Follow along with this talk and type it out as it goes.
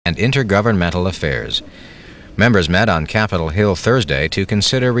and Intergovernmental Affairs. Members met on Capitol Hill Thursday to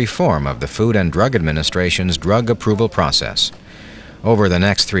consider reform of the Food and Drug Administration's drug approval process. Over the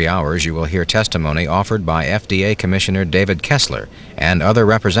next 3 hours, you will hear testimony offered by FDA Commissioner David Kessler and other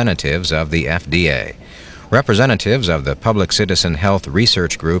representatives of the FDA, representatives of the Public Citizen Health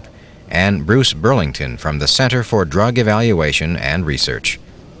Research Group, and Bruce Burlington from the Center for Drug Evaluation and Research.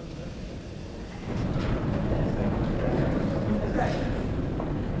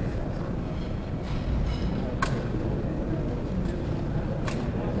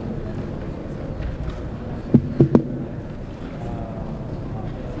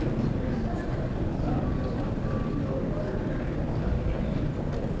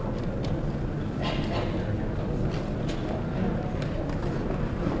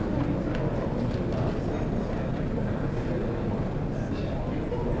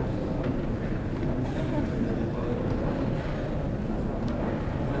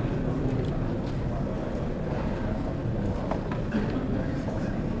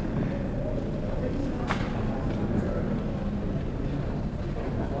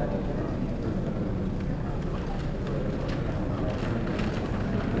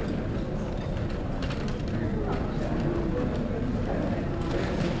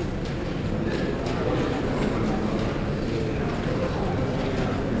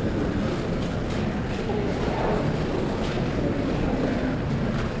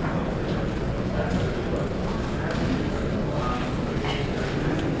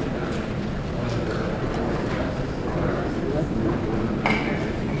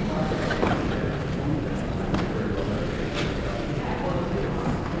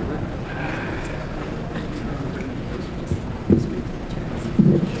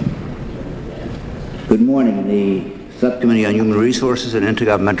 Good morning. The Subcommittee on Human Resources and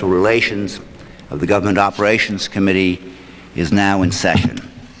Intergovernmental Relations of the Government Operations Committee is now in session.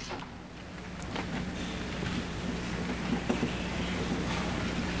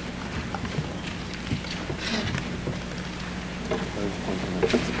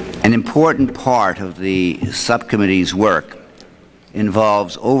 An important part of the subcommittee's work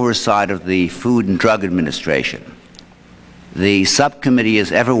involves oversight of the Food and Drug Administration. The subcommittee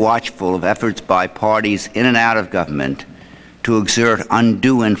is ever watchful of efforts by parties in and out of government to exert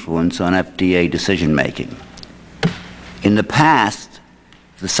undue influence on FDA decision-making. In the past,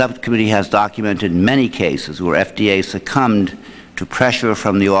 the subcommittee has documented many cases where FDA succumbed to pressure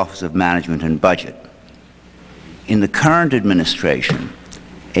from the Office of Management and Budget. In the current administration,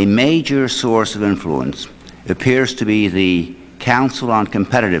 a major source of influence appears to be the Council on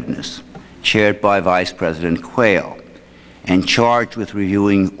Competitiveness, chaired by Vice President Quayle, and charged with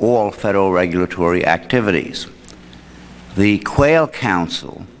reviewing all federal regulatory activities. The Quayle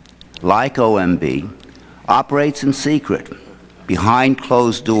Council, like OMB, operates in secret, behind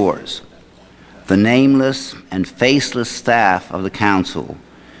closed doors. The nameless and faceless staff of the Council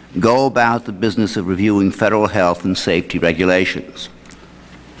go about the business of reviewing federal health and safety regulations.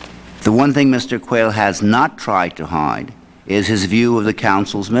 The one thing Mr. Quayle has not tried to hide is his view of the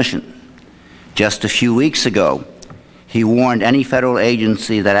Council's mission. Just a few weeks ago, he warned any federal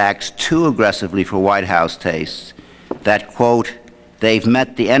agency that acts too aggressively for White House tastes that, quote, they've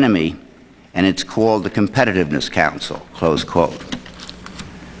met the enemy and it's called the Competitiveness Council, close quote.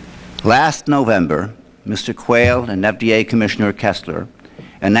 Last November, Mr. Quayle and FDA Commissioner Kessler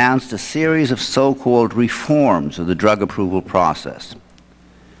announced a series of so-called reforms of the drug approval process.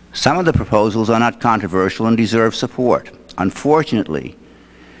 Some of the proposals are not controversial and deserve support. Unfortunately,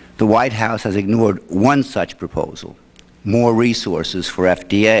 the White House has ignored one such proposal: more resources for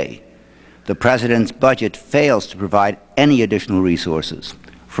FDA. The President's budget fails to provide any additional resources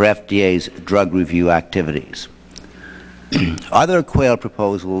for FDA's drug review activities. Other Quayle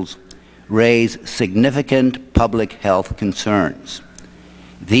proposals raise significant public health concerns.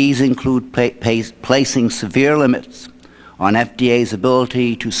 These include placing severe limits on FDA's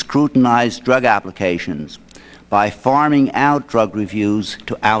ability to scrutinize drug applications by farming out drug reviews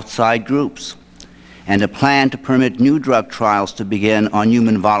to outside groups, and a plan to permit new drug trials to begin on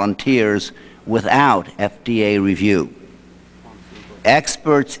human volunteers without FDA review.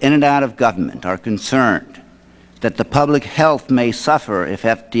 Experts in and out of government are concerned that the public health may suffer if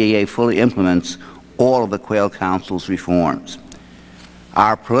FDA fully implements all of the Quayle Council's reforms.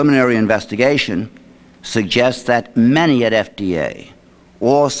 Our preliminary investigation suggests that many at FDA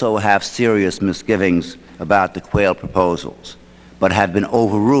also have serious misgivings about the Quayle proposals, but have been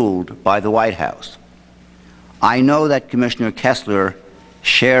overruled by the White House. I know that Commissioner Kessler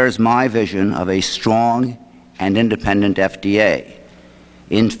shares my vision of a strong and independent FDA.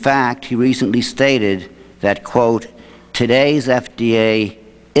 In fact, he recently stated that, quote, today's FDA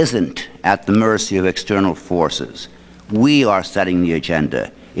isn't at the mercy of external forces. We are setting the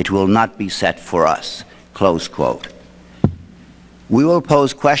agenda. It will not be set for us." Close quote. We will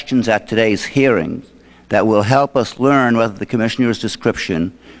pose questions at today's hearing that will help us learn whether the Commissioner's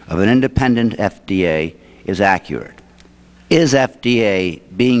description of an independent FDA is accurate. Is FDA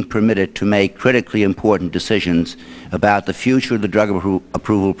being permitted to make critically important decisions about the future of the drug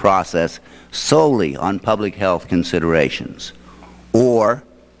approval process solely on public health considerations? Or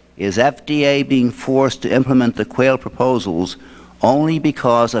is FDA being forced to implement the quail proposals only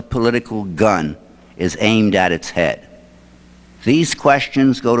because a political gun is aimed at its head? These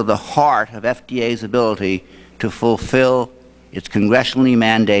questions go to the heart of FDA's ability to fulfill its congressionally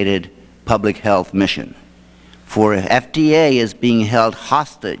mandated public health mission. For if FDA is being held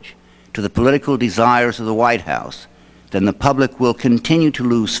hostage to the political desires of the White House, then the public will continue to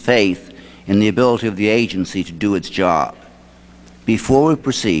lose faith in the ability of the agency to do its job. Before we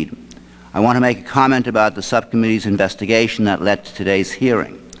proceed, I want to make a comment about the subcommittee's investigation that led to today's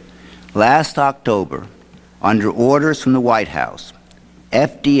hearing. Last October, under orders from the White House,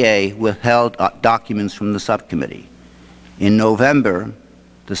 FDA withheld documents from the subcommittee. In November,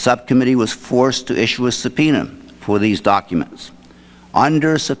 the subcommittee was forced to issue a subpoena for these documents.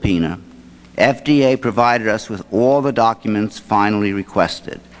 Under subpoena, FDA provided us with all the documents finally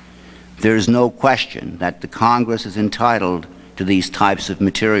requested. There is no question that the Congress is entitled to these types of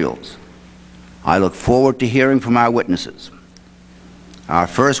materials. I look forward to hearing from our witnesses. Our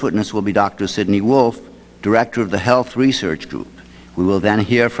first witness will be Dr. Sidney Wolf, Director of the Health Research Group. We will then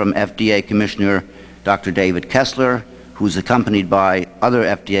hear from FDA Commissioner Dr. David Kessler, who is accompanied by other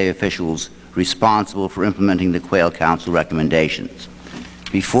FDA officials responsible for implementing the Quail Council recommendations.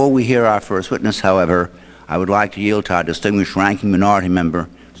 Before we hear our first witness, however, I would like to yield to our distinguished ranking minority member,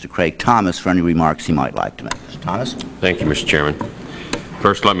 Mr. Craig Thomas, for any remarks he might like to make. Mr. Thomas? Thank you, Mr. Chairman.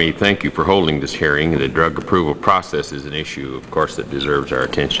 First, let me thank you for holding this hearing. The drug approval process is an issue, of course, that deserves our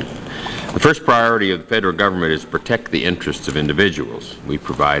attention. The first priority of the federal government is to protect the interests of individuals. We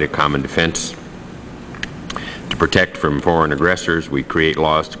provide a common defense to protect from foreign aggressors. We create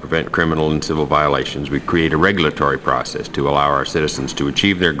laws to prevent criminal and civil violations. We create a regulatory process to allow our citizens to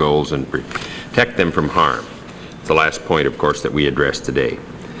achieve their goals and protect them from harm. It's the last point, of course, that we address today.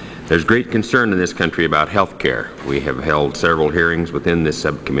 There's great concern in this country about health care. We have held several hearings within this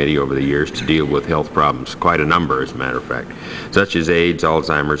subcommittee over the years to deal with health problems, quite a number as a matter of fact, such as AIDS,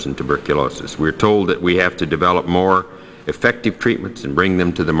 Alzheimer's, and tuberculosis. We're told that we have to develop more effective treatments and bring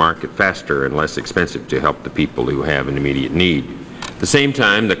them to the market faster and less expensive to help the people who have an immediate need. At the same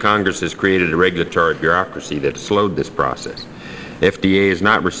time, the Congress has created a regulatory bureaucracy that has slowed this process. FDA has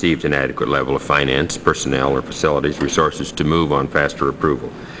not received an adequate level of finance, personnel, or facilities resources to move on faster approval.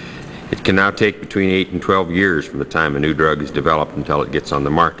 It can now take between 8 and 12 years from the time a new drug is developed until it gets on the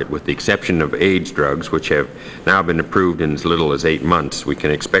market. With the exception of AIDS drugs, which have now been approved in as little as 8 months, we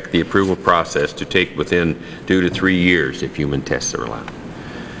can expect the approval process to take within 2 to 3 years if human tests are allowed.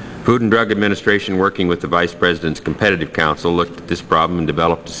 Food and Drug Administration, working with the Vice President's Competitive Council, looked at this problem and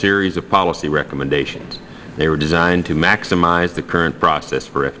developed a series of policy recommendations. They were designed to maximize the current process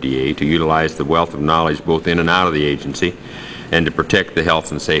for FDA, to utilize the wealth of knowledge both in and out of the agency, and to protect the health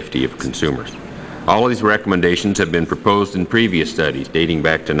and safety of consumers. All of these recommendations have been proposed in previous studies dating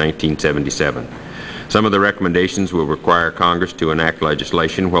back to 1977. Some of the recommendations will require Congress to enact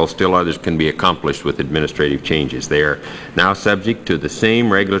legislation, while still others can be accomplished with administrative changes. They are now subject to the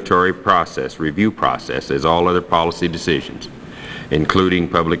same regulatory process, review process, as all other policy decisions, including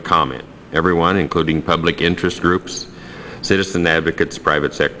public comment. Everyone, including public interest groups, citizen advocates,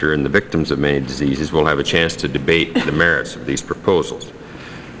 private sector, and the victims of many diseases will have a chance to debate the merits of these proposals.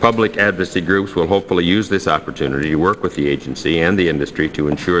 Public advocacy groups will hopefully use this opportunity to work with the agency and the industry to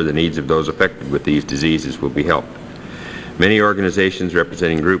ensure the needs of those affected with these diseases will be helped. Many organizations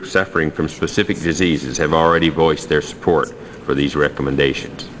representing groups suffering from specific diseases have already voiced their support for these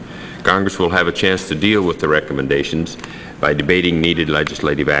recommendations. Congress will have a chance to deal with the recommendations by debating needed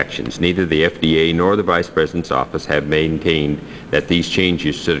legislative actions. Neither the FDA nor the Vice President's office have maintained that these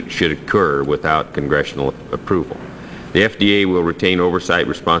changes should occur without congressional approval. The FDA will retain oversight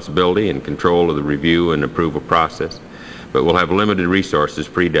responsibility and control of the review and approval process, but will have limited resources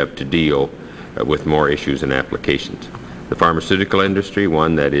freed up to deal with more issues and applications. The pharmaceutical industry,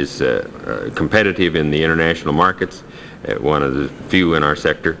 one that is competitive in the international markets, one of the few in our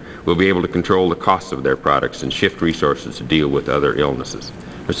sector, will be able to control the costs of their products and shift resources to deal with other illnesses.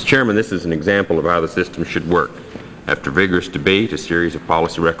 Mr. Chairman, this is an example of how the system should work. After vigorous debate, a series of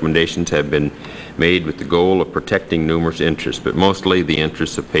policy recommendations have been made with the goal of protecting numerous interests, but mostly the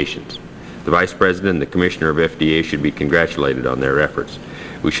interests of patients. The Vice President and the Commissioner of FDA should be congratulated on their efforts.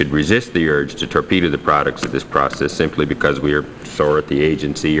 We should resist the urge to torpedo the products of this process simply because we are sore at the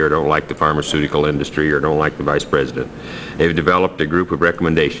agency or don't like the pharmaceutical industry or don't like the Vice President. They've developed a group of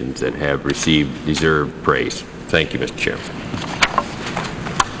recommendations that have received deserved praise. Thank you, Mr. Chairman.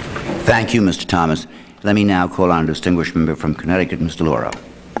 Thank you, Mr. Thomas. Let me now call on a distinguished member from Connecticut, Mr. Lauro.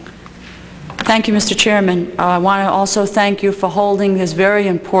 Thank you, Mr. Chairman. I want to also thank you for holding this very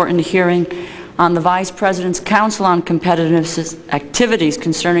important hearing on the Vice President's Council on Competitiveness activities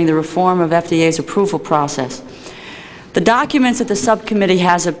concerning the reform of FDA's approval process. The documents that the subcommittee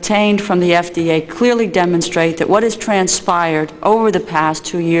has obtained from the FDA clearly demonstrate that what has transpired over the past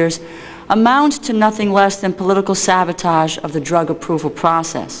 2 years amounts to nothing less than political sabotage of the drug approval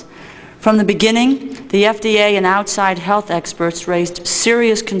process. From the beginning, the FDA and outside health experts raised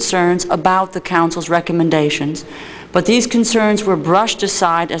serious concerns about the Council's recommendations, but these concerns were brushed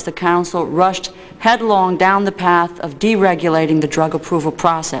aside as the Council rushed headlong down the path of deregulating the drug approval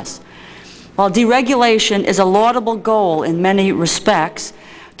process. While deregulation is a laudable goal in many respects,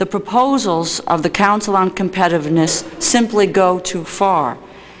 the proposals of the Council on Competitiveness simply go too far.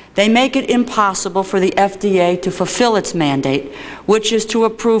 They make it impossible for the FDA to fulfill its mandate, which is to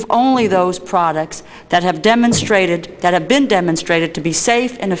approve only those products that have been demonstrated to be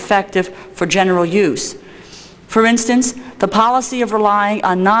safe and effective for general use. For instance, the policy of relying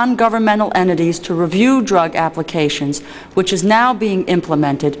on non-governmental entities to review drug applications, which is now being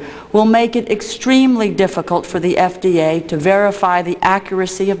implemented, will make it extremely difficult for the FDA to verify the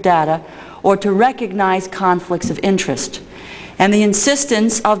accuracy of data or to recognize conflicts of interest. And the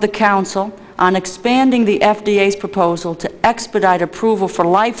insistence of the Council on expanding the FDA's proposal to expedite approval for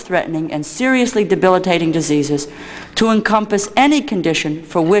life-threatening and seriously debilitating diseases to encompass any condition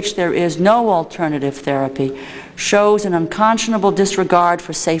for which there is no alternative therapy shows an unconscionable disregard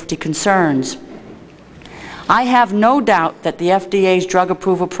for safety concerns. I have no doubt that the FDA's drug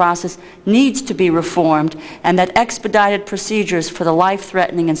approval process needs to be reformed and that expedited procedures for the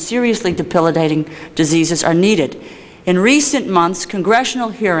life-threatening and seriously debilitating diseases are needed. In recent months, congressional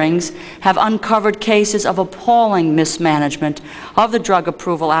hearings have uncovered cases of appalling mismanagement of the drug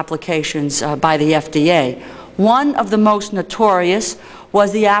approval applications by the FDA. One of the most notorious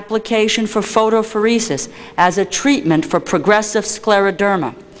was the application for photopheresis as a treatment for progressive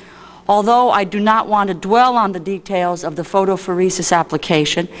scleroderma. Although I do not want to dwell on the details of the photopheresis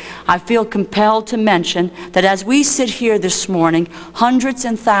application, I feel compelled to mention that as we sit here this morning, hundreds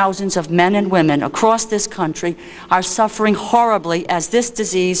and thousands of men and women across this country are suffering horribly as this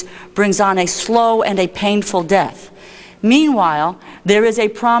disease brings on a slow and a painful death. Meanwhile, there is a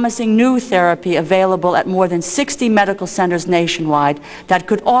promising new therapy available at more than 60 medical centers nationwide that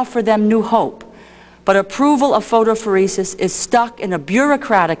could offer them new hope. But approval of photopheresis is stuck in a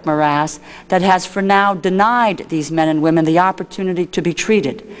bureaucratic morass that has for now denied these men and women the opportunity to be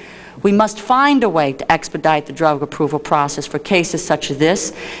treated. We must find a way to expedite the drug approval process for cases such as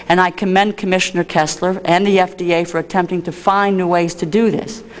this, and I commend Commissioner Kessler and the FDA for attempting to find new ways to do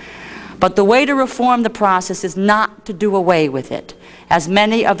this. But the way to reform the process is not to do away with it, as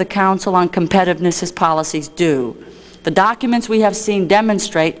many of the Council on Competitiveness's policies do. The documents we have seen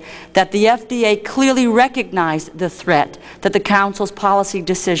demonstrate that the FDA clearly recognized the threat that the Council's policy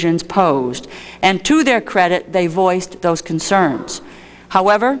decisions posed, and to their credit, they voiced those concerns.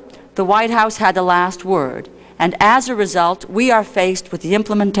 However, the White House had the last word, and as a result, we are faced with the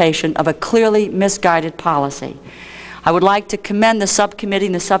implementation of a clearly misguided policy. I would like to commend the subcommittee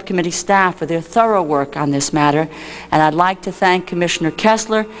and the subcommittee staff for their thorough work on this matter, and I'd like to thank Commissioner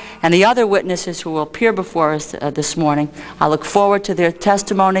Kessler and the other witnesses who will appear before us this morning. I look forward to their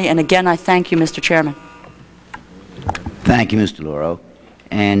testimony, and again, I thank you, Mr. Chairman. Thank you, Mr. Lauro.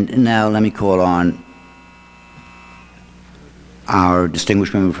 And now let me call on our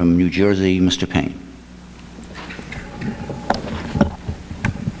distinguished member from New Jersey, Mr. Payne.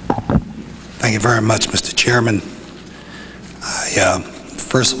 Thank you very much, Mr. Chairman.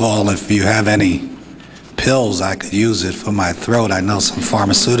 First of all, if you have any pills, I could use it for my throat. I know some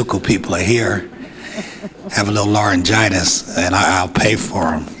pharmaceutical people are here, have a little laryngitis, and I'll pay for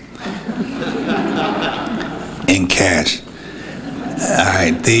them in cash. All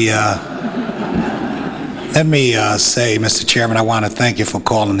right. Let me say, Mr. Chairman, I want to thank you for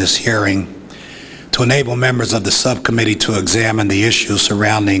calling this hearing to enable members of the subcommittee to examine the issues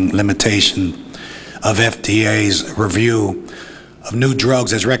surrounding limitation of FDA's review of new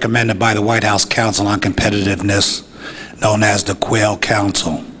drugs as recommended by the White House Council on Competitiveness, known as the Quail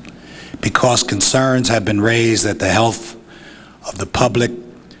Council. Because concerns have been raised that the health of the public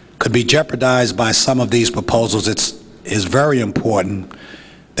could be jeopardized by some of these proposals, it is very important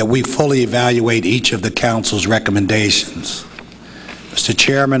that we fully evaluate each of the Council's recommendations. Mr.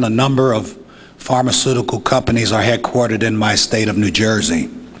 Chairman, a number of pharmaceutical companies are headquartered in my state of New Jersey.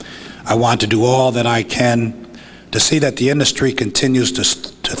 I want to do all that I can to see that the industry continues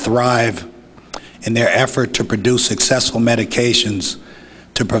to thrive in their effort to produce successful medications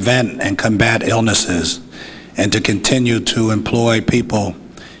to prevent and combat illnesses and to continue to employ people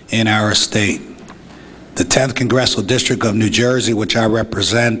in our state. The 10th Congressional District of New Jersey, which I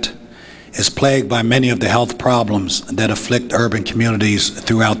represent, is plagued by many of the health problems that afflict urban communities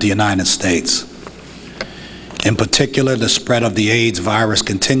throughout the United States. In particular, the spread of the AIDS virus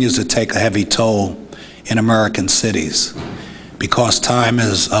continues to take a heavy toll in American cities. Because time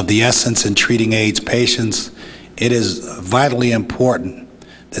is of the essence in treating AIDS patients, it is vitally important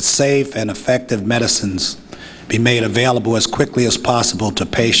that safe and effective medicines be made available as quickly as possible to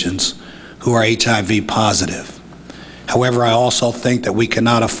patients who are HIV positive. However, I also think that we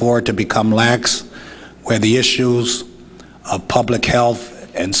cannot afford to become lax where the issues of public health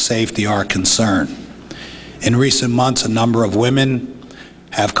and safety are concerned. In recent months, a number of women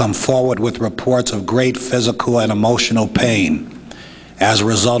have come forward with reports of great physical and emotional pain as a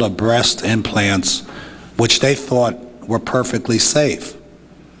result of breast implants, which they thought were perfectly safe.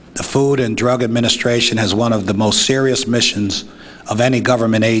 The Food and Drug Administration has one of the most serious missions of any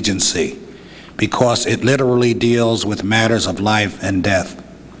government agency because it literally deals with matters of life and death.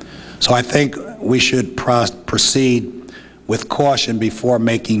 So I think we should proceed with caution before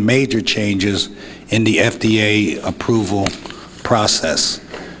making major changes in the FDA approval process.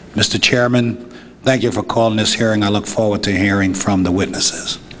 Mr. Chairman, thank you for calling this hearing. I look forward to hearing from the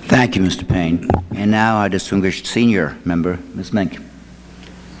witnesses. Thank you, Mr. Payne. And now our distinguished senior member, Ms. Mink.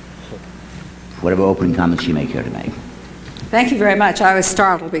 Whatever opening comments you may care to make. Thank you very much. I was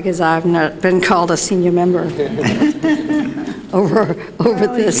startled because I've not been called a senior member over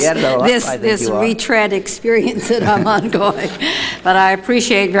this retread experience that I'm ongoing. But I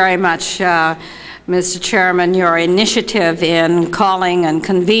appreciate very much, Mr. Chairman, your initiative in calling and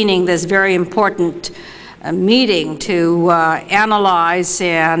convening this very important meeting to analyze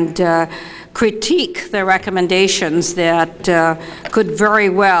and critique the recommendations that could very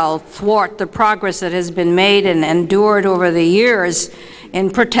well thwart the progress that has been made and endured over the years in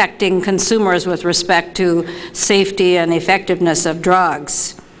protecting consumers with respect to safety and effectiveness of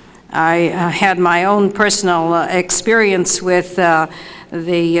drugs. I had my own personal experience with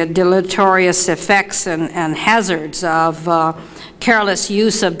the deleterious effects and hazards of careless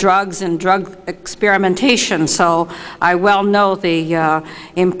use of drugs and drug experimentation, so I well know the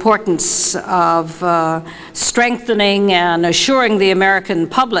importance of strengthening and assuring the American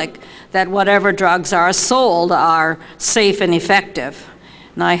public that whatever drugs are sold are safe and effective.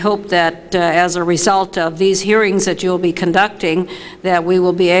 And I hope that as a result of these hearings that you'll be conducting, that we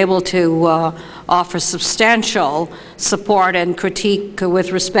will be able to offer substantial support and critique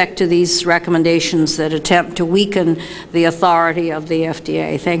with respect to these recommendations that attempt to weaken the authority of the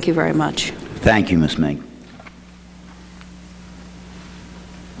FDA. Thank you very much. Thank you, Ms. Mink.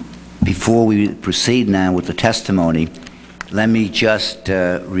 Before we proceed now with the testimony, let me just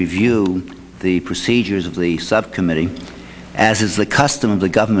review the procedures of the subcommittee. As is the custom of the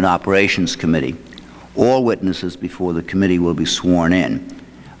Government Operations Committee, all witnesses before the committee will be sworn in.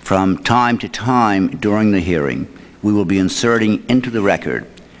 From time to time during the hearing, we will be inserting into the record,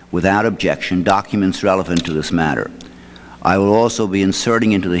 without objection, documents relevant to this matter. I will also be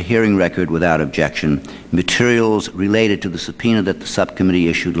inserting into the hearing record, without objection, materials related to the subpoena that the subcommittee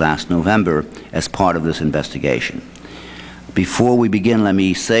issued last November as part of this investigation. Before we begin, let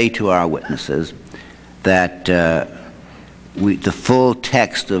me say to our witnesses that the full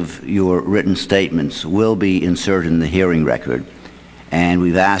text of your written statements will be inserted in the hearing record, and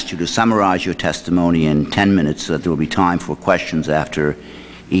we've asked you to summarize your testimony in 10 minutes so that there will be time for questions after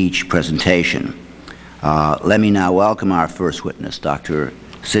each presentation. Let me now welcome our first witness, Dr.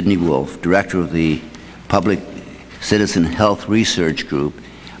 Sidney Wolf, Director of the Public Citizen Health Research Group,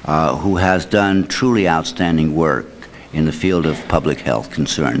 who has done truly outstanding work in the field of public health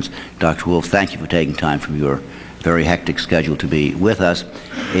concerns. Dr. Wolf, thank you for taking time from your very hectic schedule to be with us.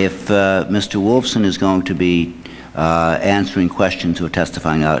 If Mr. Wolfson is going to be answering questions or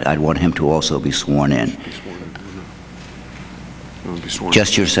testifying, I'd want him to also be sworn in.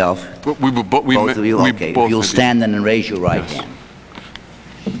 Just yourself? Both of you? Okay. You'll stand then and raise your right hand.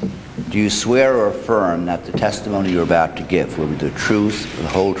 Do you swear or affirm that the testimony you're about to give will be the truth, the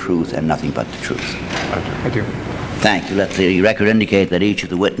whole truth, and nothing but the truth? I do. Thank you. Let the record indicate that each of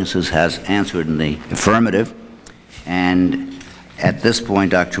the witnesses has answered in the affirmative. And at this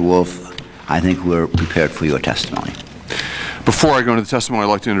point, Dr. Wolf, I think we're prepared for your testimony. Before I go into the testimony, I'd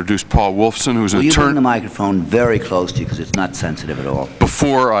like to introduce Paul Wolfson, who's an attorney. Will you bring the microphone very close to you because it's not sensitive at all?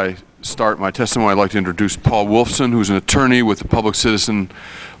 Before I start my testimony, I'd like to introduce Paul Wolfson, who's an attorney with the Public Citizen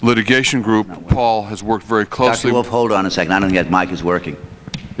Litigation Group. Paul has worked very closely. Dr. Wolf, hold on a second. I don't think that mic is working.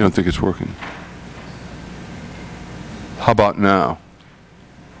 You don't think it's working? How about now?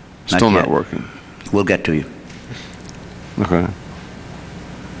 Still not working. We'll get to you. Okay.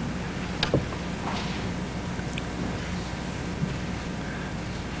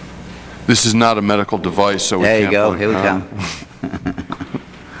 This is not a medical device, so we can't. There you go. Here we come.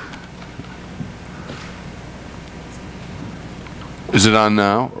 Is it on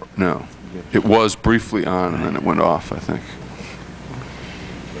now? No. It was briefly on, and then it went off, I think.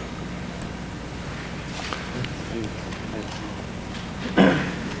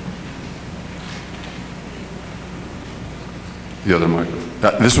 The other mic.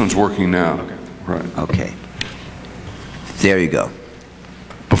 This one's working now. Okay. Right. Okay. There you go.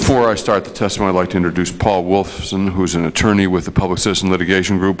 Before I start the testimony, I'd like to introduce Paul Wolfson, who's an attorney with the Public Citizen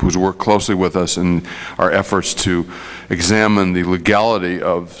Litigation Group, who's worked closely with us in our efforts to examine the legality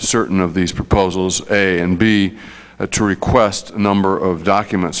of certain of these proposals, A, and B, to request a number of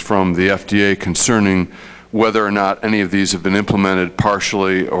documents from the FDA concerning whether or not any of these have been implemented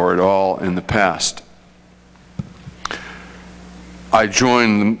partially or at all in the past. I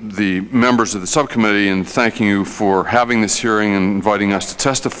join the members of the subcommittee in thanking you for having this hearing and inviting us to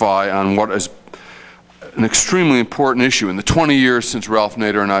testify on what is an extremely important issue. In the 20 years since Ralph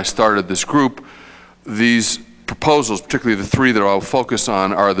Nader and I started this group, these proposals, particularly the three that I'll focus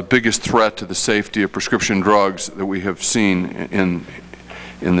on, are the biggest threat to the safety of prescription drugs that we have seen in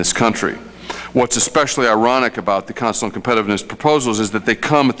this country. What's especially ironic about the Council on Competitiveness proposals is that they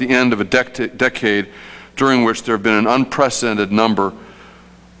come at the end of a decade during which there have been an unprecedented number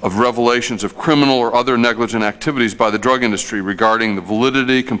of revelations of criminal or other negligent activities by the drug industry regarding the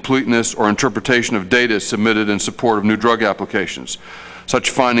validity, completeness, or interpretation of data submitted in support of new drug applications. Such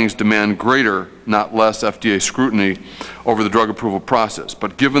findings demand greater, not less, FDA scrutiny over the drug approval process.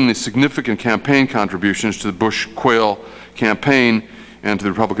 But given the significant campaign contributions to the Bush-Quayle campaign and to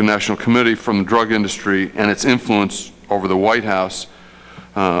the Republican National Committee from the drug industry and its influence over the White House,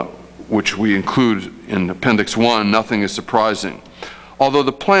 which we include in Appendix 1, nothing is surprising. Although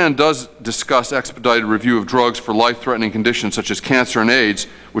the plan does discuss expedited review of drugs for life-threatening conditions such as cancer and AIDS,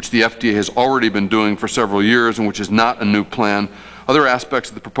 which the FDA has already been doing for several years and which is not a new plan, other aspects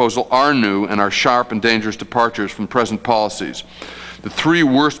of the proposal are new and are sharp and dangerous departures from present policies. The three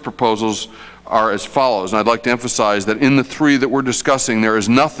worst proposals are as follows, and I'd like to emphasize that in the three that we're discussing, there is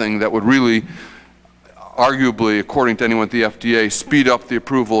nothing that would really arguably, according to anyone at the FDA, speed up the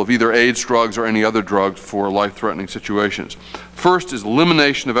approval of either AIDS drugs or any other drugs for life-threatening situations. First is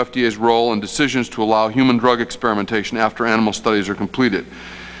elimination of FDA's role in decisions to allow human drug experimentation after animal studies are completed.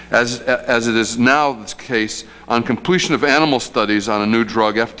 As it is now the case, on completion of animal studies on a new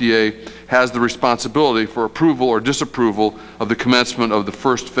drug, FDA has the responsibility for approval or disapproval of the commencement of the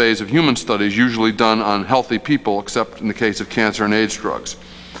first phase of human studies, usually done on healthy people, except in the case of cancer and AIDS drugs.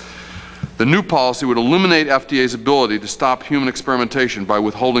 The new policy would eliminate FDA's ability to stop human experimentation by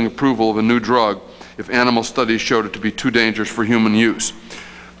withholding approval of a new drug if animal studies showed it to be too dangerous for human use.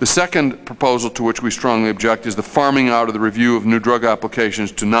 The second proposal to which we strongly object is the farming out of the review of new drug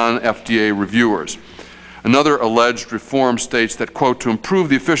applications to non-FDA reviewers. Another alleged reform states that, quote, to improve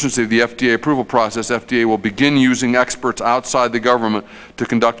the efficiency of the FDA approval process, FDA will begin using experts outside the government to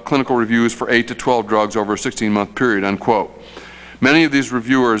conduct clinical reviews for 8 to 12 drugs over a 16-month period, unquote. Many of these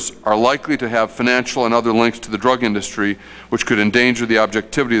reviewers are likely to have financial and other links to the drug industry, which could endanger the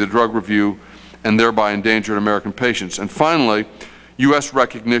objectivity of the drug review and thereby endanger American patients. And finally, U.S.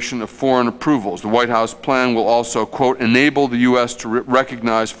 recognition of foreign approvals. The White House plan will also, quote, enable the U.S. to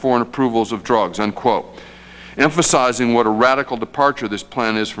recognize foreign approvals of drugs, unquote. Emphasizing what a radical departure this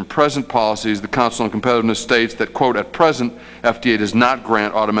plan is from present policies, the Council on Competitiveness states that, quote, at present, FDA does not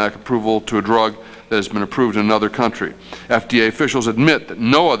grant automatic approval to a drug that has been approved in another country. FDA officials admit that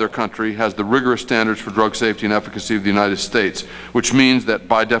no other country has the rigorous standards for drug safety and efficacy of the United States, which means that,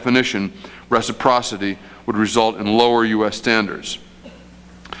 by definition, reciprocity would result in lower U.S. standards.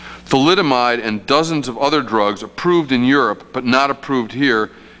 Thalidomide and dozens of other drugs approved in Europe but not approved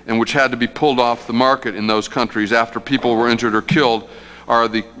here and which had to be pulled off the market in those countries after people were injured or killed are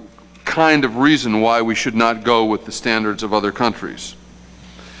the kind of reason why we should not go with the standards of other countries.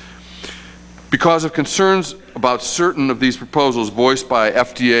 Because of concerns about certain of these proposals voiced by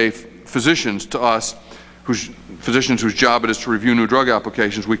FDA physicians to us, physicians whose job it is to review new drug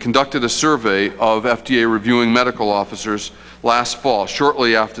applications, we conducted a survey of FDA reviewing medical officers last fall,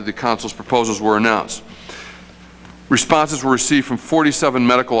 shortly after the Council's proposals were announced. Responses were received from 47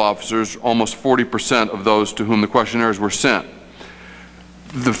 medical officers, almost 40% of those to whom the questionnaires were sent.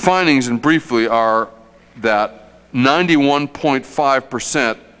 The findings, and briefly, are that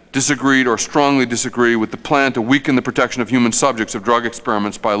 91.5% disagreed or strongly disagree with the plan to weaken the protection of human subjects of drug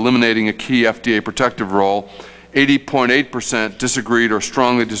experiments by eliminating a key FDA protective role. 80.8% disagreed or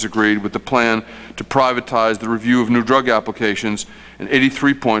strongly disagreed with the plan to privatize the review of new drug applications, and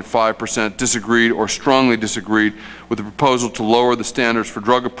 83.5% disagreed or strongly disagreed with the proposal to lower the standards for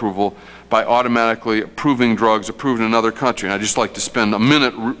drug approval by automatically approving drugs approved in another country. And I'd just like to spend a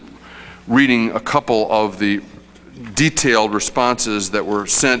minute reading a couple of the detailed responses that were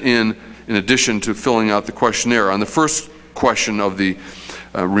sent in addition to filling out the questionnaire. On the first question of the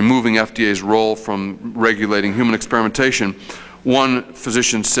removing FDA's role from regulating human experimentation, one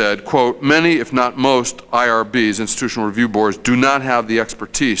physician said, quote, "Many, if not most, IRBs, institutional review boards, do not have the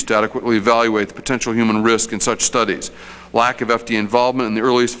expertise to adequately evaluate the potential human risk in such studies. Lack of FDA involvement in the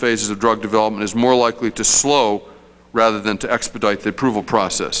earliest phases of drug development is more likely to slow rather than to expedite the approval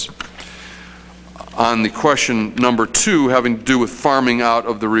process." On the question number 2, having to do with farming out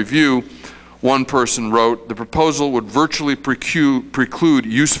of the review, one person wrote, "The proposal would virtually preclude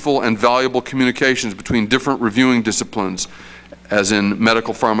useful and valuable communications between different reviewing disciplines, as in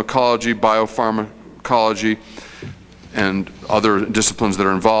medical pharmacology, biopharmacology, and other disciplines that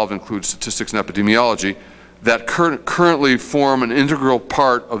are involved, include statistics and epidemiology, that currently form an integral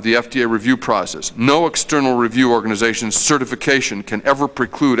part of the FDA review process. No external review organization's certification can ever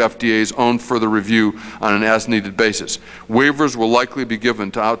preclude FDA's own further review on an as-needed basis. Waivers will likely be given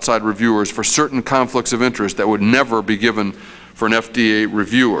to outside reviewers for certain conflicts of interest that would never be given for an FDA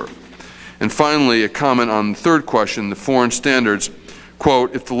reviewer." And finally, a comment on the third question, the foreign standards.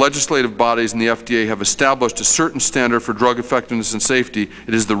 Quote, "If the legislative bodies and the FDA have established a certain standard for drug effectiveness and safety,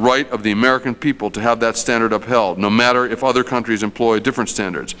 it is the right of the American people to have that standard upheld, no matter if other countries employ different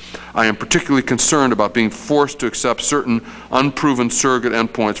standards. I am particularly concerned about being forced to accept certain unproven surrogate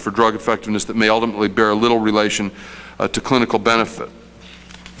endpoints for drug effectiveness that may ultimately bear little relation to clinical benefit."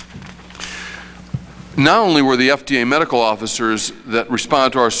 Not only were the FDA medical officers that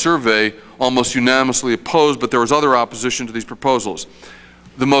responded to our survey almost unanimously opposed, but there was other opposition to these proposals.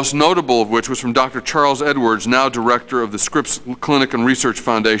 The most notable of which was from Dr. Charles Edwards, now director of the Scripps Clinic and Research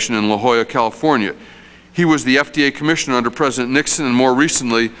Foundation in La Jolla, California. He was the FDA commissioner under President Nixon, and more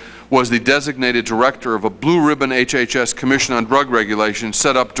recently was the designated director of a blue ribbon HHS Commission on Drug Regulation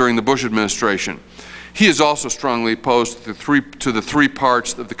set up during the Bush administration. He is also strongly opposed to the three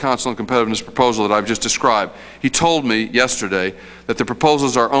parts of the Council on Competitiveness proposal that I've just described. He told me yesterday that the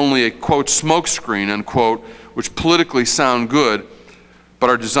proposals are only a, quote, smokescreen, unquote, which politically sound good, but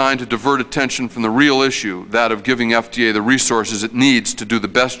are designed to divert attention from the real issue, that of giving FDA the resources it needs to do the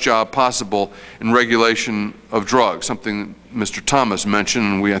best job possible in regulation of drugs, something that Mr. Thomas mentioned,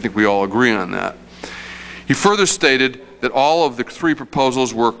 and I think we all agree on that. He further stated that all of the three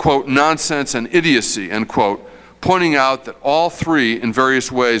proposals were, quote, nonsense and idiocy, end quote, pointing out that all three in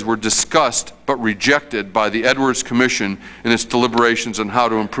various ways were discussed but rejected by the Edwards Commission in its deliberations on how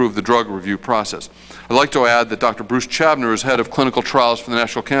to improve the drug review process. I'd like to add that Dr. Bruce Chabner, as head of clinical trials for the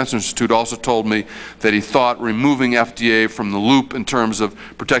National Cancer Institute, also told me that he thought removing FDA from the loop in terms of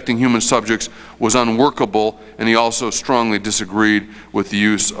protecting human subjects was unworkable, and he also strongly disagreed with the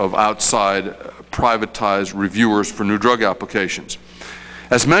use of outside privatized reviewers for new drug applications.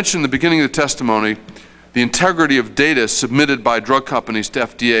 As mentioned in the beginning of the testimony, the integrity of data submitted by drug companies to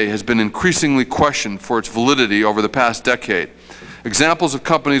FDA has been increasingly questioned for its validity over the past decade. Examples of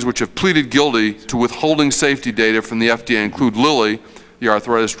companies which have pleaded guilty to withholding safety data from the FDA include Lilly, the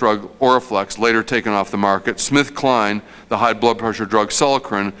arthritis drug Oriflex, later taken off the market, SmithKline, the high blood pressure drug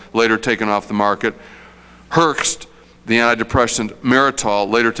Celocrin, later taken off the market, Hearst, the antidepressant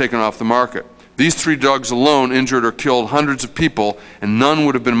Meritol, later taken off the market. These three drugs alone injured or killed hundreds of people, and none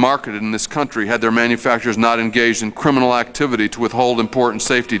would have been marketed in this country had their manufacturers not engaged in criminal activity to withhold important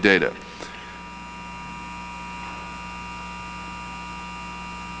safety data.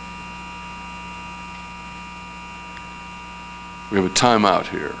 We have a timeout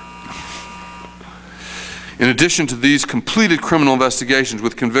here. In addition to these completed criminal investigations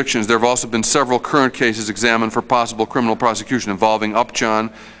with convictions, there have also been several current cases examined for possible criminal prosecution involving Upjohn,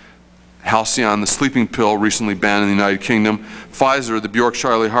 Halcyon, the sleeping pill recently banned in the United Kingdom, Pfizer, the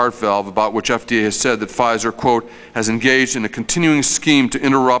Bjork-Shiley heart valve, about which FDA has said that Pfizer, quote, has engaged in a continuing scheme to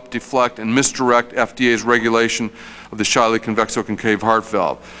interrupt, deflect, and misdirect FDA's regulation of the Shiley-Convexo-Concave heart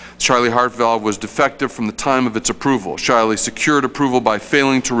valve. The Shiley heart valve was defective from the time of its approval. Shiley secured approval by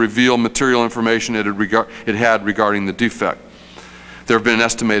failing to reveal material information it had regarding the defect. There have been an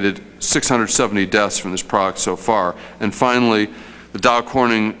estimated 670 deaths from this product so far. And finally, the Dow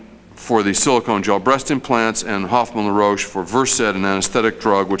Corning for the silicone gel breast implants and Hoffman La Roche for Versed, an anesthetic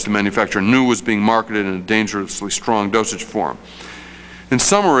drug which the manufacturer knew was being marketed in a dangerously strong dosage form. In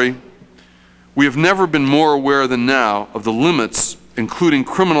summary, we have never been more aware than now of the limits, including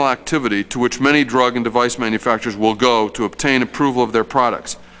criminal activity, to which many drug and device manufacturers will go to obtain approval of their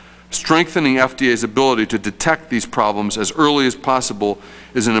products. Strengthening FDA's ability to detect these problems as early as possible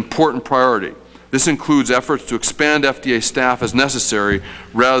is an important priority. This includes efforts to expand FDA staff as necessary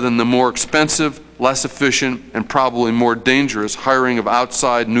rather than the more expensive, less efficient, and probably more dangerous hiring of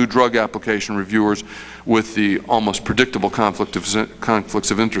outside new drug application reviewers with the almost predictable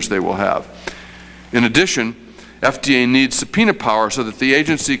conflicts of interest they will have. In addition, FDA needs subpoena power so that the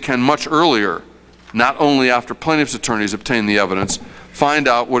agency can much earlier, not only after plaintiffs' attorneys obtain the evidence, find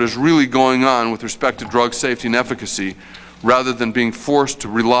out what is really going on with respect to drug safety and efficacy, rather than being forced to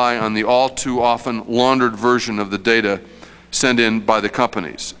rely on the all too often laundered version of the data sent in by the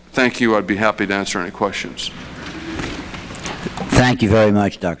companies. Thank you. I'd be happy to answer any questions. Thank you very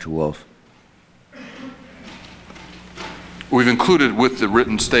much, Dr. Wolf. We've included with the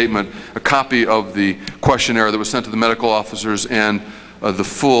written statement a copy of the questionnaire that was sent to the medical officers and the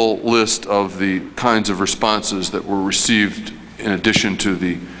full list of the kinds of responses that were received in addition to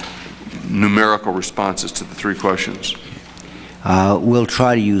the numerical responses to the 3 questions. We'll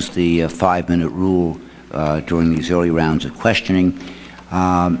try to use the 5-minute rule during these early rounds of questioning.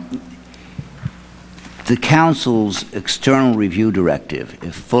 The Council's external review directive,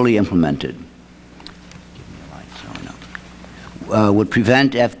 if fully implemented, would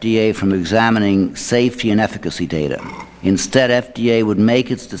prevent FDA from examining safety and efficacy data. Instead, FDA would make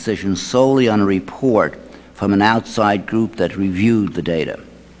its decisions solely on a report from an outside group that reviewed the data.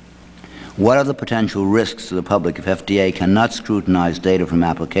 What are the potential risks to the public if FDA cannot scrutinize data from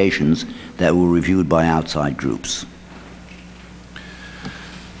applications that were reviewed by outside groups?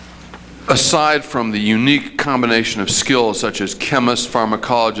 Aside from the unique combination of skills such as chemists,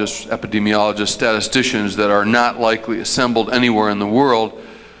 pharmacologists, epidemiologists, statisticians that are not likely assembled anywhere in the world,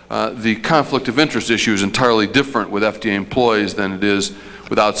 the conflict of interest issue is entirely different with FDA employees than it is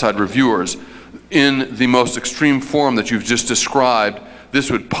with outside reviewers. In the most extreme form that you've just described, this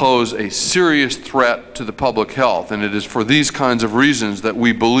would pose a serious threat to the public health, and it is for these kinds of reasons that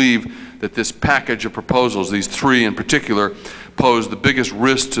we believe that this package of proposals, these 3 in particular, pose the biggest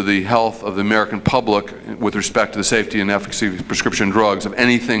risk to the health of the American public with respect to the safety and efficacy of prescription drugs of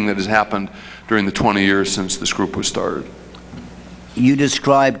anything that has happened during the 20 years since this group was started. You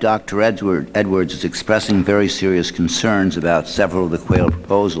described Dr. Edwards as expressing very serious concerns about several of the Quayle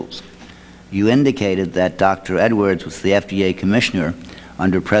proposals. You indicated that Dr. Edwards was the FDA commissioner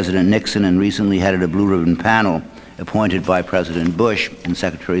under President Nixon and recently headed a blue ribbon panel appointed by President Bush and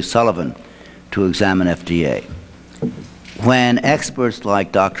Secretary Sullivan to examine FDA. When experts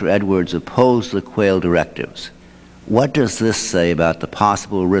like Dr. Edwards oppose the Quayle directives, what does this say about the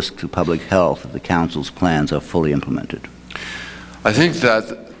possible risk to public health if the Council's plans are fully implemented? I think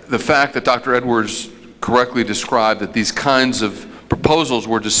that the fact that Dr. Edwards correctly described that these kinds of proposals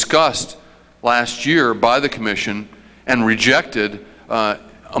were discussed last year by the Commission and rejected,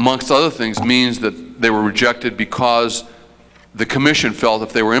 amongst other things, means that they were rejected because the Commission felt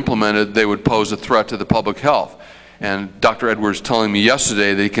if they were implemented, they would pose a threat to the public health. And Dr. Edwards telling me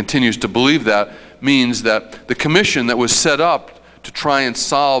yesterday that he continues to believe that means that the Commission that was set up to try and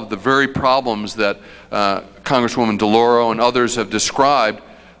solve the very problems that Congresswoman DeLauro and others have described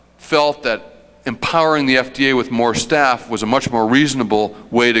felt that empowering the FDA with more staff was a much more reasonable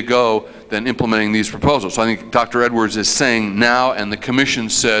way to go than implementing these proposals. So I think Dr. Edwards is saying now, and the Commission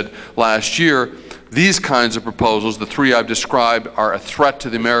said last year, these kinds of proposals, the 3 I've described, are a threat to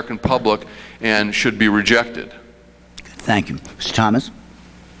the American public and should be rejected. Thank you. Mr. Thomas.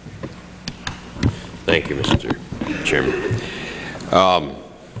 Thank you, Mr. Chairman.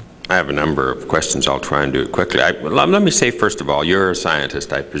 I have a number of questions. I'll try and do it quickly. Let me say, first of all, you're a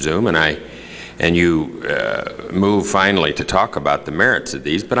scientist, I presume, and you move finally to talk about the merits of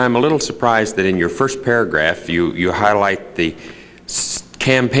these, but I'm a little surprised that in your first paragraph you highlight the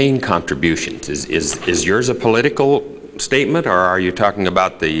campaign contributions. Is yours a political statement, or are you talking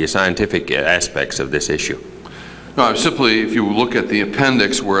about the scientific aspects of this issue? No, I'm simply, if you look at the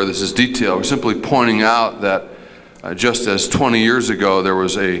appendix where this is detailed, we're simply pointing out that just as 20 years ago there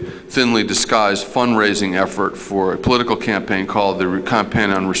was a thinly disguised fundraising effort for a political campaign called the Campaign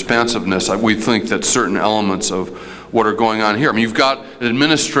on Responsiveness, we think that certain elements of what are going on here. I mean, you've got an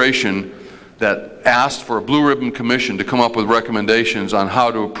administration that asked for a blue ribbon commission to come up with recommendations on how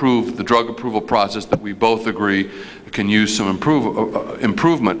to approve the drug approval process that we both agree can use some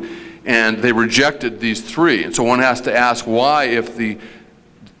improvement. And they rejected these three. And so one has to ask why, if the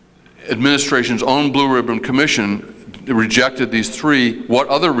administration's own blue ribbon commission rejected these three, what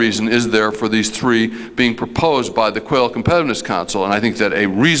other reason is there for these three being proposed by the Quail Competitiveness Council? And I think that a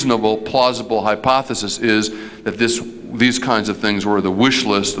reasonable, plausible hypothesis is that these kinds of things were the wish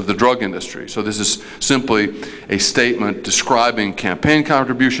list of the drug industry. So this is simply a statement describing campaign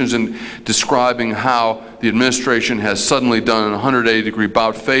contributions and describing how the administration has suddenly done a 180-degree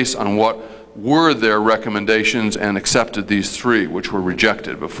about-face on what were their recommendations and accepted these three, which were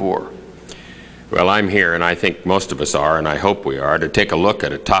rejected before. Well, I'm here, and I think most of us are, and I hope we are, to take a look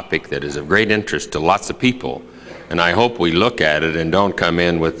at a topic that is of great interest to lots of people. And I hope we look at it and don't come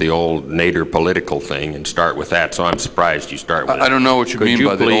in with the old Nader political thing and start with that. So I'm surprised you start with it. I don't know what you mean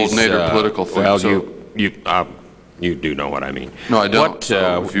by the old Nader political thing. Well, you do know what I mean. No, I don't.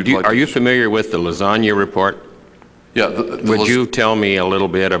 Are you familiar with the lasagna report? Yeah. Would you tell me a little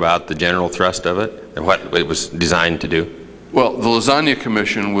bit about the general thrust of it and what it was designed to do? Well, the Lasagna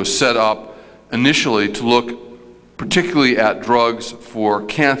Commission was set up initially to look particularly at drugs for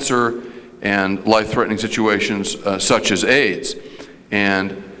cancer and life-threatening situations such as AIDS.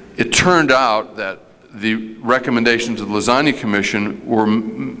 And it turned out that the recommendations of the Lasagna Commission were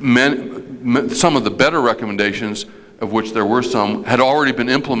some of the better recommendations, of which there were some, had already been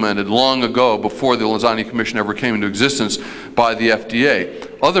implemented long ago before the Lasagna Commission ever came into existence by the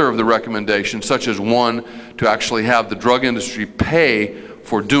FDA. Other of the recommendations, such as one to actually have the drug industry pay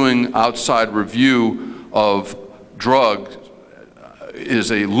for doing outside review of drugs,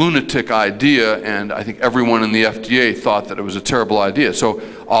 is a lunatic idea, and I think everyone in the FDA thought that it was a terrible idea. So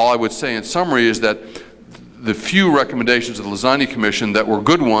all I would say in summary is that the few recommendations of the Lasagna Commission that were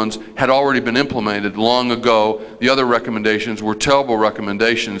good ones had already been implemented long ago. The other recommendations were terrible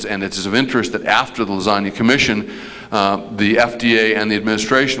recommendations, and it is of interest that after the Lasagna Commission, the FDA and the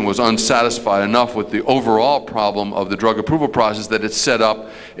administration was unsatisfied enough with the overall problem of the drug approval process that it set up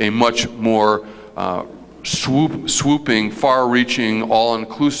a much more swooping, far-reaching,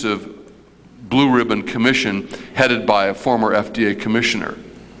 all-inclusive blue ribbon commission headed by a former FDA commissioner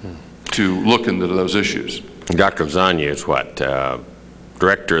to look into those issues. Dr. Lasagna is what?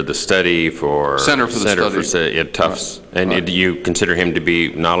 Director of the study for Center for the Study at Tufts. Right. And Right. do you consider him to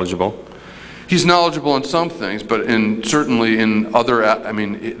be knowledgeable? He's knowledgeable in some things, but certainly in other, I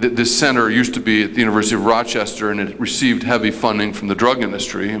mean, this center used to be at the University of Rochester, and it received heavy funding from the drug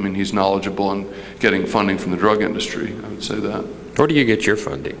industry. I mean, he's knowledgeable in getting funding from the drug industry, I would say that. Where do you get your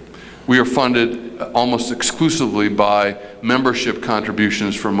funding? We are funded almost exclusively by membership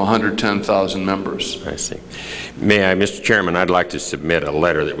contributions from 110,000 members. I see. May I, Mr. Chairman, I'd like to submit a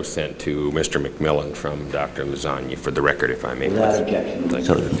letter that was sent to Mr. McMillan from Dr. Lasagna for the record, if I may. Without objection.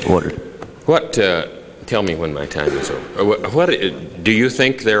 So ordered. What, tell me when my time is over. What, do you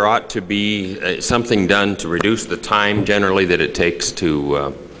think there ought to be something done to reduce the time generally that it takes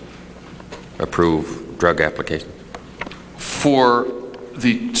to approve drug applications? For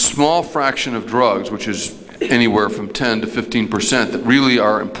the small fraction of drugs, which is anywhere from 10 to 15%, that really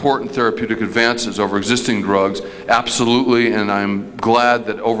are important therapeutic advances over existing drugs, absolutely, and I'm glad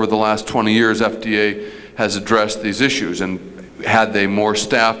that over the last 20 years FDA has addressed these issues, and had they more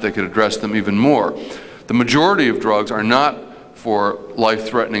staff, they could address them even more. The majority of drugs are not for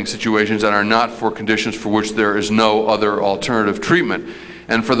life-threatening situations and are not for conditions for which there is no other alternative treatment.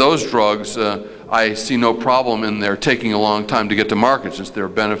 And for those drugs, I see no problem in their taking a long time to get to market, since their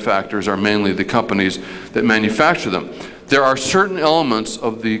benefactors are mainly the companies that manufacture them. There are certain elements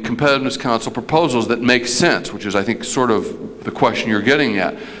of the Competitiveness Council proposals that make sense, which is, I think, sort of the question you're getting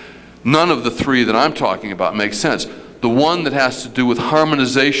at. None of the three that I'm talking about makes sense. The one that has to do with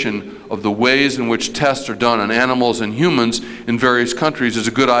harmonization of the ways in which tests are done on animals and humans in various countries is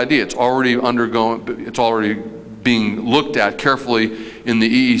a good idea. It's already being looked at carefully in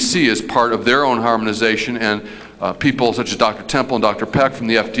the EEC as part of their own harmonization, and people such as Dr. Temple and Dr. Peck from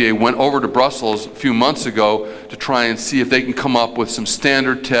the FDA went over to Brussels a few months ago to try and see if they can come up with some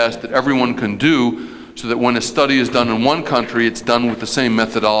standard tests that everyone can do, so that when a study is done in one country, it's done with the same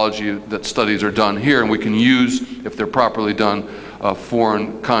methodology that studies are done here, and we can use, if they're properly done,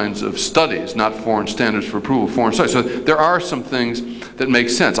 foreign kinds of studies, not foreign standards for approval, foreign studies. So there are some things that make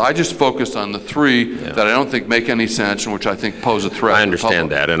sense. I just focused on the three that I don't think make any sense and which I think pose a threat. I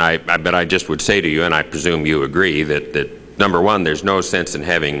understand that, and but I just would say to you, and I presume you agree, that number one, there's no sense in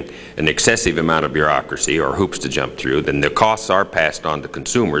having an excessive amount of bureaucracy or hoops to jump through. Then the costs are passed on to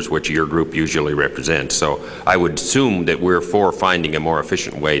consumers, which your group usually represents. So I would assume that we're for finding a more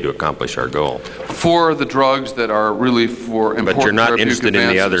efficient way to accomplish our goal. For the drugs that are really for important but you're not therapeutic interested advances.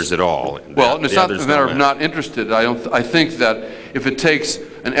 in the others at all. Well, it's not a matter of not interested. I think that if it takes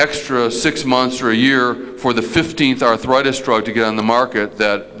an extra 6 months or a year for the 15th arthritis drug to get on the market,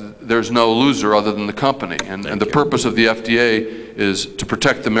 that there's no loser other than the company. And the purpose of the FDA is to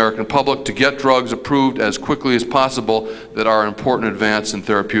protect the American public, to get drugs approved as quickly as possible that are an important advance in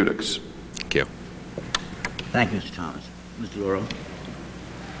therapeutics. Thank you. Thank you, Mr. Thomas. Mr. Lauro.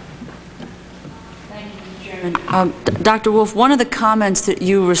 Thank you, Mr. Chairman. Dr. Wolf, one of the comments that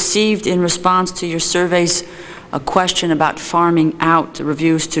you received in response to your survey's question about farming out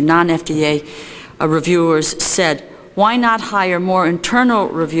reviews to non-FDA reviewers said, why not hire more internal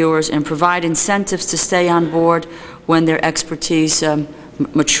reviewers and provide incentives to stay on board when their expertise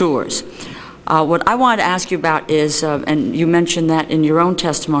matures? What I wanted to ask you about is, and you mentioned that in your own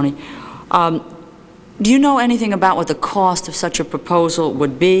testimony, do you know anything about what the cost of such a proposal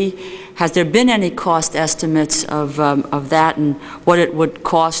would be? Has there been any cost estimates of that and what it would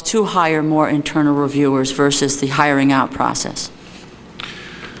cost to hire more internal reviewers versus the hiring out process?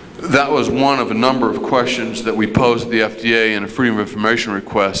 That was one of a number of questions that we posed the FDA in a Freedom of Information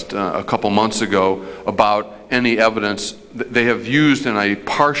request a couple months ago about any evidence. They have used in a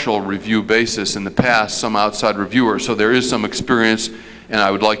partial review basis in the past some outside reviewers, so there is some experience, and I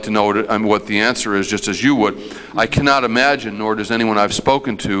would like to know what the answer is, just as you would. I cannot imagine, nor does anyone I've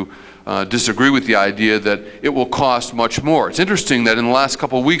spoken to, disagree with the idea that it will cost much more. It's interesting that in the last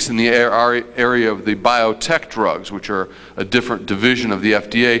couple of weeks in the area of the biotech drugs, which are a different division of the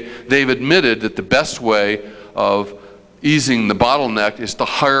FDA, they've admitted that the best way of easing the bottleneck is to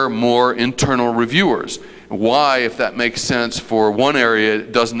hire more internal reviewers. Why, if that makes sense for one area,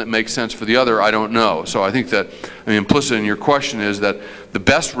 doesn't it make sense for the other? I don't know. So I think that, implicit in your question is that the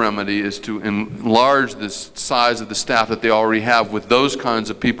best remedy is to enlarge the size of the staff that they already have with those kinds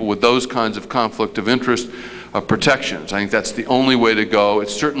of people, with those kinds of conflict of interest protections. I think that's the only way to go.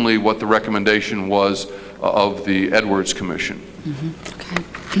 It's certainly what the recommendation was of the Edwards Commission.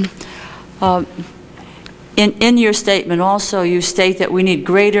 Okay. In your statement also, you state that we need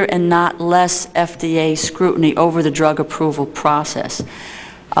greater and not less FDA scrutiny over the drug approval process.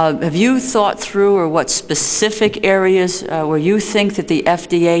 Have you thought through or what specific areas where you think that the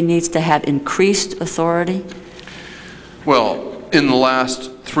FDA needs to have increased authority? Well, in the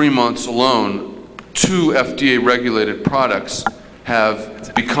last 3 months alone, 2 FDA-regulated products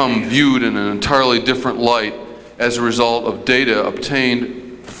have become viewed in an entirely different light as a result of data obtained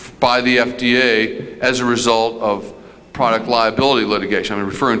by the FDA as a result of product liability litigation. I'm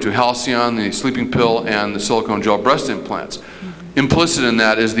referring to Halcyon, the sleeping pill, and the silicone gel breast implants. Implicit in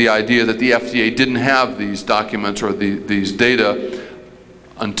that is the idea that the FDA didn't have these documents or these data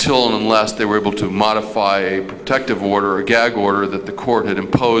until and unless they were able to modify a protective order, a gag order that the court had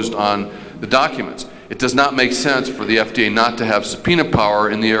imposed on the documents. It does not make sense for the FDA not to have subpoena power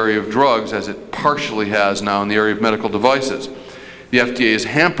in the area of drugs as it partially has now in the area of medical devices. The FDA is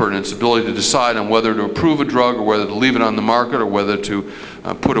hampered in its ability to decide on whether to approve a drug or whether to leave it on the market or whether to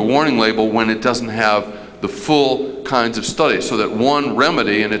put a warning label when it doesn't have the full kinds of studies. So that one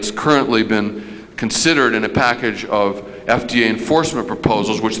remedy, and it's currently been considered in a package of FDA enforcement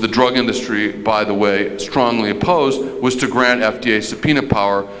proposals, which the drug industry, by the way, strongly opposed, was to grant FDA subpoena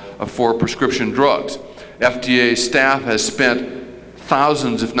power for prescription drugs. FDA staff has spent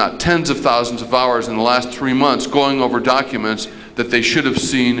thousands, if not tens of thousands of hours in the last 3 months going over documents that they should have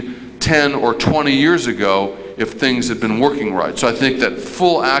seen 10 or 20 years ago if things had been working right. So I think that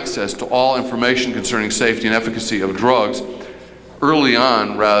full access to all information concerning safety and efficacy of drugs early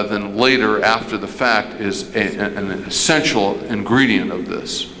on rather than later after the fact is an essential ingredient of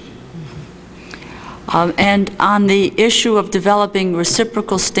this. And on the issue of developing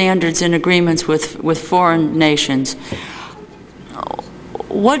reciprocal standards and agreements with foreign nations,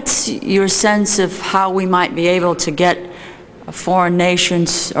 what's your sense of how we might be able to get foreign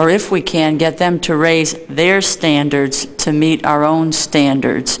nations, or if we can, get them to raise their standards to meet our own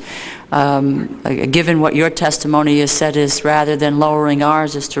standards? Given what your testimony has said is rather than lowering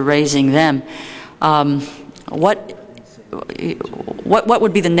ours is to raising them, what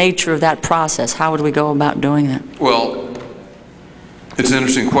would be the nature of that process? How would we go about doing that? Well, it's an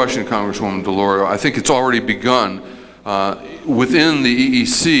interesting question, Congresswoman DeLorio. I think it's already begun. Within the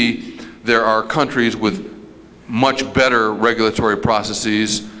EEC, there are countries with much better regulatory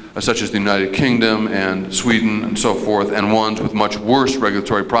processes, such as the United Kingdom and Sweden and so forth, and ones with much worse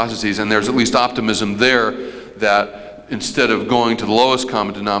regulatory processes. And there's at least optimism there that instead of going to the lowest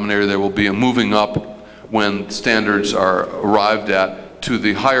common denominator, there will be a moving up when standards are arrived at to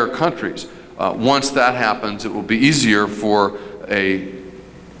the higher countries. Once that happens, it will be easier for an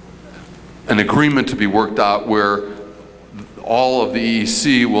agreement to be worked out where all of the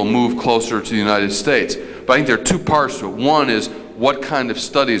EEC will move closer to the United States. But I think there are two parts to it. One is what kind of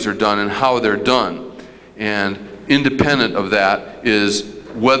studies are done and how they're done. And independent of that is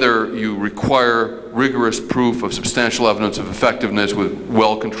whether you require rigorous proof of substantial evidence of effectiveness with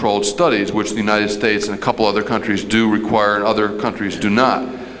well-controlled studies, which the United States and a couple other countries do require and other countries do not.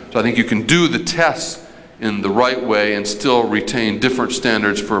 So I think you can do the tests in the right way and still retain different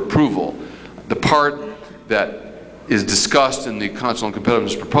standards for approval. The part that is discussed in the Council on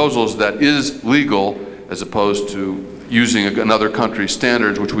Competitiveness proposals that is legal, as opposed to using another country's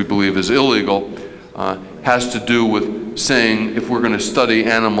standards, which we believe is illegal, has to do with saying if we're going to study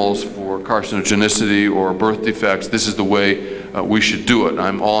animals for carcinogenicity or birth defects, this is the way we should do it.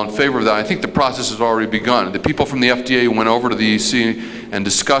 I'm all in favor of that. I think the process has already begun. The people from the FDA who went over to the EEC and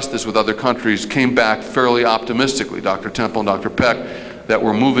discussed this with other countries came back fairly optimistically, Dr. Temple and Dr. Peck, that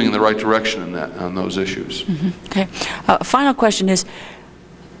we're moving in the right direction in that, on those issues. Mm-hmm. Okay. Final question is,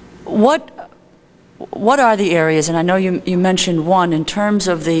 what are the areas, and I know you mentioned one, in terms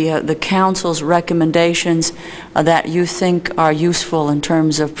of the Council's recommendations that you think are useful in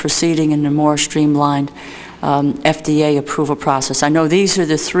terms of proceeding in a more streamlined FDA approval process? I know these are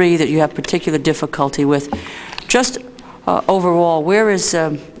the three that you have particular difficulty with. Just overall, where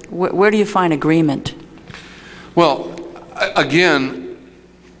do you find agreement? Well, again,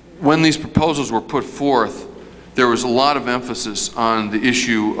 when these proposals were put forth, there was a lot of emphasis on the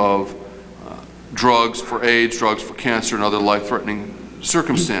issue of drugs for AIDS, drugs for cancer, and other life-threatening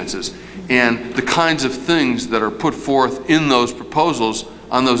circumstances. And the kinds of things that are put forth in those proposals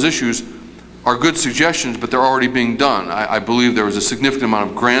on those issues are good suggestions, but they're already being done. I believe there was a significant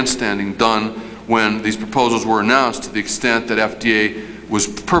amount of grandstanding done when these proposals were announced, to the extent that FDA was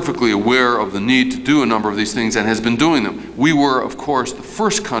perfectly aware of the need to do a number of these things and has been doing them. We were, of course, the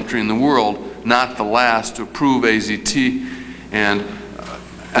first country in the world, not the last, to approve AZT and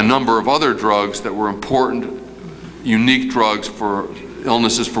a number of other drugs that were important, unique drugs for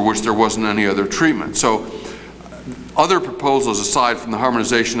illnesses for which there wasn't any other treatment. So other proposals, aside from the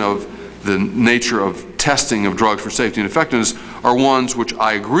harmonization of the nature of testing of drugs for safety and effectiveness, are ones which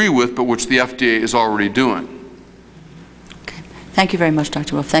I agree with, but which the FDA is already doing. Okay. Thank you very much,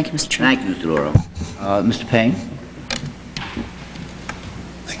 Dr. Wolf. Thank you, Mr. Chairman. Thank you, Mr. Lauro. Mr. Payne?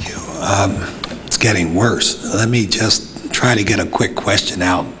 Thank you. It's getting worse. Let me just try to get a quick question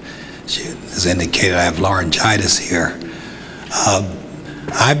out. She has indicated I have laryngitis here.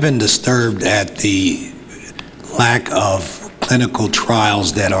 I've been disturbed at the lack of clinical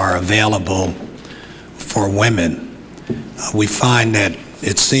trials that are available for women. We find that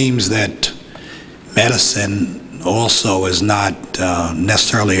it seems that medicine also is not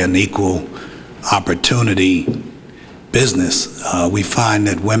necessarily an equal opportunity business. We find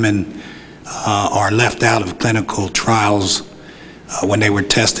that women are left out of clinical trials when they were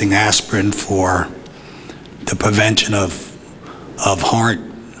testing aspirin for the prevention of heart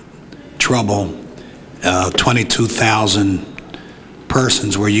trouble. 22,000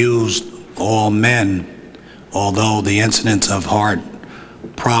 persons were used, all men, although the incidence of heart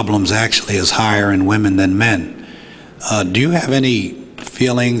problems actually is higher in women than men. Do you have any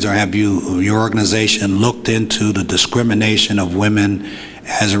feelings, or have your organization looked into the discrimination of women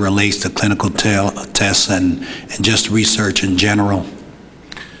as it relates to clinical tests and just research in general?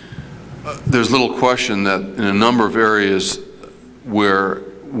 There's little question that in a number of areas where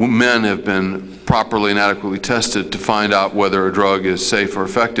men have been properly and adequately tested to find out whether a drug is safe or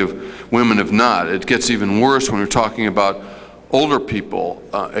effective, women have not. It gets even worse when you're talking about older people,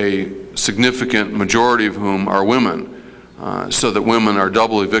 a significant majority of whom are women. So that women are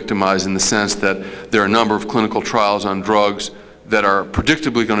doubly victimized in the sense that there are a number of clinical trials on drugs that are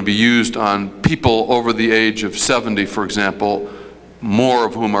predictably going to be used on people over the age of 70, for example, more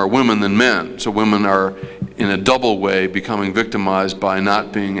of whom are women than men. So women are in a double way becoming victimized by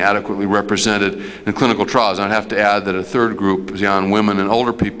not being adequately represented in clinical trials. I'd have to add that a third group beyond women and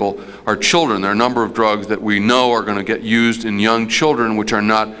older people are children. There are a number of drugs that we know are going to get used in young children which are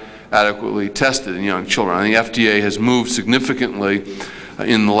not adequately tested in young children. I think FDA has moved significantly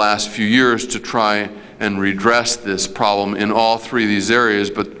in the last few years to try and redress this problem in all three of these areas,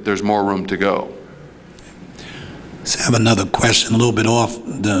 but there's more room to go. So I have another question, a little bit off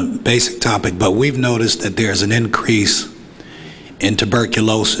the basic topic, but we've noticed that there's an increase in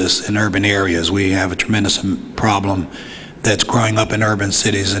tuberculosis in urban areas. We have a tremendous problem that's growing up in urban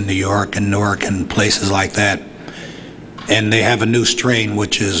cities in New York and Newark and places like that. and they have a new strain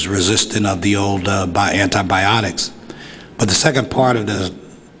which is resistant of the old antibiotics. But the second part of the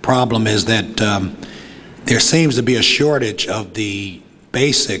problem is that there seems to be a shortage of the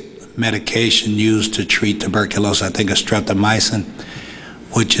basic medication used to treat tuberculosis. I think it's streptomycin,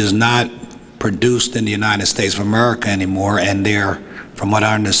 which is not produced in the United States of America anymore, and there, from what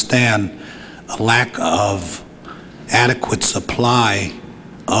I understand, a lack of adequate supply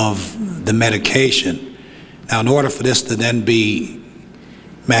of the medication. Now, in order for this to then be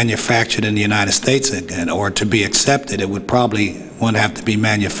manufactured in the United States again, or to be accepted, it would have to be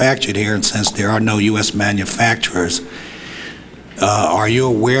manufactured here, and since there are no U.S. manufacturers, are you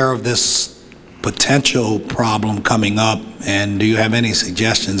aware of this potential problem coming up, and do you have any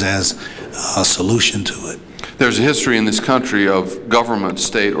suggestions as a solution to it? There's a history in this country of government,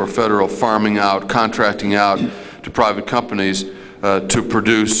 state or federal, farming out, contracting out to private companies to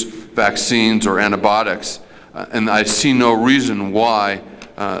produce vaccines or antibiotics. And I see no reason why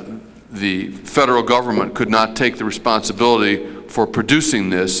the federal government could not take the responsibility for producing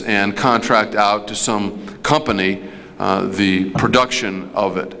this and contract out to some company the production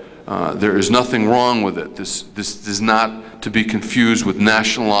of it. There is nothing wrong with it. This is not to be confused with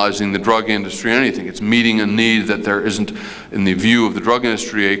nationalizing the drug industry or anything. It's meeting a need that there isn't, in the view of the drug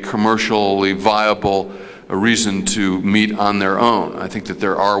industry, a commercially viable reason to meet on their own. I think that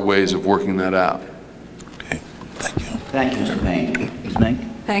there are ways of working that out. Okay, thank you. Thank you, Mr. Payne. Ms. Mink?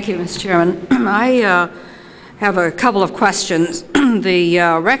 Thank you, Mr. Chairman. I have a couple of questions.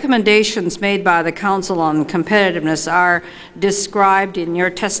 The recommendations made by the Council on Competitiveness are described in your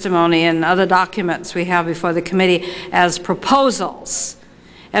testimony and other documents we have before the committee as proposals.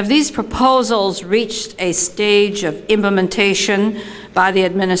 Have these proposals reached a stage of implementation by the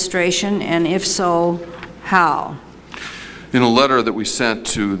administration, and if so, how? In a letter that we sent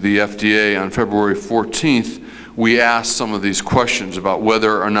to the FDA on February 14th, we asked some of these questions about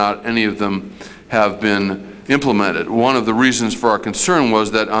whether or not any of them have been implemented. One of the reasons for our concern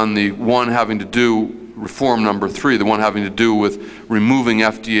was that on the one having to do, reform number 3, the one having to do with removing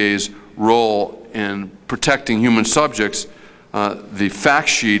FDA's role in protecting human subjects, the fact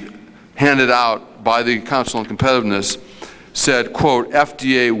sheet handed out by the Council on Competitiveness said, quote,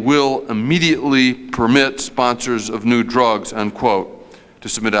 FDA will immediately permit sponsors of new drugs, unquote, to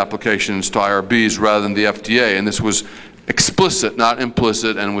submit applications to IRBs rather than the FDA. And this was explicit, not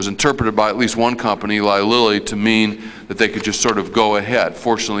implicit, and was interpreted by at least one company, Eli Lilly, to mean that they could just sort of go ahead.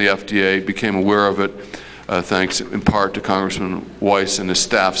 Fortunately, FDA became aware of it, thanks in part to Congressman Weiss and his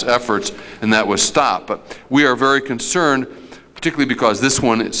staff's efforts, and that was stopped. But we are very concerned, particularly because this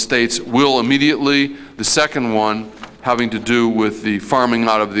one, it states, will immediately. The second one, having to do with the farming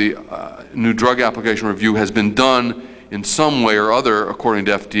out of the new drug application review, has been done in some way or other, according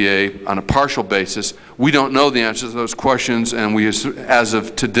to FDA, on a partial basis. We don't know the answers to those questions, and we, as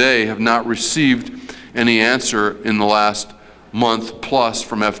of today, have not received any answer in the last month plus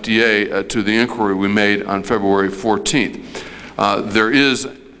from FDA to the inquiry we made on February 14th. There is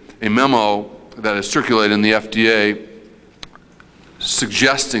a memo that is circulated in the FDA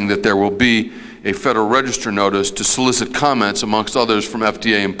suggesting that there will be a Federal Register notice to solicit comments, amongst others, from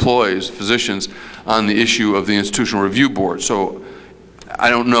FDA employees, physicians, on the issue of the Institutional Review Board. So I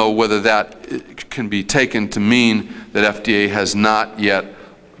don't know whether that can be taken to mean that FDA has not yet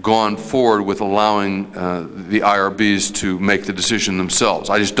gone forward with allowing the IRBs to make the decision themselves.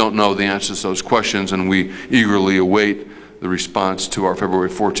 I just don't know the answers to those questions, and we eagerly await the response to our February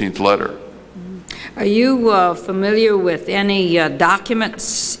 14th letter. Are you familiar with any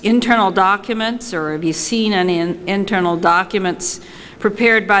documents, internal documents, or have you seen any internal documents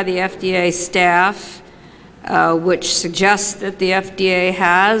prepared by the FDA staff which suggests that the FDA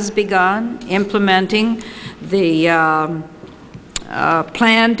has begun implementing the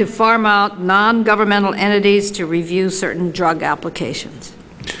plan to farm out non-governmental entities to review certain drug applications?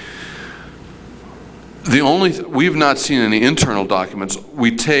 We've not seen any internal documents.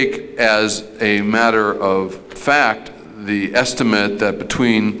 We take as a matter of fact the estimate that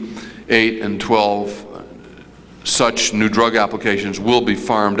between 8 and 12 such new drug applications will be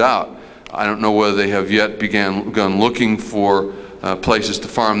farmed out. I don't know whether they have yet begun looking for places to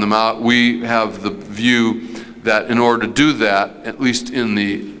farm them out. We have the view that in order to do that, at least in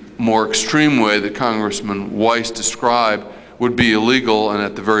the more extreme way that Congressman Weiss described, would be illegal, and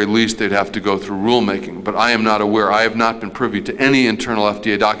at the very least they'd have to go through rulemaking. But I am not aware, I have not been privy to any internal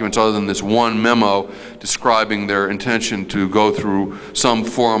FDA documents other than this one memo describing their intention to go through some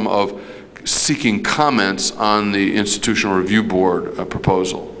form of seeking comments on the Institutional Review Board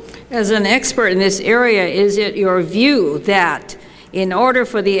proposal. As an expert in this area, is it your view that in order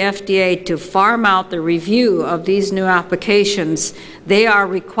for the FDA to farm out the review of these new applications, they are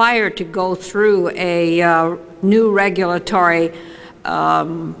required to go through a new regulatory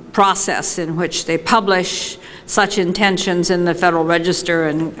process in which they publish such intentions in the Federal Register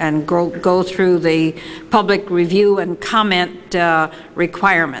and go through the public review and comment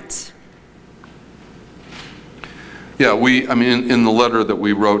requirements. Yeah, I mean, in the letter that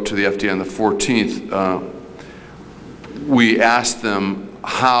we wrote to the FDA on the 14th, we asked them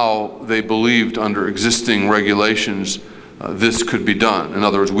how they believed under existing regulations this could be done. In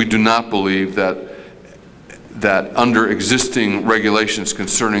other words, we do not believe that under existing regulations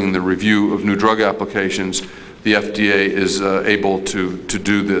concerning the review of new drug applications, the FDA is able to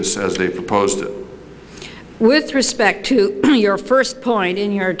do this as they proposed it. With respect to your first point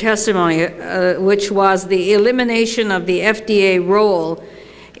in your testimony, which was the elimination of the FDA role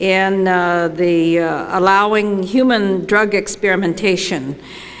in allowing human drug experimentation,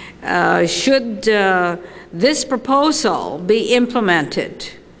 should this proposal be implemented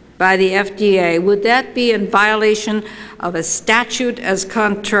by the FDA, would that be in violation of a statute as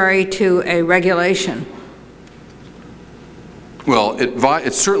contrary to a regulation? Well,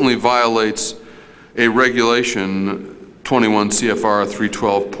 it certainly violates a regulation, 21 CFR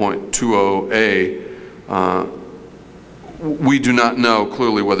 312.20A. We do not know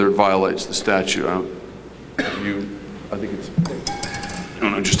clearly whether it violates the statute. I think it's, I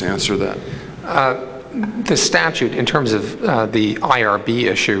don't know, just to answer that. The statute, in terms of the IRB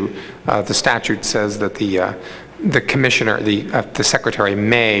issue, the statute says that the commissioner, the secretary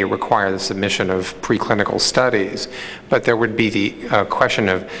may require the submission of preclinical studies, but there would be the question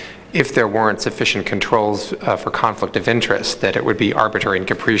of if there weren't sufficient controls for conflict of interest, that it would be arbitrary and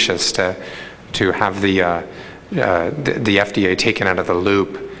capricious to have the FDA taken out of the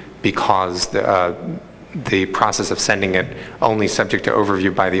loop because the process of sending it only subject to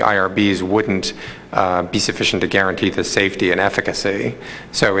overview by the IRBs wouldn't be sufficient to guarantee the safety and efficacy.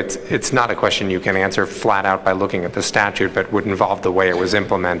 So it's not a question you can answer flat out by looking at the statute, but would involve the way it was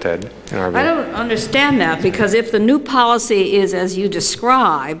implemented, in our view. I don't understand that, because if the new policy is, as you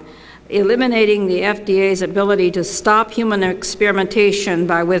describe, eliminating the FDA's ability to stop human experimentation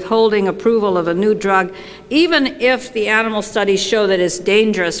by withholding approval of a new drug, even if the animal studies show that it's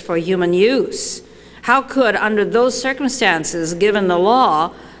dangerous for human use, how could, under those circumstances, given the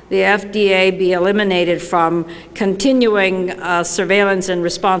law, the FDA be eliminated from continuing surveillance and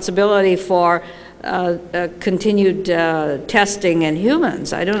responsibility for continued testing in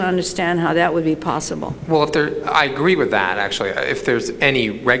humans? I don't understand how that would be possible. Well, I agree with that, actually. If there's any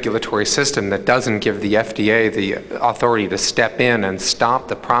regulatory system that doesn't give the FDA the authority to step in and stop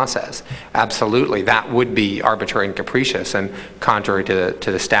the process, absolutely, that would be arbitrary and capricious and contrary to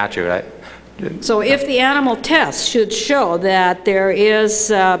the statute. So if the animal tests should show that there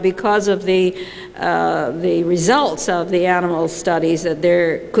is, because of the results of the animal studies, that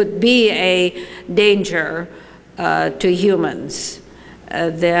there could be a danger to humans,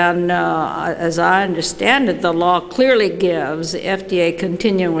 then as I understand it, the law clearly gives FDA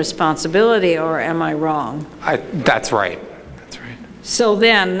continuing responsibility, or am I wrong? That's right. So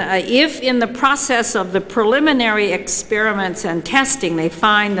then, if in the process of the preliminary experiments and testing they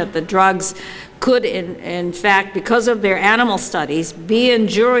find that the drugs could, in fact, because of their animal studies, be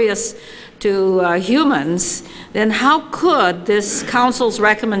injurious to humans, then how could this Council's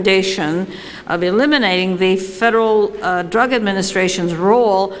recommendation of eliminating the Federal Drug Administration's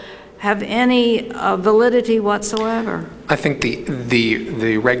role have any validity whatsoever? I think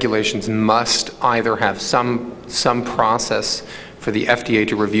the regulations must either have some process for the FDA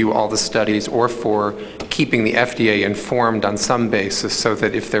to review all the studies, or for keeping the FDA informed on some basis, so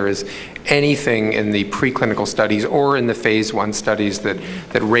that if there is anything in the preclinical studies or in the phase 1 studies that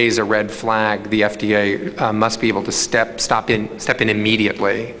raise a red flag, the FDA must be able to step in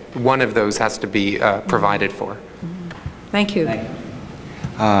immediately. One of those has to be provided for. Thank you.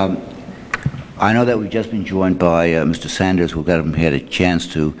 I know that we've just been joined by Mr. Sanders. We'll get him had a chance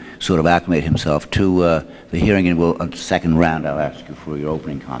to sort of acclimate himself to the hearing, and a second round I'll ask you for your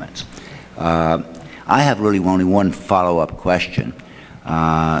opening comments. I have really only one follow-up question.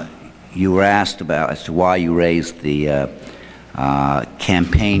 You were asked as to why you raised the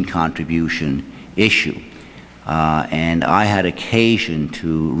campaign contribution issue, and I had occasion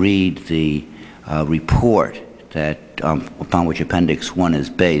to read the report that upon which Appendix 1 is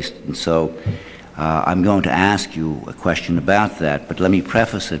based, and so I'm going to ask you a question about that, but let me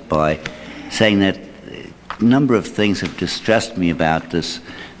preface it by saying that a number of things have distressed me about this,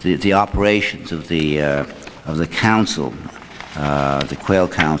 the operations of the Council, the Quail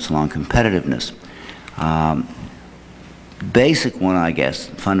Council on Competitiveness. basic one, I guess,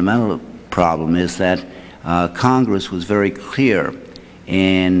 fundamental problem is that Congress was very clear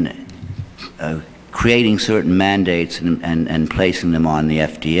in creating certain mandates and placing them on the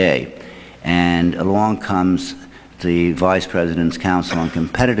FDA. And along comes the Vice President's Council on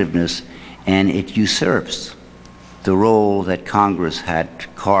Competitiveness, and it usurps the role that Congress had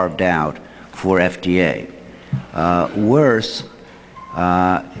carved out for FDA. Worse,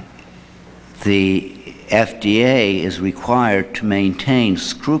 the FDA is required to maintain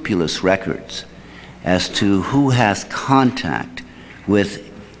scrupulous records as to who has contact with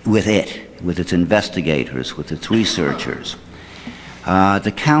its investigators, with its researchers.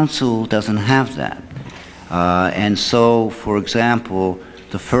 The Council doesn't have that. And so, for example,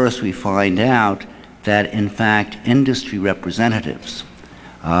 the first we find out that, in fact, industry representatives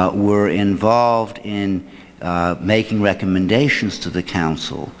were involved in making recommendations to the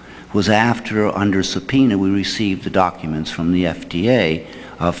Council was after, under subpoena, we received the documents from the FDA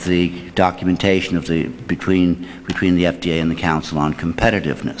of the documentation of between the FDA and the Council on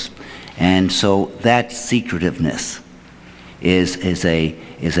Competitiveness. And so that secretiveness is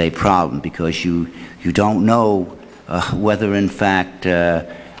a problem, because you don't know whether, in fact, the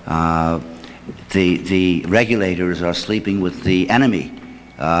regulators are sleeping with the enemy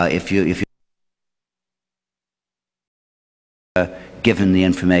if you given the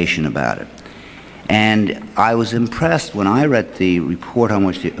information about it. And I was impressed when I read the report on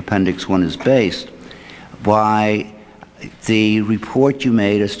which the Appendix 1 is based by the report you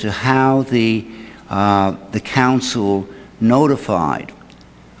made as to how the Council notified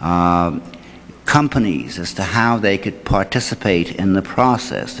companies as to how they could participate in the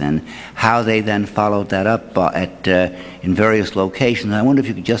process, and how they then followed that up in various locations. I wonder if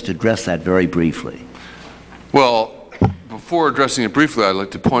you could just address that very briefly. Well, before addressing it briefly, I'd like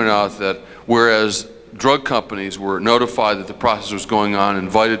to point out that whereas drug companies were notified that the process was going on,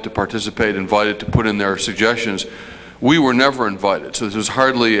 invited to participate, invited to put in their suggestions, we were never invited. So this was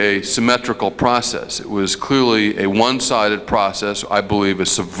hardly a symmetrical process. It was clearly a one-sided process, I believe a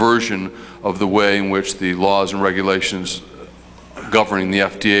subversion of the way in which the laws and regulations governing the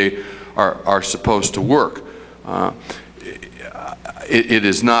FDA are supposed to work. It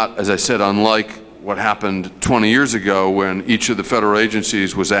is not, as I said, unlike what happened 20 years ago when each of the federal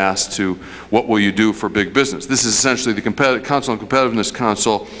agencies was asked to, what will you do for big business? This is essentially the Council on Competitiveness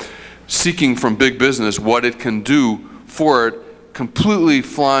Council seeking from big business what it can do for it, completely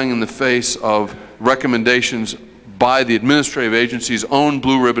flying in the face of recommendations by the administrative agency's own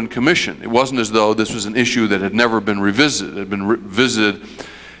Blue Ribbon Commission. It wasn't as though this was an issue that had never been revisited. It had been revisited,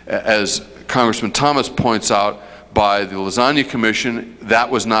 as Congressman Thomas points out, by the Lasagna Commission. That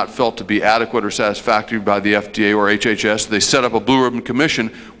was not felt to be adequate or satisfactory by the FDA or HHS. They set up a Blue Ribbon Commission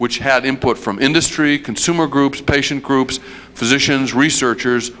which had input from industry, consumer groups, patient groups, physicians,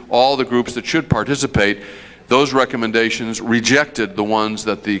 researchers, all the groups that should participate. Those recommendations rejected the ones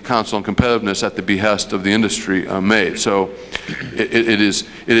that the Council on Competitiveness, at the behest of the industry, made. So it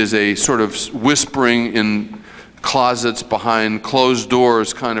is a sort of whispering in closets behind closed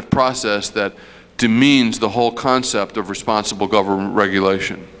doors kind of process that demeans the whole concept of responsible government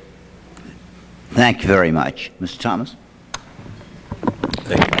regulation. Thank you very much. Mr. Thomas?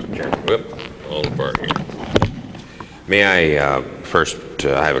 Thank you, Mr. Chairman. Whoop, all apart here. May I first,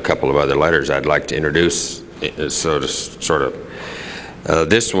 I have a couple of other letters I'd like to introduce, this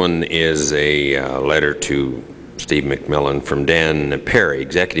one is a letter to Steve McMillan from Dan Perry,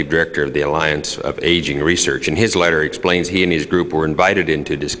 Executive Director of the Alliance of Aging Research. In his letter explains he and his group were invited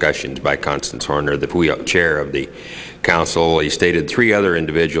into discussions by Constance Horner, the chair of the council. He stated 3 other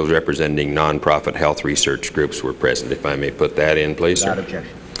individuals representing nonprofit health research groups were present. If I may put that in, please, sir. Without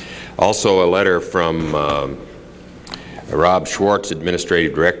objection. Also a letter from Rob Schwartz,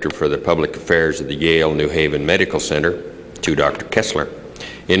 Administrative Director for the Public Affairs of the Yale New Haven Medical Center, to Dr. Kessler,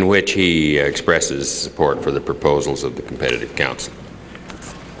 in which he expresses support for the proposals of the Competitive Council.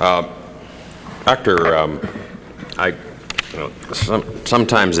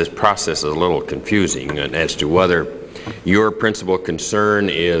 Sometimes this process is a little confusing as to whether your principal concern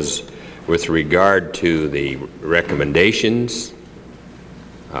is with regard to the recommendations.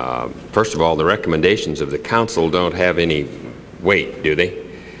 First of all, the recommendations of the Council don't have any weight, do they?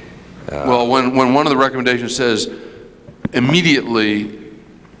 Well, when one of the recommendations says immediately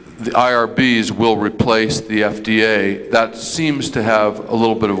the IRBs will replace the FDA, that seems to have a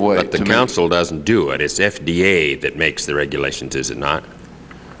little bit of weight. But the Council doesn't do it. It's FDA that makes the regulations, is it not?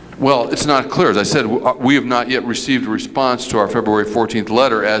 Well, it's not clear. As I said, we have not yet received a response to our February 14th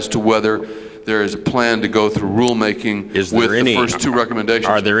letter as to whether there is a plan to go through rulemaking with the first two recommendations.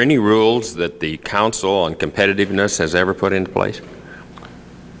 Are there any rules that the Council on Competitiveness has ever put into place?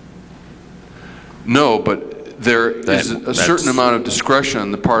 No, but there is a certain amount of discretion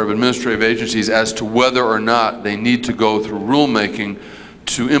on the part of administrative agencies as to whether or not they need to go through rulemaking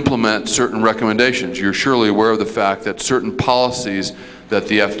to implement certain recommendations. You're surely aware of the fact that certain policies that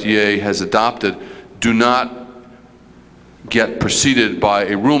the FDA has adopted do not get preceded by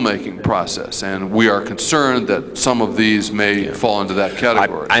a rulemaking process, and we are concerned that some of these may fall into that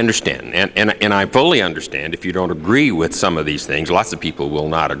category. I understand, and I fully understand if you don't agree with some of these things. Lots of people will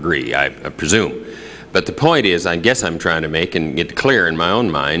not agree, I presume. But the point is, I guess I'm trying to make and get clear in my own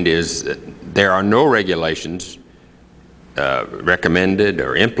mind, is that there are no regulations recommended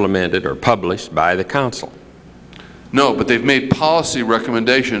or implemented or published by the Council. No, but they've made policy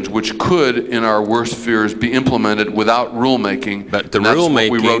recommendations which could, in our worst fears, be implemented without rulemaking. But the rulemaking,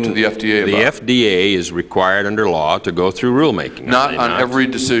 what we wrote to the FDA about. The FDA is required under law to go through rulemaking. Not on every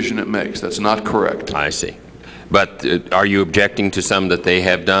decision it makes. That's not correct. I see. But are you objecting to some that they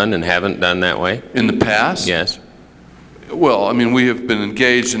have done and haven't done that way? In the past? Yes. Well, I mean, we have been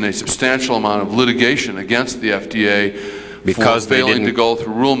engaged in a substantial amount of litigation against the FDA because for failing to go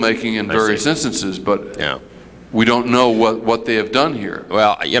through rulemaking in various instances, but yeah. We don't know what they have done here.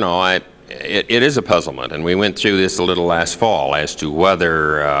 Well, you know, it is a puzzlement, and we went through this a little last fall as to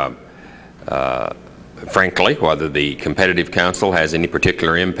whether, frankly, whether the Competitive Council has any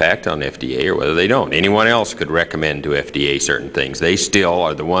particular impact on FDA or whether they don't. Anyone else could recommend to FDA certain things. They still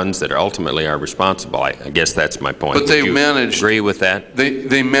are the ones that ultimately are responsible. I guess that's my point. But they managed. Agree with that?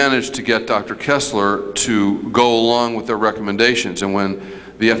 They managed to get Dr. Kessler to go along with their recommendations, and when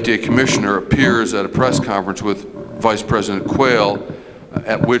the FDA Commissioner appears at a press conference with Vice President Quayle,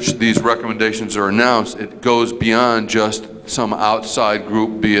 at which these recommendations are announced, it goes beyond just some outside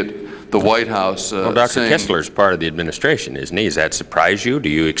group, be it the White House. Well, Dr. Kessler is part of the administration, isn't he? Does that surprise you? Do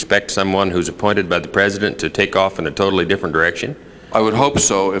you expect someone who's appointed by the President to take off in a totally different direction? I would hope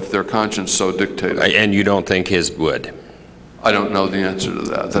so, if their conscience so dictated. And you don't think his would? I don't know the answer to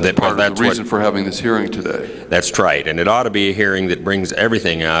that. That's part of the reason for having this hearing today. That's right, and it ought to be a hearing that brings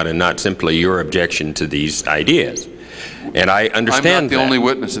everything out and not simply your objection to these ideas. And I understand that. I'm not the only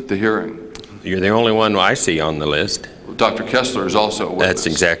witness at the hearing. You're the only one I see on the list. Dr. Kessler is also a witness. That's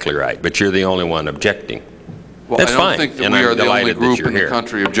exactly right, but you're the only one objecting. Well, that's fine. I don't think that we are the only group in the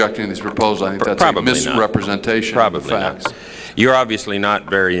country objecting to these proposals. I think that's a misrepresentation of the facts. You're obviously not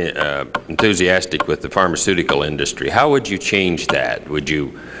very enthusiastic with the pharmaceutical industry. How would you change that?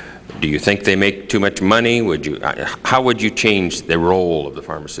 Do you think they make too much money? How would you change the role of the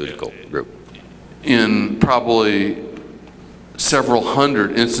pharmaceutical group? In probably several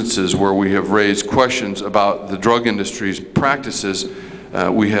hundred instances where we have raised questions about the drug industry's practices,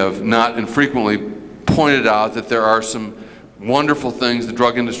 we have not infrequently pointed out that there are some wonderful things the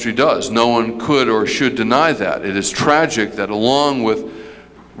drug industry does. No one could or should deny that. It is tragic that along with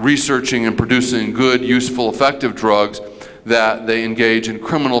researching and producing good, useful, effective drugs, that they engage in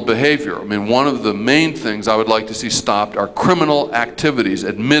criminal behavior. I mean, one of the main things I would like to see stopped are criminal activities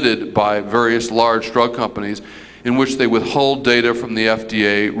admitted by various large drug companies in which they withhold data from the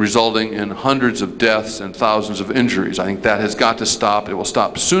FDA, resulting in hundreds of deaths and thousands of injuries. I think that has got to stop. It will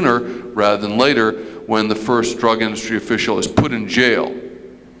stop sooner rather than later when the first drug industry official is put in jail.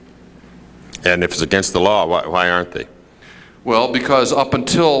 And if it's against the law, why aren't they? Well, because up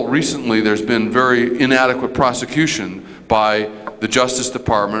until recently there's been very inadequate prosecution by the Justice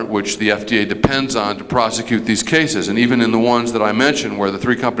Department, which the FDA depends on to prosecute these cases. And even in the ones that I mentioned where the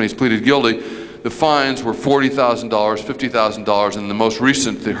three companies pleaded guilty, the fines were $40,000, $50,000, and the most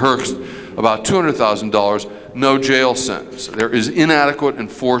recent, the Hearst, about $200,000, no jail sentence. There is inadequate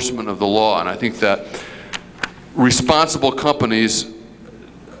enforcement of the law, and I think that responsible companies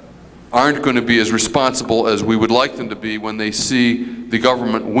aren't going to be as responsible as we would like them to be when they see the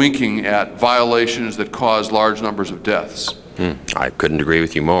government winking at violations that cause large numbers of deaths. I couldn't agree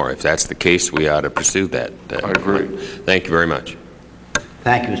with you more. If that's the case, we ought to pursue that. I agree. Thank you very much.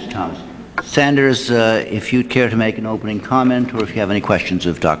 Thank you, Mr. Thomas. Sanders, if you'd care to make an opening comment, or if you have any questions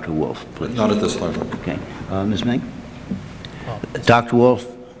of Dr. Wolf, please. Not at this time. Okay. Ms. Meng? Dr. Wolf?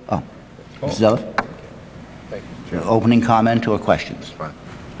 Oh. Ms. Zeller? Thank you. Opening comment or questions? Fine.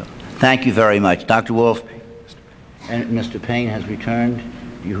 Thank you very much. Dr. Wolf, and Mr. Payne has returned.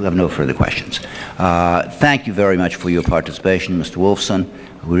 You have no further questions. Thank you very much for your participation, Mr. Wolfson.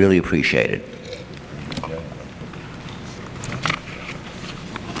 We really appreciate it.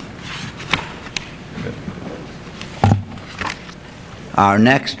 Our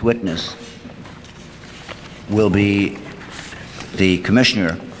next witness will be the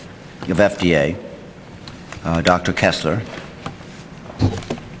Commissioner of FDA, Dr. Kessler,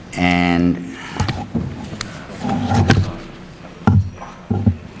 and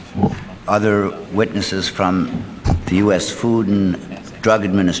other witnesses from the U.S. Food and Drug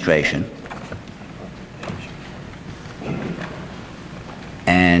Administration.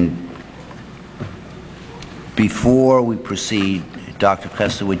 And before we proceed, Dr.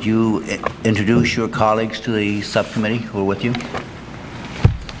 Kessler, would you introduce your colleagues to the subcommittee who are with you?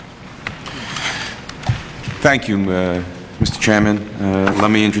 Thank you, Mr. Chairman. Let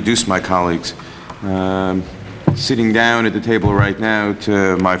me introduce my colleagues. Sitting down at the table right now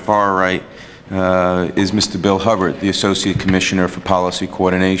to my far right is Mr. Bill Hubbard, the Associate Commissioner for Policy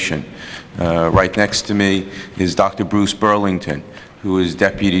Coordination. Right next to me is Dr. Bruce Burlington, who is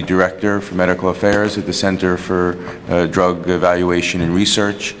Deputy Director for Medical Affairs at the Center for Drug Evaluation and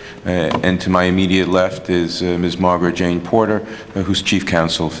Research. And to my immediate left is Ms. Margaret Jane Porter, who's Chief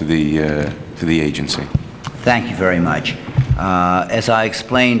Counsel for the agency. Thank you very much. As I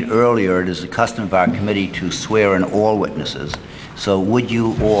explained earlier, it is the custom of our committee to swear in all witnesses. So would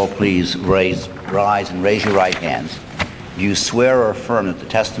you all please rise and raise your right hands. Do you swear or affirm that the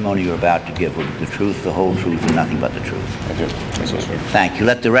testimony you're about to give will be the truth, the whole truth, and nothing but the truth? I do. Yes, sir. Thank you.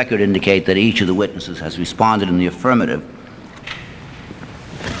 Let the record indicate that each of the witnesses has responded in the affirmative.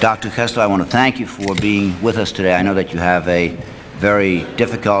 Dr. Kessler, I want to thank you for being with us today. I know that you have a very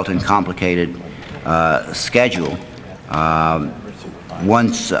difficult and complicated schedule.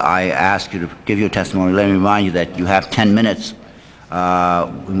 Once I ask you to give your testimony, let me remind you that you have 10 minutes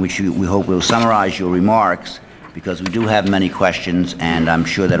in which we hope will summarize your remarks, because we do have many questions, and I'm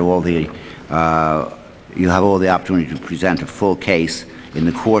sure that you have all the opportunity to present a full case in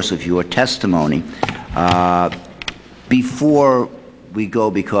the course of your testimony. Before we go,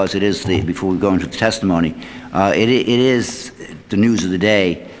 because it is before we go into the testimony, it is the news of the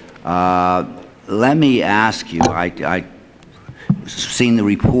day. Let me ask you, I've seen the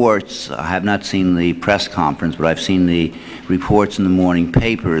reports. I have not seen the press conference, but I've seen the reports in the morning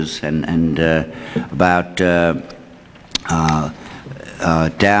papers and about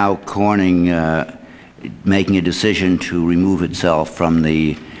Dow Corning making a decision to remove itself from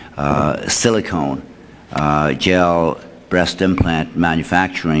the silicone gel breast implant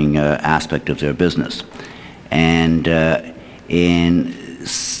manufacturing aspect of their business. And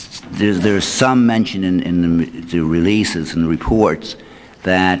there's some mention in the releases and the reports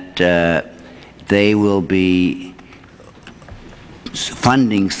that they will be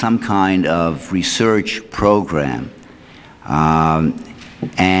funding some kind of research program,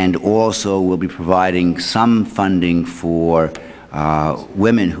 and also will be providing some funding for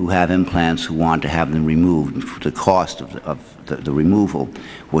women who have implants who want to have them removed. The cost of the removal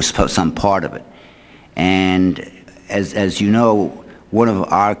was some part of it. And as you know, one of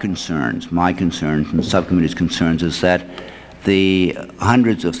our concerns, my concerns and the subcommittee's concerns, is that the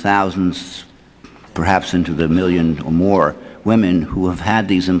hundreds of thousands, perhaps into the million or more, women who have had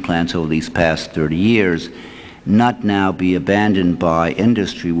these implants over these past 30 years not now be abandoned by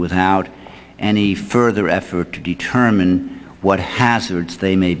industry without any further effort to determine what hazards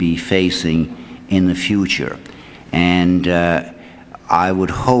they may be facing in the future. And I would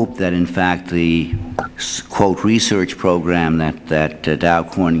hope that, in fact, the, quote, research program that Dow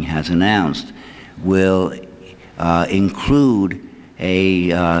Corning has announced will include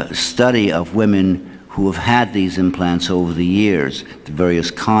a study of women who have had these implants over the years, the various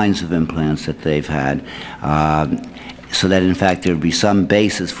kinds of implants that they've had, so that, in fact, there would be some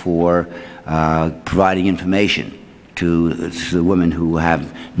basis for providing information to the women who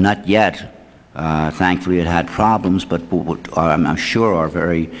have not yet thankfully had problems, but I'm sure are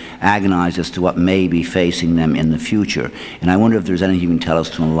very agonized as to what may be facing them in the future. And I wonder if there's anything you can tell us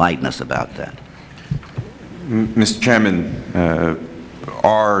to enlighten us about that. Mr. Chairman,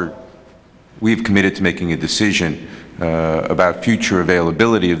 we've committed to making a decision about future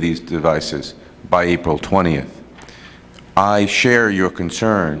availability of these devices by April 20th. I share your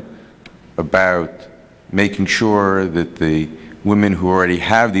concern about making sure that the women who already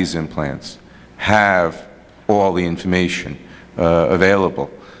have these implants have all the information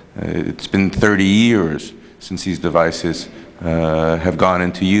available. It's been 30 years since these devices have gone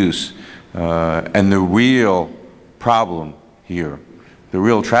into use. And the real problem here, the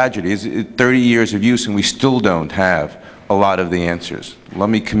real tragedy, is 30 years of use and we still don't have a lot of the answers. Let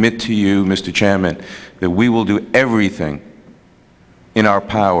me commit to you, Mr. Chairman, that we will do everything in our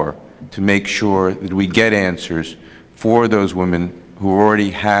power to make sure that we get answers for those women who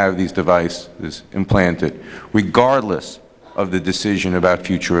already have these devices implanted, regardless of the decision about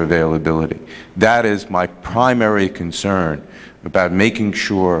future availability. That is my primary concern about making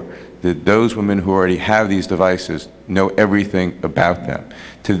sure that those women who already have these devices know everything about them.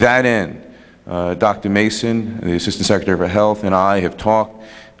 To that end, Dr. Mason, the Assistant Secretary for Health, and I have talked,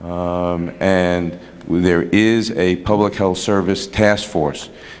 and there is a Public Health Service task force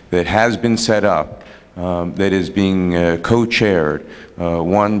that has been set up that is being co-chaired,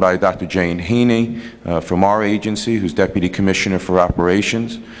 one by Dr. Jane Haney from our agency, who's Deputy Commissioner for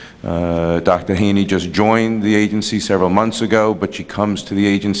Operations. Dr. Haney just joined the agency several months ago, but she comes to the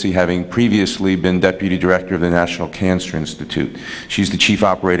agency having previously been Deputy Director of the National Cancer Institute. She's the Chief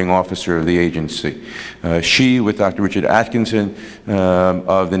Operating Officer of the agency. She, with Dr. Richard Atkinson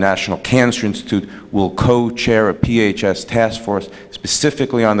of the National Cancer Institute, will co-chair a PHS task force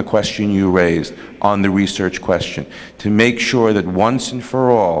specifically on the question you raised, on the research question, to make sure that once and for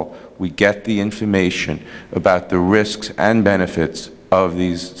all we get the information about the risks and benefits of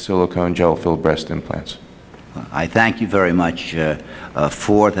these silicone gel-filled breast implants. I thank you very much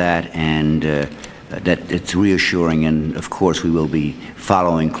for that, and that it's reassuring, and of course we will be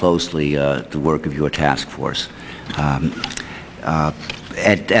following closely the work of your task force.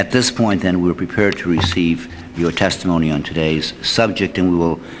 At this point then, we're prepared to receive your testimony on today's subject, and we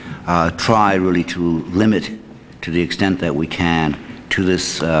will try really to limit to the extent that we can to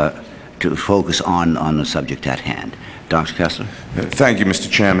this, to focus on the subject at hand. Dr. Kessler. Thank you,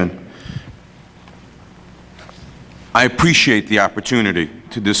 Mr. Chairman. I appreciate the opportunity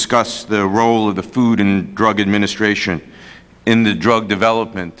to discuss the role of the Food and Drug Administration in the drug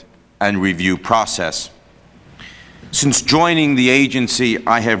development and review process. Since joining the agency,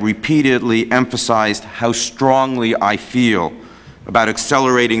 I have repeatedly emphasized how strongly I feel about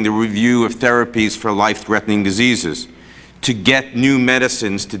accelerating the review of therapies for life-threatening diseases to get new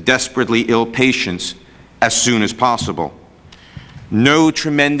medicines to desperately ill patients as soon as possible. No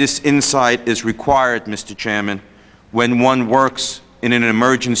tremendous insight is required, Mr. Chairman, when one works in an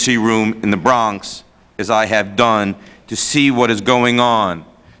emergency room in the Bronx, as I have done, to see what is going on,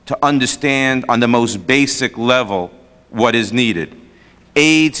 to understand on the most basic level what is needed.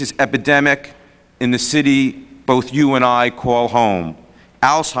 AIDS is epidemic in the city both you and I call home.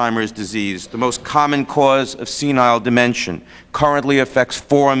 Alzheimer's disease, the most common cause of senile dementia, currently affects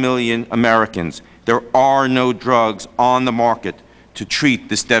 4 million Americans. There are no drugs on the market to treat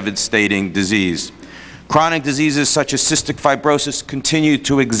this devastating disease. Chronic diseases such as cystic fibrosis continue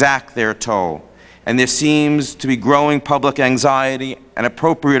to exact their toll, and there seems to be growing public anxiety and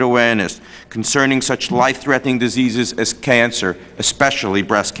appropriate awareness concerning such life-threatening diseases as cancer, especially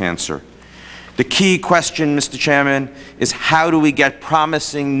breast cancer. The key question, Mr. Chairman, is how do we get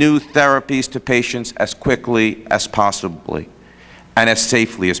promising new therapies to patients as quickly as possible and as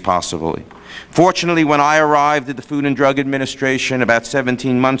safely as possible? Fortunately, when I arrived at the Food and Drug Administration about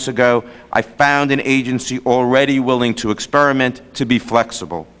 17 months ago, I found an agency already willing to experiment, to be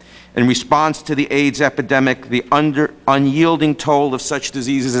flexible. In response to the AIDS epidemic, the unyielding toll of such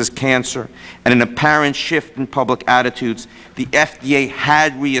diseases as cancer, and an apparent shift in public attitudes, the FDA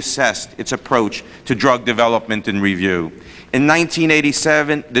had reassessed its approach to drug development and review. In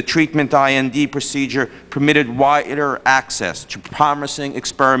 1987, the treatment IND procedure permitted wider access to promising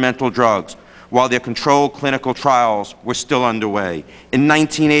experimental drugs, while their controlled clinical trials were still underway. In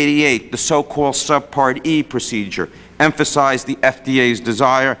 1988, the so-called Subpart E procedure emphasized the FDA's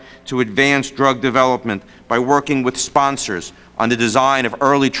desire to advance drug development by working with sponsors on the design of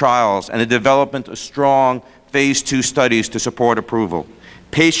early trials and the development of strong Phase 2 studies to support approval.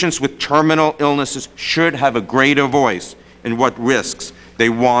 Patients with terminal illnesses should have a greater voice in what risks they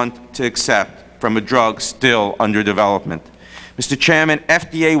want to accept from a drug still under development. Mr. Chairman,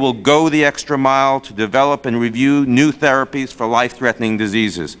 FDA will go the extra mile to develop and review new therapies for life-threatening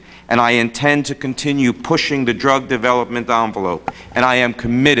diseases, and I intend to continue pushing the drug development envelope, and I am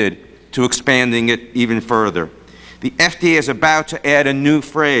committed to expanding it even further. The FDA is about to add a new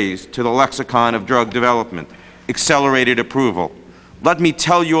phrase to the lexicon of drug development: accelerated approval. Let me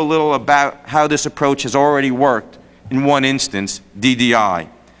tell you a little about how this approach has already worked in one instance, DDI.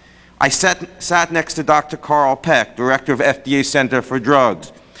 I sat next to Dr. Carl Peck, Director of FDA Center for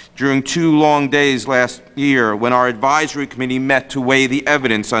Drugs, during 2 long days last year when our advisory committee met to weigh the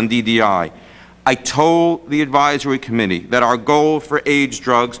evidence on DDI. I told the advisory committee that our goal for AIDS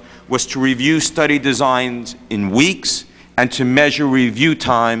drugs was to review study designs in weeks and to measure review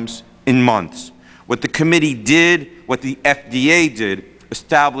times in months. What the committee did, what the FDA did,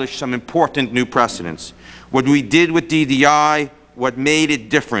 established some important new precedents. What we did with DDI, what made it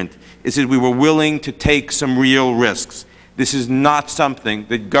different, is that we were willing to take some real risks. This is not something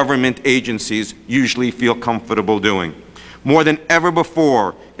that government agencies usually feel comfortable doing. More than ever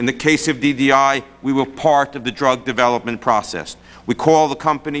before, in the case of DDI, we were part of the drug development process. We called the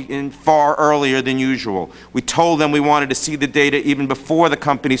company in far earlier than usual. We told them we wanted to see the data even before the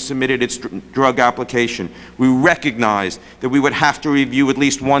company submitted its drug application. We recognized that we would have to review at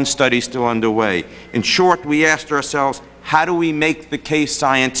least one study still underway. In short, we asked ourselves, how do we make the case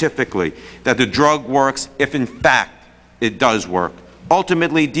scientifically that the drug works if in fact it does work?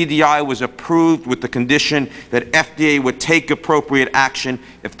 Ultimately, DDI was approved with the condition that FDA would take appropriate action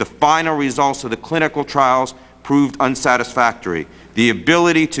if the final results of the clinical trials proved unsatisfactory. The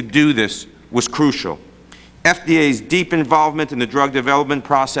ability to do this was crucial. FDA's deep involvement in the drug development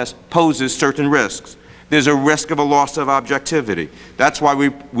process poses certain risks. There's a risk of a loss of objectivity. That's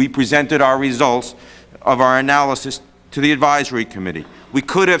why we presented our results of our analysis to the advisory committee. We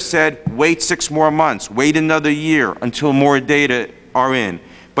could have said, wait 6 more months, wait another year until more data are in.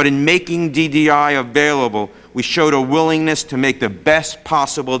 But in making DDI available, we showed a willingness to make the best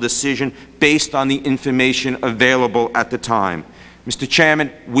possible decision based on the information available at the time. Mr. Chairman,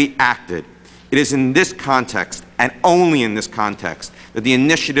 we acted. It is in this context, and only in this context, that the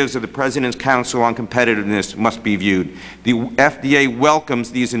initiatives of the President's Council on Competitiveness must be viewed. The FDA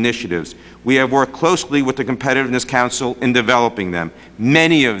welcomes these initiatives. We have worked closely with the Competitiveness Council in developing them.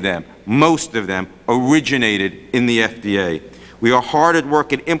 Many of them, most of them, originated in the FDA. We are hard at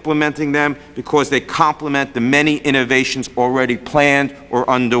work at implementing them because they complement the many innovations already planned or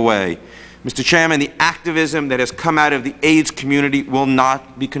underway. Mr. Chairman, the activism that has come out of the AIDS community will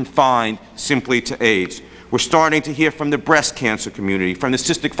not be confined simply to AIDS. We're starting to hear from the breast cancer community, from the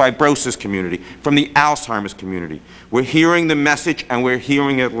cystic fibrosis community, from the Alzheimer's community. We're hearing the message, and we're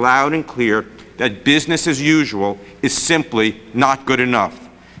hearing it loud and clear, that business as usual is simply not good enough.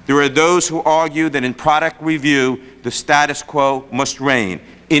 There are those who argue that in product review, the status quo must reign.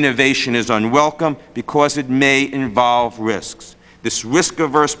 Innovation is unwelcome because it may involve risks. This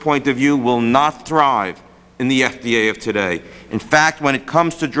risk-averse point of view will not thrive in the FDA of today. In fact, when it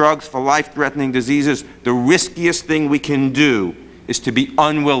comes to drugs for life-threatening diseases, the riskiest thing we can do is to be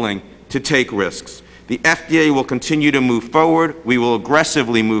unwilling to take risks. The FDA will continue to move forward. We will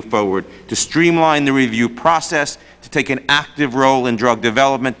aggressively move forward to streamline the review process, to take an active role in drug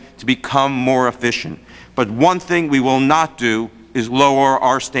development, to become more efficient. But one thing we will not do is lower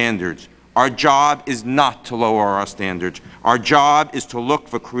our standards. Our job is not to lower our standards. Our job is to look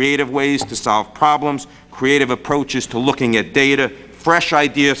for creative ways to solve problems, creative approaches to looking at data, fresh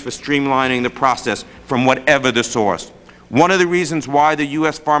ideas for streamlining the process from whatever the source. One of the reasons why the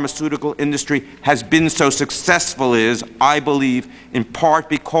U.S. pharmaceutical industry has been so successful is, I believe, in part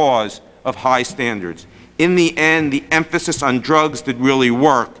because of high standards. In the end, the emphasis on drugs that really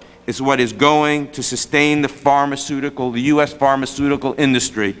work is what is going to sustain the U.S. pharmaceutical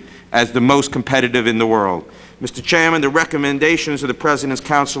industry as the most competitive in the world. Mr. Chairman, the recommendations of the President's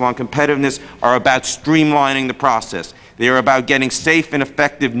Council on Competitiveness are about streamlining the process. They are about getting safe and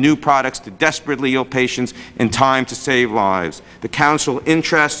effective new products to desperately ill patients in time to save lives. The Council's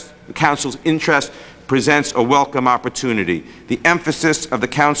interest presents a welcome opportunity. The emphasis of the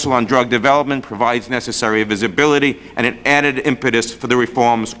Council on Drug Development provides necessary visibility and an added impetus for the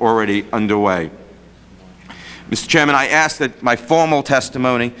reforms already underway. Mr. Chairman, I ask that my formal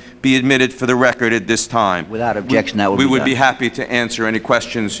testimony be admitted for the record at this time. Without objection, that will be done. We would be happy to answer any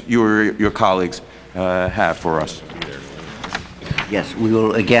questions you or your colleagues have for us. Yes, we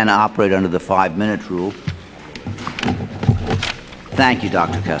will again operate under the 5-minute rule. Thank you,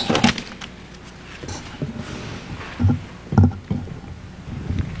 Dr. Kessler.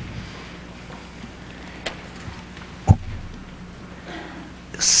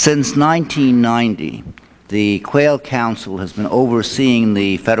 Since 1990, the Quail Council has been overseeing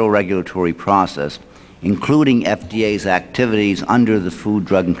the federal regulatory process, including FDA's activities under the Food,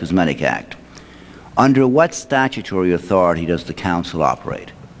 Drug, and Cosmetic Act. Under what statutory authority does the Council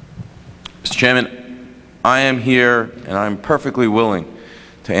operate? Mr. Chairman, I am here and I'm perfectly willing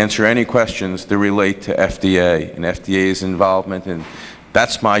to answer any questions that relate to FDA and FDA's involvement, and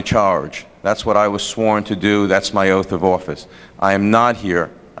that's my charge. That's what I was sworn to do. That's my oath of office. I am not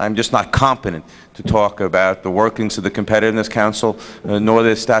here. I'm just not competent to talk about the workings of the Competitiveness Council nor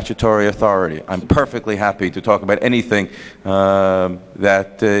the statutory authority. I'm perfectly happy to talk about anything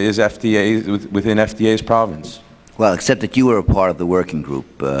that is within FDA's province. Well, except that you were a part of the working group,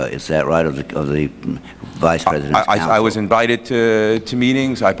 is that right, of the Vice President's Council? I was invited to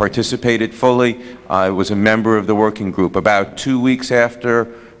meetings. I participated fully. I was a member of the working group. About 2 weeks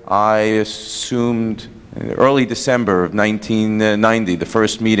after I assumed Early December of 1990, the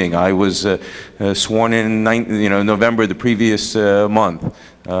first meeting, I was sworn in November the previous month.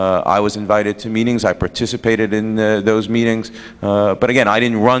 I was invited to meetings. I participated in those meetings. But again, I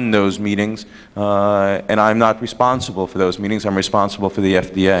didn't run those meetings, and I'm not responsible for those meetings. I'm responsible for the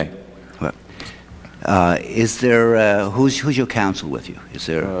FDA. Is there, who's your counsel with you? Is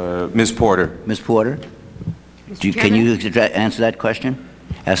there? Ms. Porter. Ms. Porter? Can you answer that question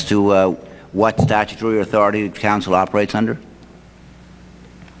as to what statutory authority the council operates under?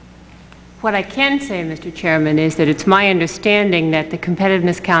 What I can say, Mr. Chairman, is that it's my understanding that the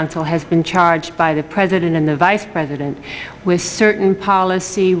Competitiveness Council has been charged by the President and the Vice President with certain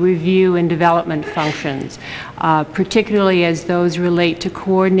policy review and development functions, particularly as those relate to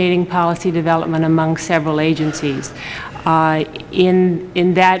coordinating policy development among several agencies.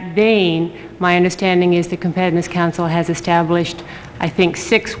 In that vein, my understanding is the Competitiveness Council has established, I think,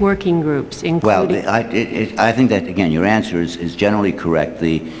 6 working groups, including... Well, I think that, again, your answer is generally correct.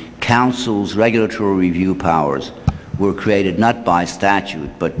 The Council's regulatory review powers were created not by statute,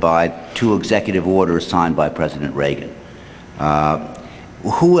 but by 2 executive orders signed by President Reagan.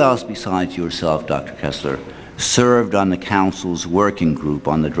 Who else besides yourself, Dr. Kessler, served on the Council's working group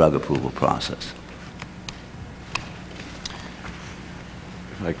on the drug approval process?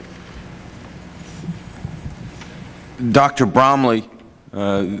 Dr. Bromley,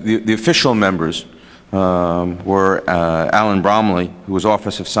 the official members were Alan Bromley, who was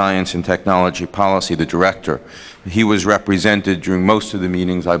Office of Science and Technology Policy, the director. He was represented during most of the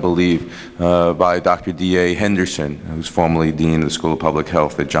meetings, I believe, by Dr. D.A. Henderson, who's formerly Dean of the School of Public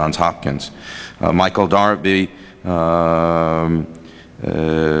Health at Johns Hopkins. Michael Darby, Tom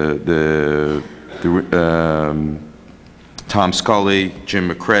Scully, Jim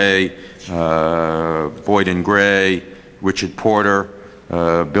McCrae, Boyd and Gray, Richard Porter,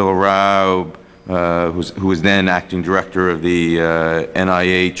 Bill Raub, who was then acting director of the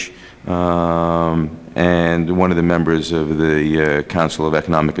NIH, and one of the members of the Council of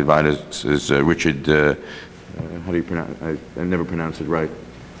Economic Advisors is Richard, how do you pronounce it? I never pronounce it right.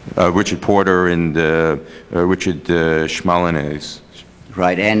 Richard Porter and Richard Schmalines.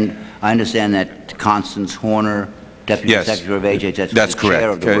 Right, and I understand that Constance Horner, Deputy Secretary of HHS, that's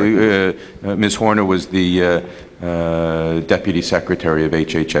correct. Ms. Horner was the Deputy Secretary of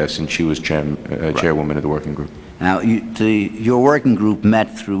HHS, and she was chairwoman of the working group. Now, your working group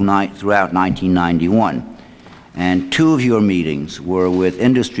met throughout 1991, and 2 of your meetings were with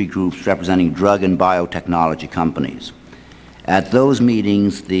industry groups representing drug and biotechnology companies. At those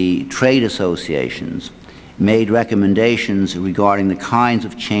meetings, the trade associations made recommendations regarding the kinds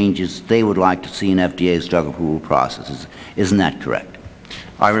of changes they would like to see in FDA's drug approval processes. Isn't that correct?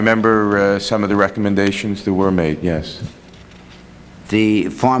 I remember some of the recommendations that were made, yes. The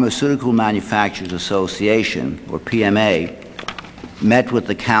Pharmaceutical Manufacturers Association, or PMA, met with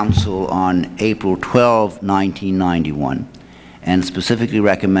the Council on April 12, 1991, and specifically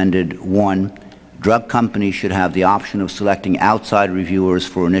recommended: 1, drug companies should have the option of selecting outside reviewers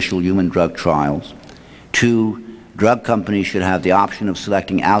for initial human drug trials. 2, drug companies should have the option of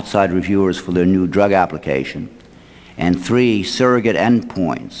selecting outside reviewers for their new drug application. And 3, surrogate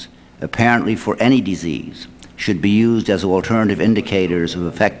endpoints, apparently for any disease, should be used as alternative indicators of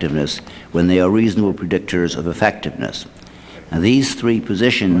effectiveness when they are reasonable predictors of effectiveness. Now, these 3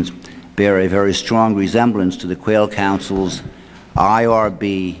 positions bear a very strong resemblance to the Quail Council's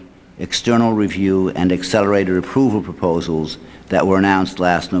IRB external review and accelerated approval proposals that were announced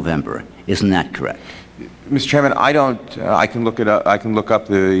last November. Isn't that correct? Mr. Chairman, I don't. I can look it up. I can look up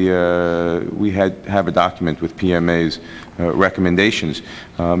the. We have a document with PMA's recommendations.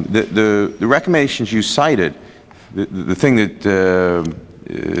 The recommendations you cited. The thing that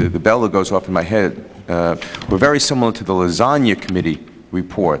the bell that goes off in my head were very similar to the Lasagna Committee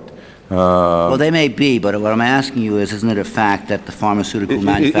report. Well, they may be, but what I'm asking you is, isn't it a fact that the Pharmaceutical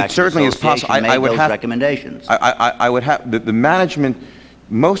Manufacturers Association made those recommendations? I would have the management.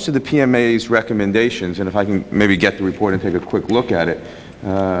 Most of the PMA's recommendations, and if I can maybe get the report and take a quick look at it,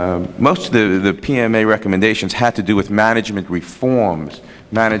 most of the PMA recommendations had to do with management reforms,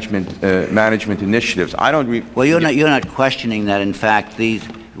 management initiatives. I don't. Well, you're not questioning that. In fact, these.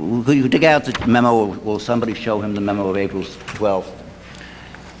 Could you dig out the memo? Will somebody show him the memo of April 12th?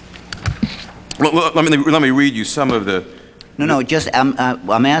 Well, let me read you some of the. No. Just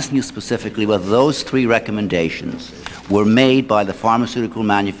I'm asking you specifically whether those 3 recommendations were made by the Pharmaceutical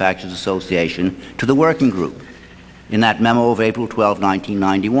Manufacturers Association to the working group in that memo of April 12,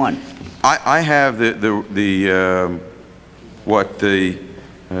 1991. I have what the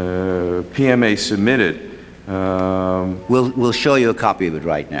PMA submitted. We'll show you a copy of it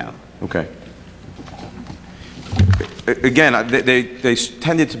right now. Okay. again, they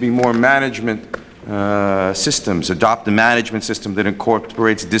tended to be more management systems, adopt a management system that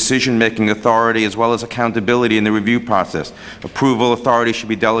incorporates decision-making authority as well as accountability in the review process. Approval authority should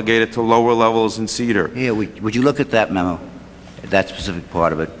be delegated to lower levels in CEDAR. Yeah, would you look at that memo, that specific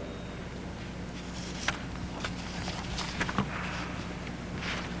part of it?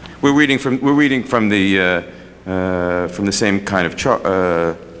 We're reading from the same kind of chart.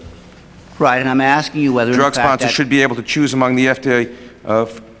 Right, and I'm asking you whether drug sponsors should be able to choose among the FDA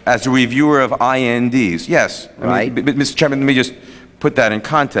as a reviewer of INDs. Yes. Right. But Mr. Chairman, let me just put that in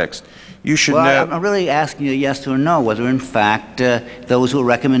context. You should know. I'm really asking you yes or no, whether in fact those were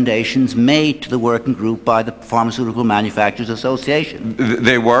recommendations made to the working group by the Pharmaceutical Manufacturers Association.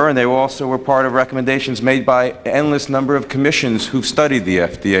 They were, and they also were part of recommendations made by endless number of commissions who've studied the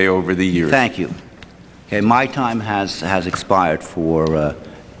FDA over the years. Thank you. Okay, my time has expired for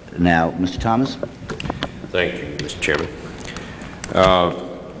now. Mr. Thomas? Thank you, Mr. Chairman.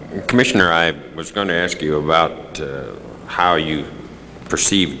 Commissioner, I was going to ask you about how you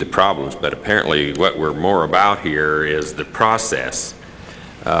perceived the problems, but apparently what we're more about here is the process.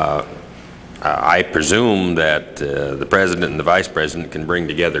 I presume that the President and the Vice President can bring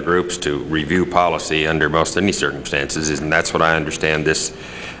together groups to review policy under most any circumstances, and that's what I understand this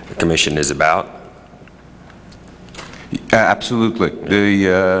commission is about. Absolutely.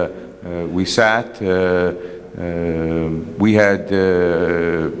 We sat. We had,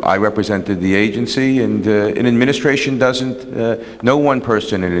 I represented the agency, and an administration doesn't, no one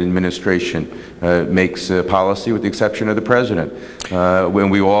person in an administration makes policy with the exception of the President. When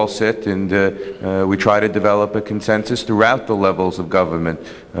we all sit and we try to develop a consensus throughout the levels of government,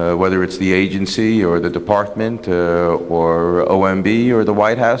 whether it's the agency or the department or OMB or the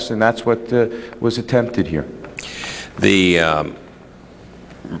White House, and that's what was attempted here. The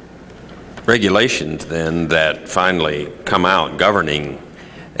regulations then that finally come out governing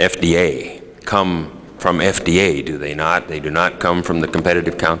FDA come from FDA, do they not? They do not come from the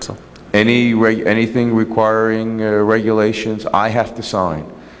Competitive Council? Anything requiring regulations, I have to sign.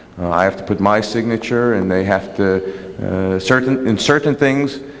 I have to put my signature, and they have to, in certain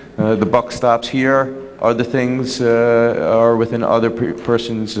things, the buck stops here. Other things are within other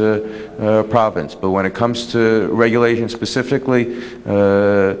person's province. But when it comes to regulations specifically,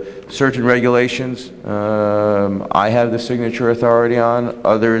 certain regulations I have the signature authority on,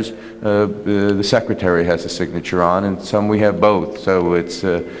 others the Secretary has the signature on, and some we have both. So it's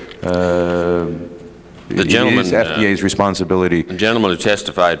the gentleman, FDA's responsibility. The gentleman who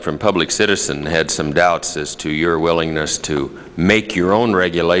testified from Public Citizen had some doubts as to your willingness to make your own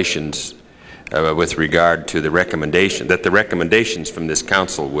regulations with regard to the recommendation, that the recommendations from this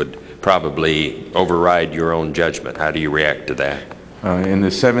council would probably override your own judgment. How do you react to that? In the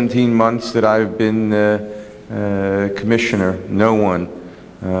 17 months that I've been Commissioner, no one,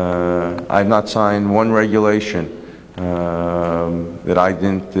 I've not signed one regulation that I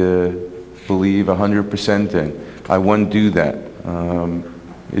didn't believe 100% in. I wouldn't do that.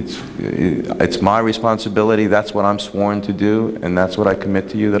 It's my responsibility. That's what I'm sworn to do, and that's what I commit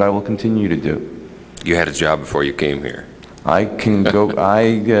to you that I will continue to do. You had a job before you came here. I can go.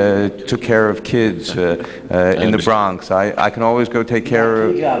 I took care of kids in the Bronx. I can always go take care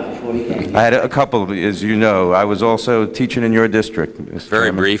of. I had a couple, as you know. I was also teaching in your district, Mr. Very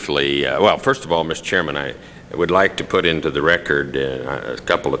Chairman. briefly, well, first of all, Mr. Chairman, I would like to put into the record a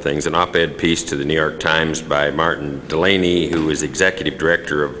couple of things. An op-ed piece to the New York Times by Martin Delaney, who is Executive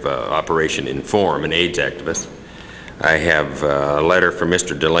Director of Operation Inform, an AIDS activist. I have a letter from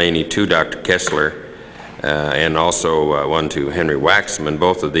Mr. Delaney to Dr. Kessler, and also one to Henry Waxman.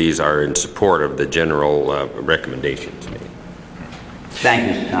 Both of these are in support of the general recommendations made.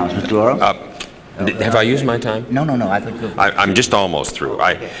 Thank you, Mr. Thomas. Mr. Lauro? Have I used my time? No, no, no. I think I'm just almost through.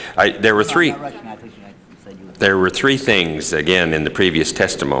 There were three things, again, in the previous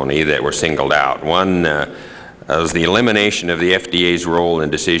testimony that were singled out. One was the elimination of the FDA's role in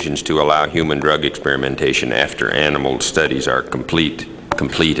decisions to allow human drug experimentation after animal studies are completed.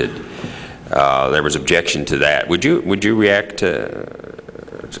 There was objection to that. Would you react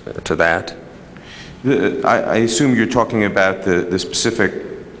to that? I assume you're talking about the specific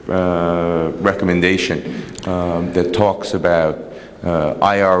recommendation that talks about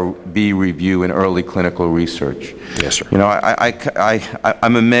IRB review in early clinical research. Yes, sir. You know,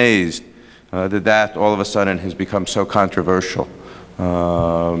 I'm amazed that all of a sudden has become so controversial.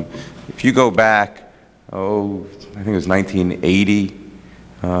 If you go back, I think it was 1980,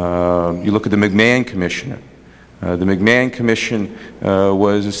 you look at the McMahon Commission. The McMahon Commission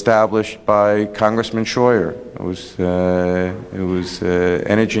was established by Congressman Scheuer. It was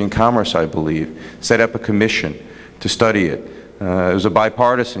Energy and Commerce, I believe, set up a commission to study it. It was a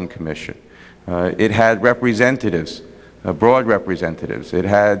bipartisan commission. It had representatives, broad representatives. It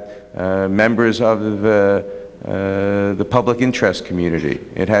had members of the public interest community.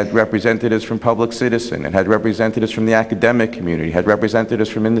 It had representatives from public citizen. It had representatives from the academic community. It had representatives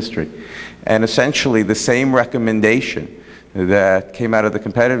from industry. And essentially the same recommendation that came out of the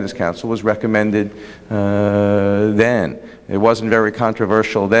Competitiveness Council was recommended then. It wasn't very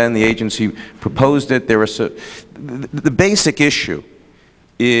controversial then. The agency proposed it. The basic issue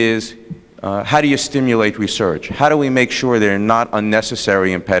is how do you stimulate research? How do we make sure there are not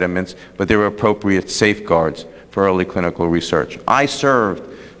unnecessary impediments, but there are appropriate safeguards for early clinical research? I served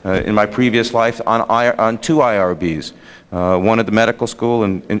in my previous life on 2 IRBs, one at the medical school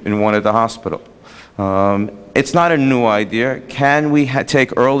and one at the hospital. It's not a new idea. Can we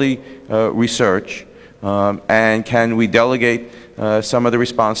take early research and can we delegate some of the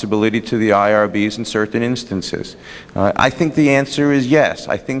responsibility to the IRBs in certain instances? I think the answer is yes.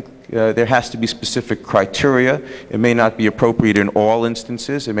 I think there has to be specific criteria. It may not be appropriate in all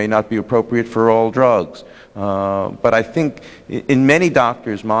instances. It may not be appropriate for all drugs. But I think in many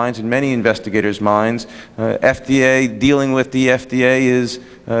doctors' minds, in many investigators' minds, FDA, dealing with the FDA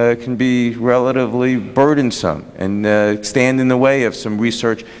can be relatively burdensome and stand in the way of some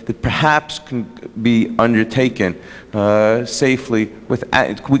research that perhaps can be undertaken safely.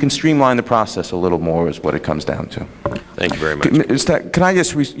 We can streamline the process a little more is what it comes down to. Thank you very much. Can I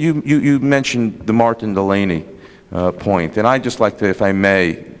just, you mentioned the Martin Delaney point, and I'd just like to, if I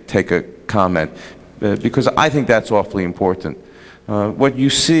may, take a comment. Because I think that's awfully important. What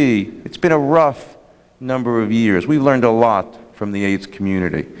you see, it's been a rough number of years. We've learned a lot from the AIDS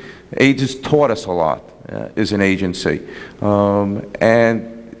community. AIDS has taught us a lot as an agency.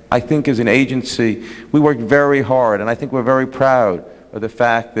 And I think as an agency, we worked very hard, and I think we're very proud of the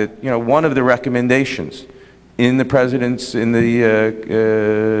fact that, one of the recommendations in the President's, in the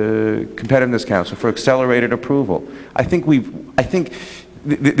Competitiveness Council for accelerated approval, I think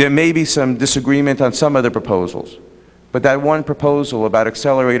there may be some disagreement on some of the proposals, but that one proposal about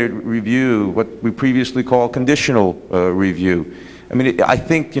accelerated review, what we previously called conditional review, I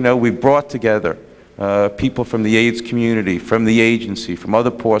think, we brought together people from the AIDS community, from the agency, from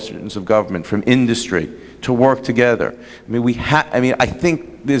other portions of government, from industry, to work together. I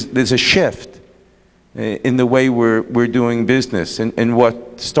think there's a shift in the way we're doing business, and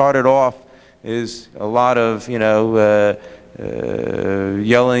what started off is a lot of,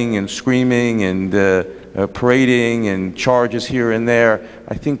 yelling and screaming and parading and charges here and there.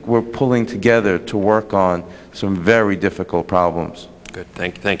 I think we're pulling together to work on some very difficult problems. Good.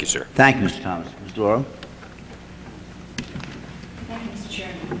 Thank you, sir. Thank you, Mr. Thomas. Ms. Doro? Thank you, Mr.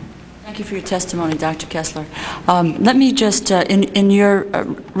 Chairman. Thank you for your testimony, Dr. Kessler. Let me just, in your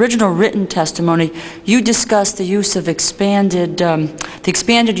original written testimony, you discussed the use of the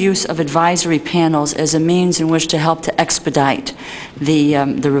expanded use of advisory panels as a means in which to help to expedite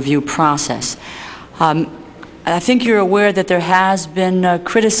the review process. I think you're aware that there has been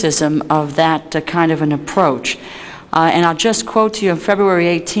criticism of that kind of an approach. And I'll just quote to you, on February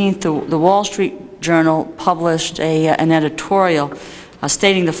 18th, the Wall Street Journal published an editorial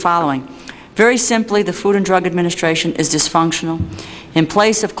stating the following: very simply, the Food and Drug Administration is dysfunctional. In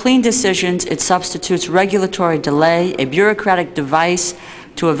place of clean decisions, it substitutes regulatory delay, a bureaucratic device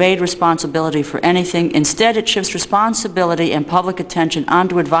to evade responsibility for anything. Instead, it shifts responsibility and public attention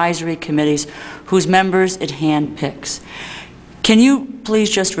onto advisory committees whose members it handpicks. Can you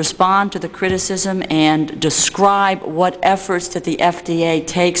please just respond to the criticism and describe what efforts that the FDA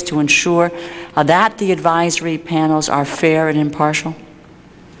takes to ensure that the advisory panels are fair and impartial?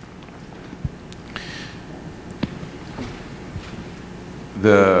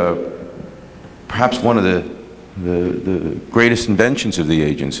 Perhaps one of the greatest inventions of the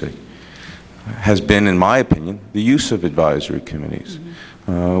agency has been, in my opinion, the use of advisory committees.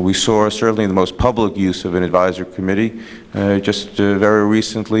 We saw certainly the most public use of an advisory committee just very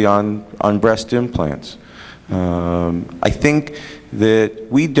recently on breast implants. I think that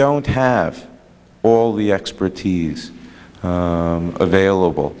we don't have all the expertise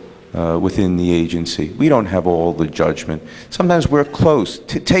available within the agency. We don't have all the judgment. Sometimes we're close.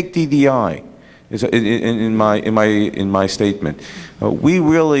 Take DDI in my statement. We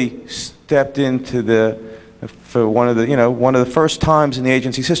really stepped into for one of the first times in the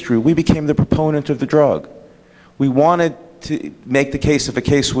agency's history, we became the proponent of the drug. We wanted to make the case, if a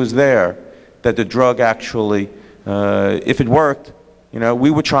case was there, that the drug actually, if it worked,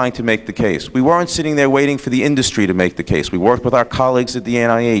 we were trying to make the case. We weren't sitting there waiting for the industry to make the case. We worked with our colleagues at the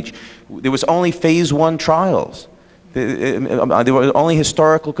NIH. There was only phase 1 trials. There were only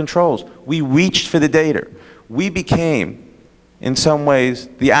historical controls. We reached for the data. we became, in some ways,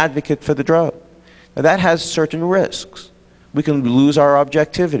 the advocate for the drug. Now, that has certain risks. We can lose our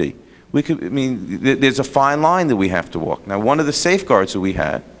objectivity. We could, I mean, there's a fine line that we have to walk. Now, one of the safeguards that we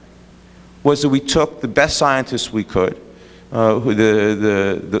had was that we took the best scientists we could,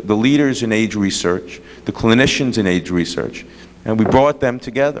 the leaders in AIDS research, the clinicians in AIDS research, and we brought them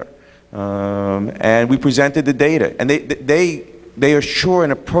together. And we presented the data. And they assure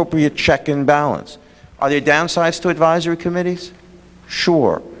an appropriate check and balance. Are there downsides to advisory committees?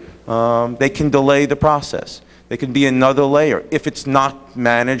 Sure. They can delay the process. They can be another layer if it's not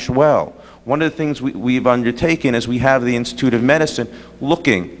managed well. One of the things we've undertaken is we have the Institute of Medicine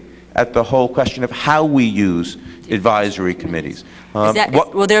looking at the whole question of how we use advisory committees.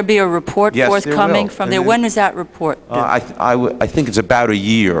 Will there be a report forthcoming from there? When is that report due? I think it's about a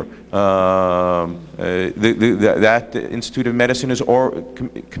year. That Institute of Medicine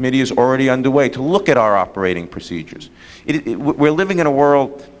committee is already underway to look at our operating procedures. We're living in a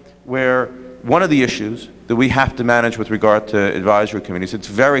world where one of the issues that we have to manage with regard to advisory committees, it's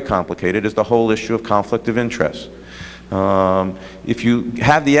very complicated, is the whole issue of conflict of interest. If you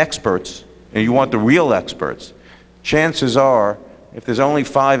have the experts, and you want the real experts, chances are, if there's only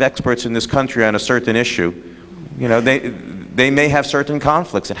 5 experts in this country on a certain issue, you know, they may have certain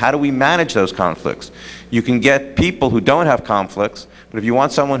conflicts. And how do we manage those conflicts? You can get people who don't have conflicts, but if you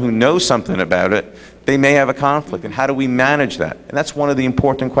want someone who knows something about it, they may have a conflict. And how do we manage that? And that's one of the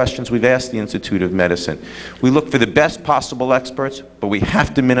important questions we've asked the Institute of Medicine. We look for the best possible experts, but we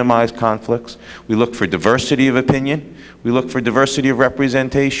have to minimize conflicts. We look for diversity of opinion. We look for diversity of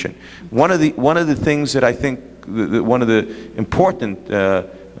representation. One of the things that I think, one of the important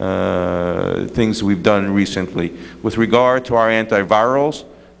things we've done recently, with regard to our antivirals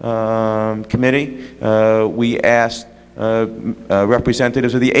committee, we asked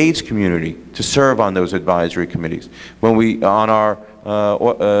representatives of the AIDS community to serve on those advisory committees. When on our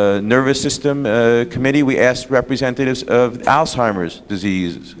nervous system committee, we asked representatives of Alzheimer's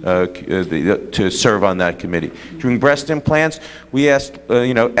disease to serve on that committee. During breast implants, we asked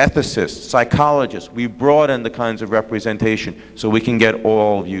ethicists, psychologists. We broadened the kinds of representation so we can get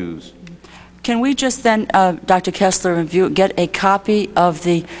all views. Can we just then, Dr. Kessler, get a copy of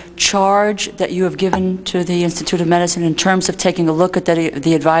the charge that you have given to the Institute of Medicine in terms of taking a look at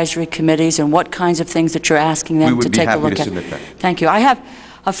the advisory committees and what kinds of things that you're asking them to take a look at? We would be happy to submit that. Thank you. I have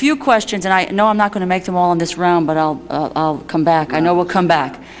a few questions, and I know I'm not going to make them all in this round, but I'll come back. I know we'll come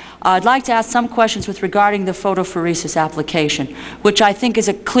back. I'd like to ask some questions regarding the photophoresis application, which I think is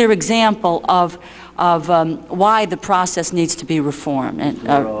a clear example of why the process needs to be reformed. And,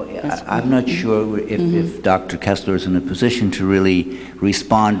 I'm not sure if Dr. Kessler is in a position to really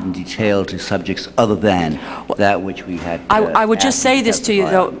respond in detail to subjects other than that which we had. I would just say this to you,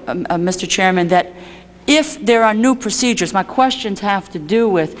 though, Mr. Chairman, that if there are new procedures, my questions have to do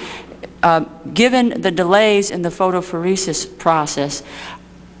with, given the delays in the photophoresis process,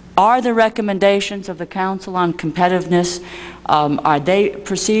 are the recommendations of the Council on Competitiveness, are they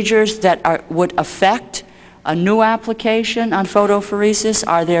procedures that would affect a new application on photophoresis?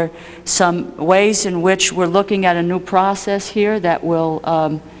 Are there some ways in which we're looking at a new process here that will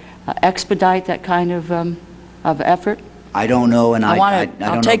expedite that kind of effort? I don't know, and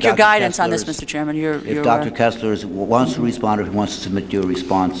I'll take your guidance on this, Mr. Chairman. If Dr. Kessler wants to respond, or if he wants to submit your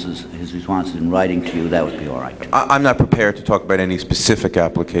responses, his responses in writing to you, that would be all right. I'm not prepared to talk about any specific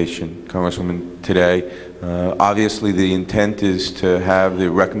application, Congresswoman, today. Obviously, the intent is to have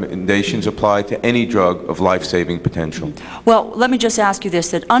the recommendations applied to any drug of life-saving potential. Well, let me just ask you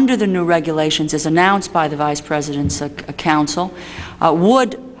this, that under the new regulations, as announced by the Vice President's Council,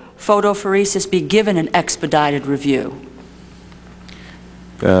 would photophoresis be given an expedited review?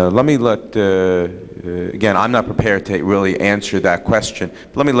 Let me again, I'm not prepared to really answer that question.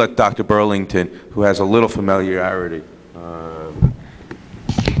 But let me let Dr. Burlington, who has a little familiarity.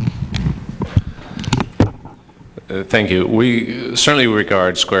 Thank you. We certainly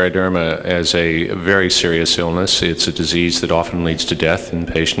regard scleroderma as a very serious illness. It's a disease that often leads to death in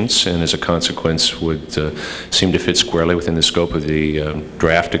patients, and as a consequence would seem to fit squarely within the scope of the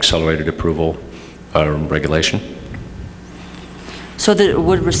draft accelerated approval regulation. So that it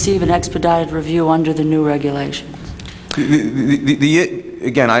would receive an expedited review under the new regulations?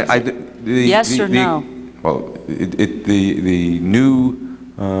 Again, yes or no? Well, the new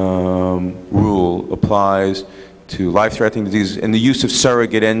rule applies to life-threatening diseases and the use of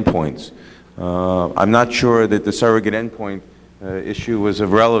surrogate endpoints. I'm not sure that the surrogate endpoint issue was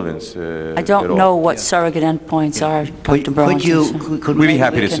of relevance I don't know what surrogate endpoints are, Dr. Burlington. We'd be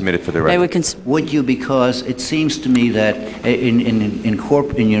happy to submit it for the record. Would you, because it seems to me that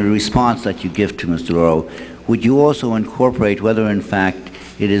in your response that you give to Mr. Rowe, would you also incorporate whether, in fact,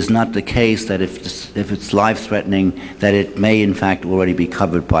 it is not the case that if it's life-threatening, that it may, in fact, already be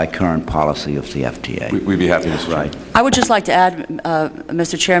covered by current policy of the FDA? We'd be happy to write. I would just like to add,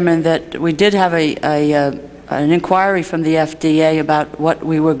 Mr. Chairman, that we did have an inquiry from the FDA about what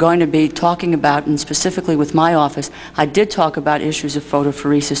we were going to be talking about, and specifically with my office, I did talk about issues of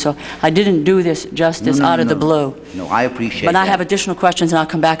photophoresis, so I didn't do this just out of the blue. No, I appreciate that. But I have additional questions, and I'll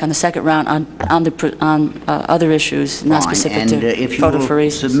come back on the second round on other issues, not specific to photophoresis. And if you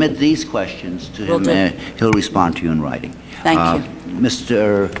will submit these questions to him, he'll respond to you in writing. Thank you.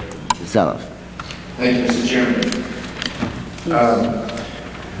 Mr. Zeloff. Thank you, Mr. Chairman.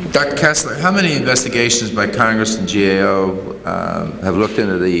 Dr. Kessler, how many investigations by Congress and GAO have looked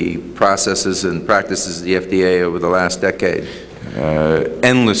into the processes and practices of the FDA over the last decade?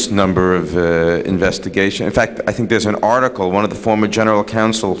 Endless number of investigations. In fact, I think there's an article, one of the former general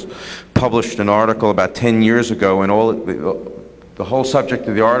counsels published an article about 10 years ago, and the whole subject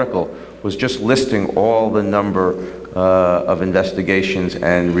of the article was just listing all the number of investigations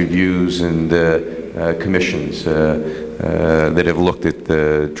and reviews and commissions that have looked at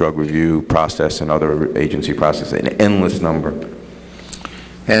the drug review process and other agency processes, an endless number.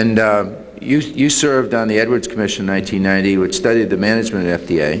 And you served on the Edwards Commission in 1990, which studied the management of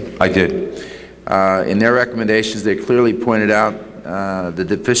FDA. I did. In their recommendations, they clearly pointed out the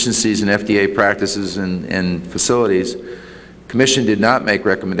deficiencies in FDA practices and facilities. The Commission did not make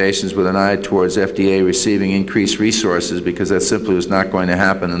recommendations with an eye towards FDA receiving increased resources, because that simply was not going to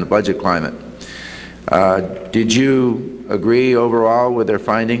happen in the budget climate. Did you agree overall with their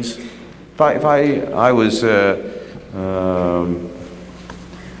findings? When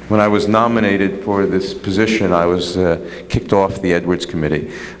I was nominated for this position, I was kicked off the Edwards Committee.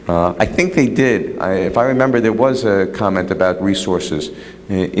 I think they did. If I remember, there was a comment about resources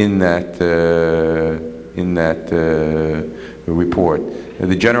in that report.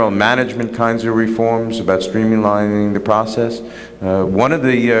 The general management kinds of reforms about streamlining the process. One of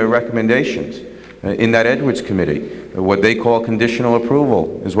the recommendations in that Edwards Committee, what they call conditional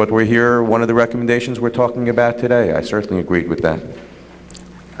approval, is what we're here, one of the recommendations we're talking about today. I certainly agreed with that.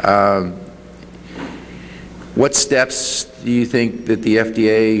 What steps do you think that the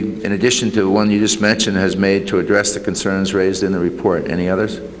FDA, in addition to the one you just mentioned, has made to address the concerns raised in the report? Any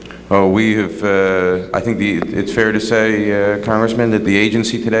others? Oh, we have, I think it's fair to say, Congressman, that the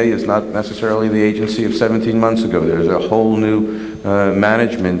agency today is not necessarily the agency of 17 months ago. There's a whole new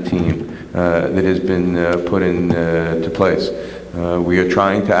management team that has been put into place. We are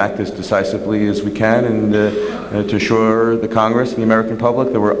trying to act as decisively as we can and to assure the Congress and the American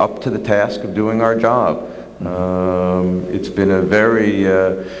public that we're up to the task of doing our job. It's been a very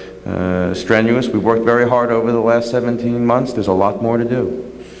strenuous. We've worked very hard over the last 17 months. There's a lot more to do.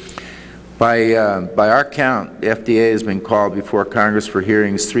 By our count, the FDA has been called before Congress for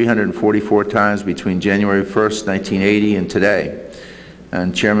hearings 344 times between January 1st, 1980 and today.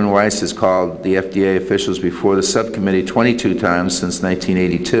 And Chairman Weiss has called the FDA officials before the subcommittee 22 times since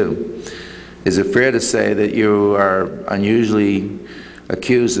 1982. Is it fair to say that you are unusually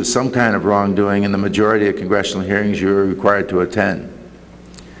accused of some kind of wrongdoing in the majority of congressional hearings you are required to attend?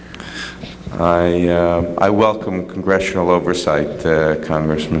 I welcome congressional oversight,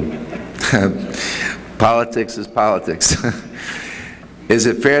 Congressman. Politics is politics. Is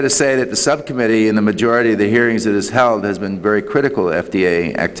it fair to say that the subcommittee in the majority of the hearings it has held has been very critical of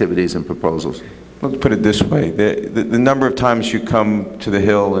FDA activities and proposals? Let's put it this way. The number of times you come to the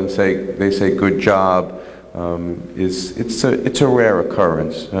Hill and they say good job, it's a rare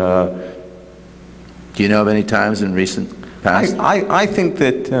occurrence. Do you know of any times in recent past? I think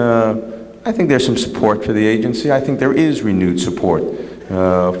that I think there's some support for the agency. I think there is renewed support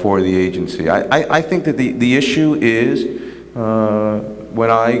for the agency. I think that the issue is when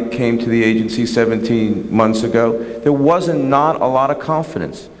I came to the agency 17 months ago, there wasn't not a lot of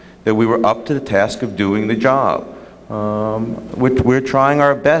confidence that we were up to the task of doing the job. We're trying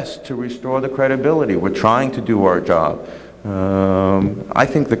our best to restore the credibility. We're trying to do our job. I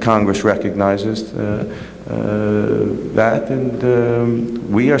think the Congress recognizes that, and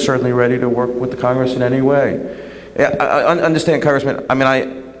we are certainly ready to work with the Congress in any way. I understand, Congressman. I mean,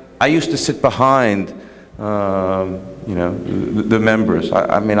 I used to sit behind you know, the members.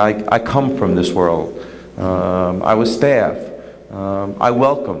 I mean, I come from this world. I was staff. I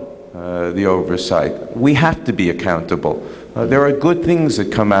welcome the oversight. We have to be accountable. There are good things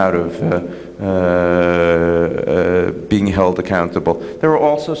that come out of being held accountable. There are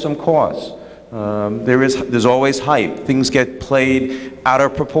also some costs. There's always hype. Things get played out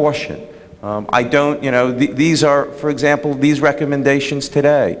of proportion. I don't, these are, for example, these recommendations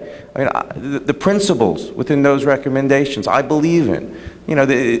today. I mean, the principles within those recommendations, I believe in.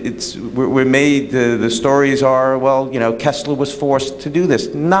 We're made, the stories are, well, Kessler was forced to do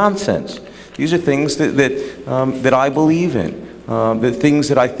this. Nonsense. These are things that I believe in, the things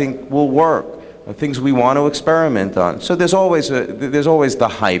that I think will work, things we want to experiment on. So there's always the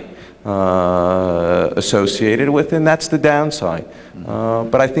hype associated with, and that's the downside.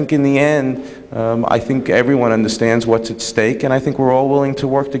 But I think in the end, I think everyone understands what's at stake, and I think we're all willing to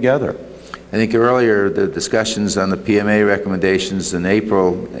work together. I think earlier the discussions on the PMA recommendations in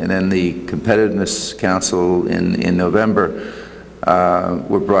April and then the Competitiveness Council in November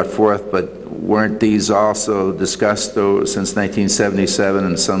were brought forth, but weren't these also discussed since 1977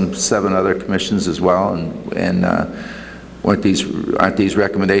 and some 7 other commissions as well? And aren't these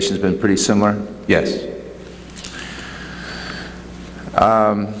recommendations been pretty similar? Yes.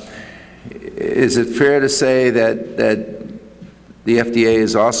 Is it fair to say that the FDA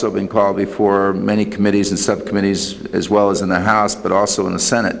has also been called before many committees and subcommittees, as well as in the House, but also in the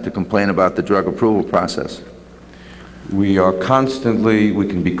Senate, to complain about the drug approval process? We are constantly, we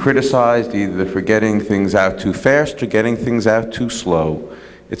can be criticized either for getting things out too fast or getting things out too slow.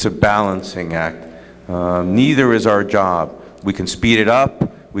 It's a balancing act. Neither is our job. We can speed it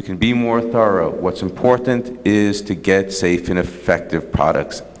up, we can be more thorough. What's important is to get safe and effective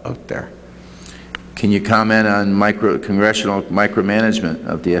products out there. Can you comment on congressional micromanagement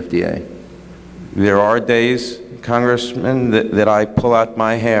of the FDA? There are days, Congressman, that I pull out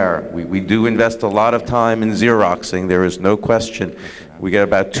my hair. We do invest a lot of time in Xeroxing, there is no question. We get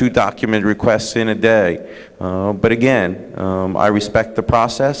about 2 document requests in a day. But again, I respect the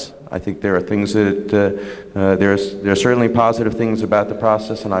process. I think there are things that, there are certainly positive things about the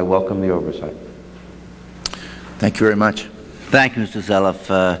process, and I welcome the oversight. Thank you very much. Thank you, Mr. Zeliff.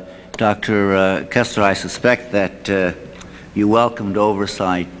 Dr. Kessler, I suspect that you welcomed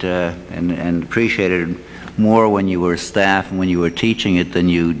oversight and appreciated it more when you were staff and when you were teaching it than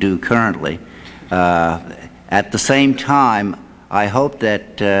you do currently. At the same time, I hope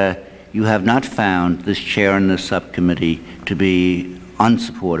that you have not found this chair and this subcommittee to be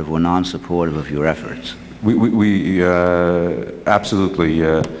unsupportive or non-supportive of your efforts. We absolutely.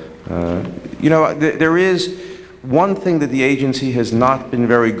 There is one thing that the agency has not been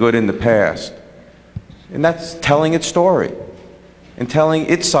very good in the past, and that's telling its story and telling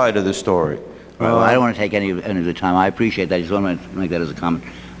its side of the story. Well, I don't want to take any of the time. I appreciate that. I just want to make that as a comment.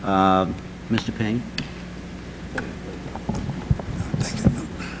 Mr. Payne?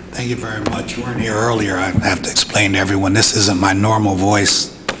 Thank you very much. You weren't here earlier. I have to explain to everyone, this isn't my normal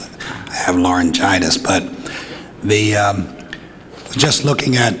voice. I have laryngitis, but just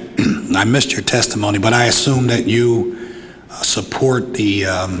looking at, I missed your testimony, but I assume that you support the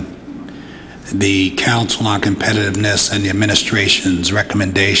Council on Competitiveness and the administration's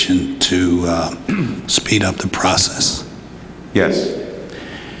recommendation to speed up the process. Yes.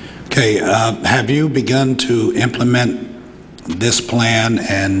 Okay. Have you begun to implement this plan,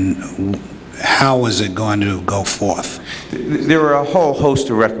 and how is it going to go forth? There are a whole host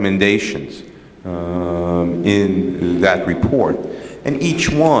of recommendations in that report, and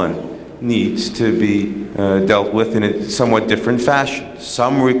each one needs to be dealt with in a somewhat different fashion.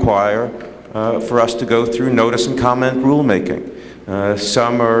 Some require for us to go through notice and comment rulemaking.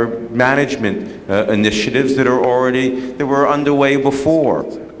 Some are management initiatives that were underway before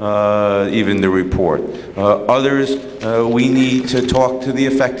even the report. Others, we need to talk to the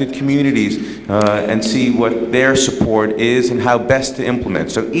affected communities and see what their support is and how best to implement.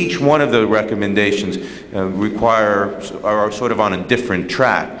 So each one of the recommendations are sort of on a different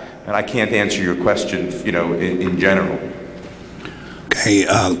track, and I can't answer your question, in general. Okay.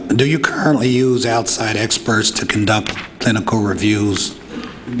 Do you currently use outside experts to conduct clinical reviews?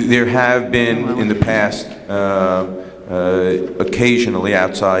 There have been in the past occasionally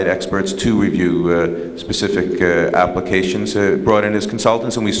outside experts to review specific applications brought in as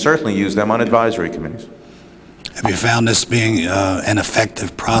consultants, and we certainly use them on advisory committees. Have you found this being an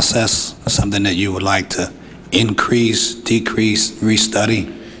effective process, something that you would like to increase, decrease,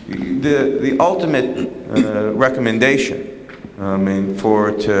 restudy? The ultimate recommendation,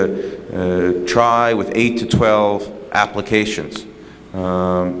 to try with 8 to 12 applications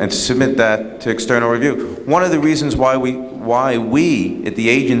and to submit that to external review. One of the reasons why we at the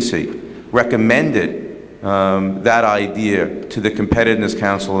agency recommended that idea to the Competitiveness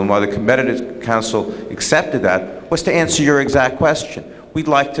Council, and why the Competitiveness Council accepted that, was to answer your exact question. We'd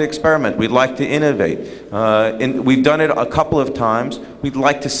like to experiment. We'd like to innovate. We've done it a couple of times. We'd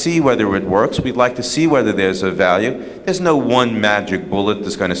like to see whether it works. We'd like to see whether there's a value. There's no one magic bullet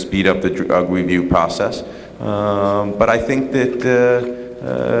that's going to speed up the drug review process. But I think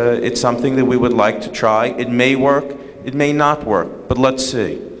that it's something that we would like to try. It may work. It may not work. But let's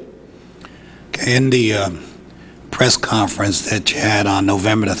see. Okay, in the press conference that you had on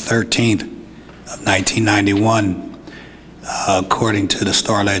November the 13th of 1991, according to the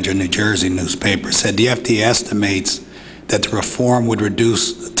Star Ledger New Jersey newspaper, said the FDA estimates that the reform would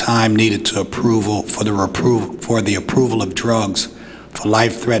reduce the time needed to approval for the approval of drugs for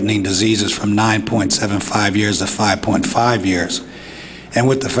life-threatening diseases from 9.75 years to 5.5 years. And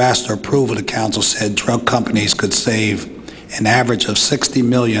with the faster approval, the council said drug companies could save an average of $60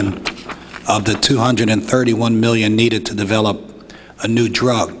 million of the $231 million needed to develop a new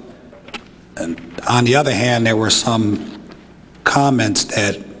drug. And on the other hand, there were some comments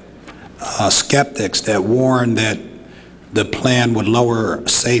that skeptics that warned that the plan would lower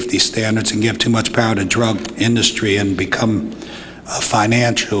safety standards and give too much power to the drug industry and become a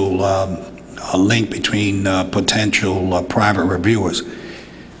financial link between potential private reviewers.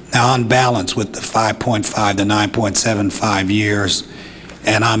 Now, on balance, with the 5.5 to 9.75 years,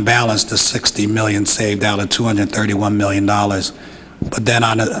 and on balance, the $60 million saved out of $231 million. But then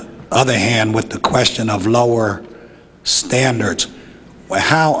on the other hand, with the question of lower standards,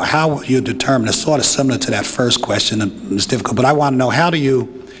 how will you determine? It's sort of similar to that first question. It's difficult, but I want to know, how do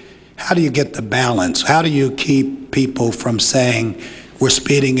you get the balance? How do you keep people from saying we're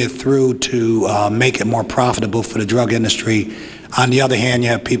speeding it through to make it more profitable for the drug industry? On the other hand, you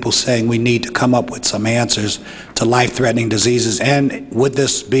have people saying we need to come up with some answers to life-threatening diseases. And would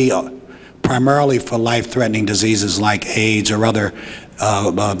this be primarily for life-threatening diseases like AIDS or other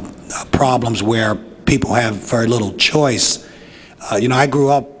problems where people have very little choice? You know, I grew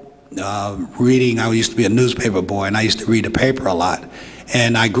up reading. I used to be a newspaper boy, and I used to read the paper a lot.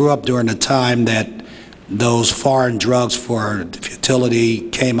 And I grew up during the time that those foreign drugs for fertility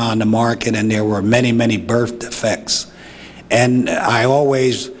came on the market, and there were many, many birth defects. And I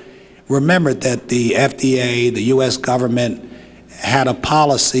always remembered that the FDA, the U.S. government, had a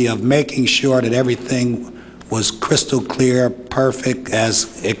policy of making sure that everything was crystal clear, perfect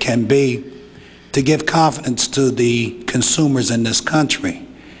as it can be, to give confidence to the consumers in this country.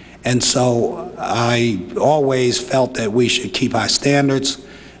 And so I always felt that we should keep high standards,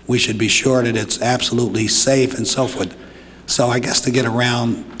 we should be sure that it's absolutely safe and so forth. So I guess to get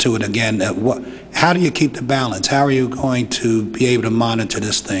around to it again, how do you keep the balance? How are you going to be able to monitor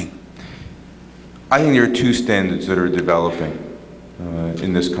this thing? I think there are two standards that are developing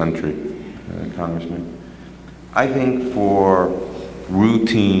in this country, Congressman. I think for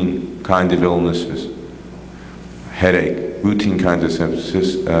routine kind of illnesses, headache, routine kinds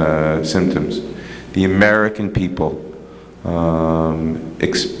of symptoms, the American people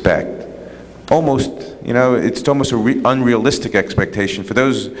expect almost, you know, it's almost an unrealistic expectation. For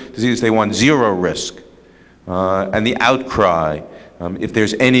those diseases, they want zero risk. And the outcry, if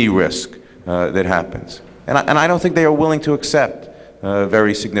there's any risk that happens. And I don't think they are willing to accept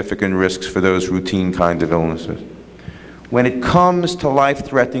very significant risks for those routine kind of illnesses. When it comes to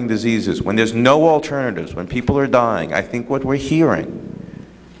life-threatening diseases, when there's no alternatives, when people are dying, I think what we're hearing,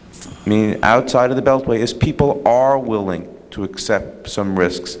 I mean, outside of the Beltway, is people are willing to accept some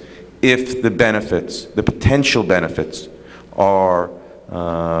risks if the benefits, the potential benefits, are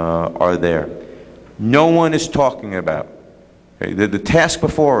there. No one is talking about, okay, the task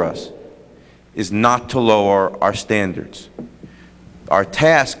before us is not to lower our standards. Our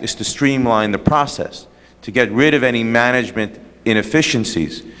task is to streamline the process, to get rid of any management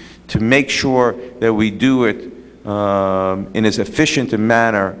inefficiencies, to make sure that we do it in as efficient a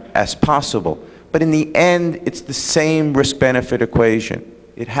manner as possible. But in the end, it's the same risk-benefit equation.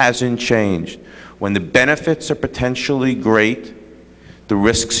 It hasn't changed. When the benefits are potentially great, the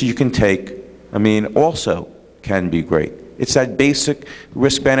risks you can take, I mean, also can be great. It's that basic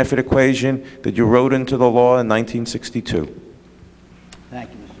risk-benefit equation that you wrote into the law in 1962. Thank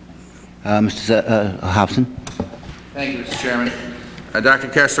you, Mr. Hobson. Thank you, Mr. Chairman. Dr.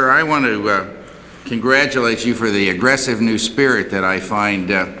 Kessler, I want to congratulate you for the aggressive new spirit that I find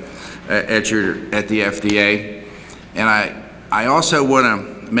at the FDA. And I also want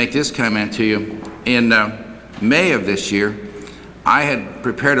to make this comment to you. In May of this year, I had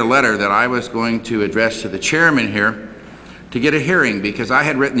prepared a letter that I was going to address to the chairman here to get a hearing, because I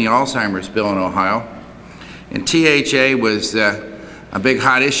had written the Alzheimer's bill in Ohio, and THA was a big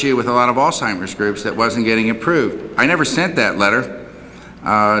hot issue with a lot of Alzheimer's groups that wasn't getting approved. I never sent that letter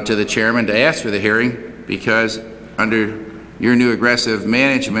to the chairman to ask for the hearing, because under your new aggressive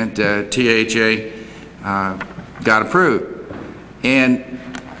management, THA, got approved. And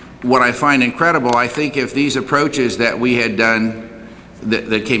what I find incredible, I think if these approaches that we had done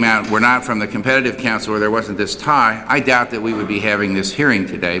that came out were not from the Competitive Council, or there wasn't this tie, I doubt that we would be having this hearing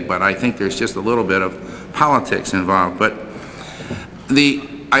today, but I think there's just a little bit of politics involved. But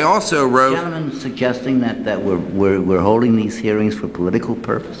I also wrote... Gentlemen suggesting that we're holding these hearings for political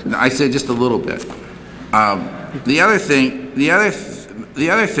purposes? I said just a little bit. The other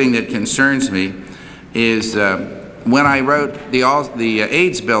thing that concerns me is when I wrote the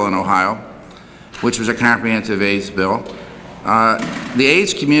AIDS bill in Ohio, which was a comprehensive AIDS bill, the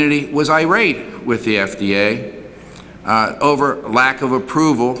AIDS community was irate with the FDA over lack of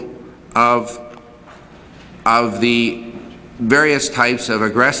approval of the various types of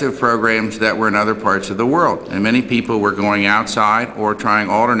aggressive programs that were in other parts of the world. And many people were going outside or trying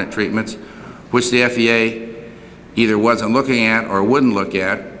alternate treatments, which the FDA either wasn't looking at or wouldn't look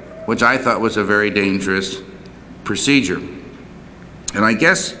at, which I thought was a very dangerous procedure. And I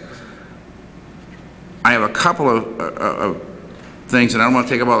guess I have a couple of things, and I don't want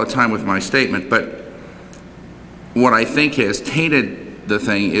to take up all the time with my statement, but what I think has tainted the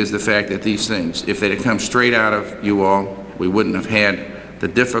thing is the fact that these things, if they had come straight out of you all, we wouldn't have had the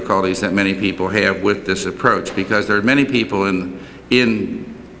difficulties that many people have with this approach, because there are many people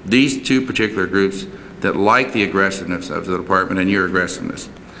in these two particular groups that like the aggressiveness of the department and your aggressiveness.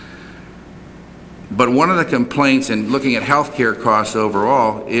 But one of the complaints in looking at health care costs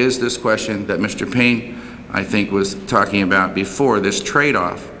overall is this question that Mr. Payne, I think, was talking about before, this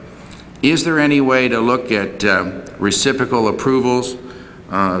trade-off. Is there any way to look at reciprocal approvals,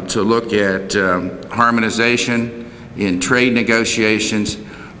 to look at harmonization in trade negotiations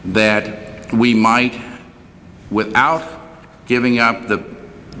that we might, without giving up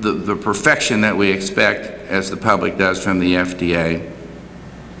the perfection that we expect, as the public does from the FDA,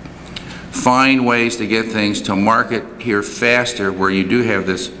 find ways to get things to market here faster where you do have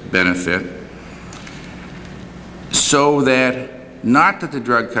this benefit, so that not that the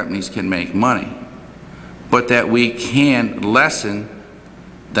drug companies can make money, but that we can lessen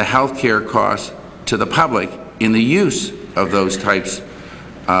the health care costs to the public in the use of those types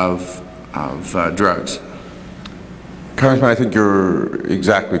of drugs. Congressman, I think you're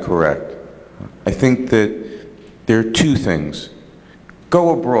exactly correct. I think that there are two things.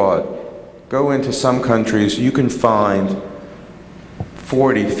 Go abroad. Go into some countries, you can find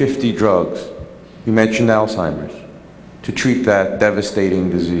 40, 50 drugs. You mentioned Alzheimer's, to treat that devastating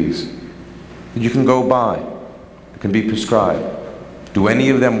disease that you can go buy, that can be prescribed. Do any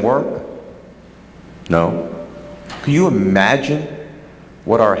of them work? No. Can you imagine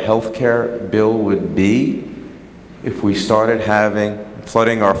what our health care bill would be if we started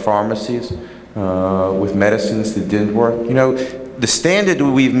flooding our pharmacies with medicines that didn't work? You know, the standard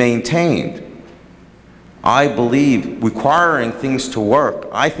we've maintained, I believe, requiring things to work,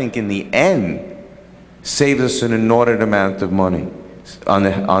 I think in the end, saves us an inordinate amount of money on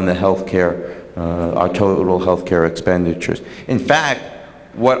the health care, our total health care expenditures. In fact,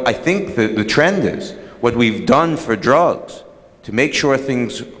 what I think the trend is, what we've done for drugs to make sure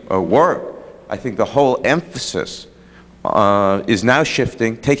things work, I think the whole emphasis is now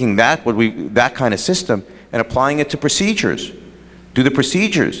shifting, taking that kind of system and applying it to procedures. Do the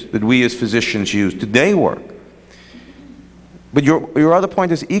procedures that we as physicians use, do they work? But your other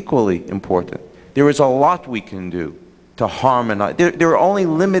point is equally important. There is a lot we can do to harmonize. There are only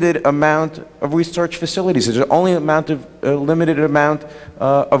limited amount of research facilities. There's only a limited amount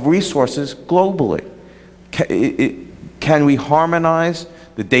of resources globally. Can we harmonize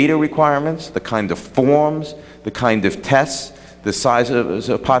the data requirements, the kind of forms, the kind of tests, the size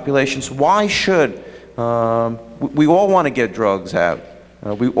of populations? Why should we all want to get drugs out?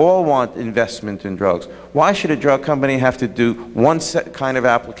 We all want investment in drugs. Why should a drug company have to do one kind of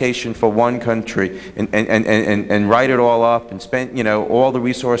application for one country and write it all up and spend, you know, all the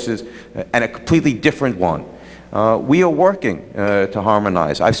resources and a completely different one? We are working to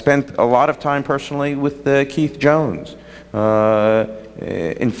harmonize. I've spent a lot of time personally with Keith Jones.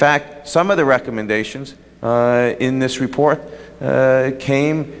 In fact, some of the recommendations in this report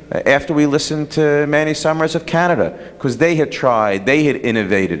came after we listened to Manny Summers of Canada, because they had tried, they had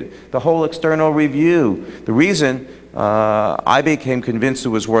innovated. The whole external review, the reason I became convinced it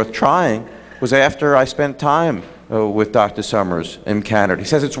was worth trying was after I spent time with Dr. Summers in Canada. He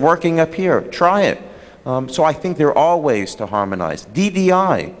says, it's working up here, try it. So I think there are ways to harmonize.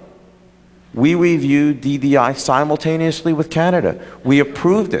 DDI, we reviewed DDI simultaneously with Canada. We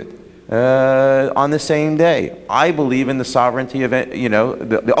approved it on the same day. I believe in the sovereignty of, you know,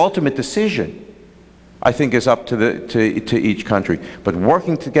 the ultimate decision I think, is up to each country. But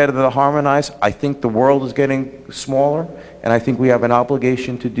working together to harmonize, I think the world is getting smaller, and I think we have an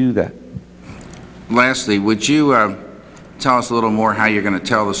obligation to do that. Lastly, would you tell us a little more how you're going to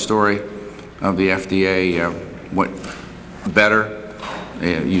tell the story of the FDA what better?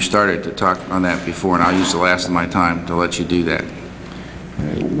 You started to talk on that before, and I'll use the last of my time to let you do that.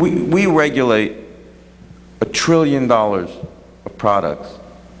 We regulate $1 trillion of products.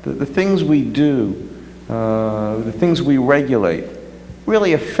 The things we do, the things we regulate,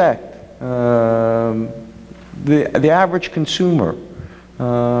 really affect the average consumer.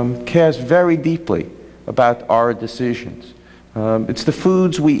 Cares very deeply about our decisions. It's the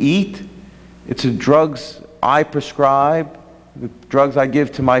foods we eat, it's the drugs I prescribe, the drugs I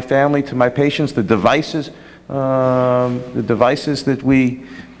give to my family, to my patients, the devices that we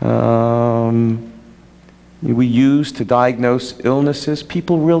use to diagnose illnesses.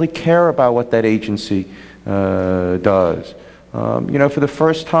 People really care about what that agency does. You know, for the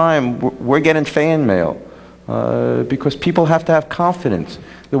first time, we're getting fan mail because people have to have confidence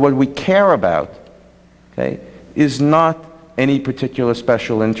that what we care about, okay, is not any particular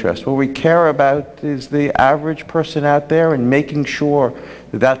special interest. What we care about is the average person out there and making sure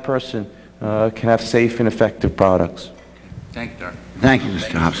that that person can have safe and effective products. Thank you, Doctor. Thank you,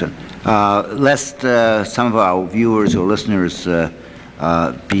 Mr. Hobson. Lest some of our viewers or listeners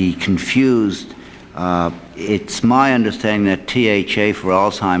be confused, it's my understanding that THA for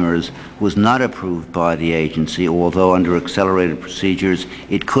Alzheimer's was not approved by the agency, although under accelerated procedures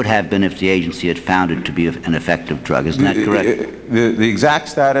it could have been if the agency had found it to be an effective drug. Isn't that correct? The exact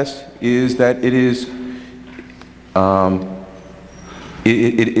status is that it is,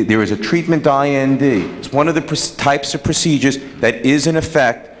 there is a treatment IND. It's one of the types of procedures that is in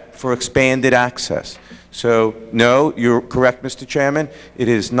effect for expanded access. So, no, you're correct, Mr. Chairman. It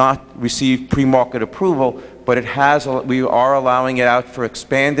has not received pre-market approval, but it has. We are allowing it out for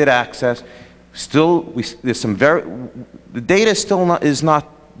expanded access. Still, there's some the data still is not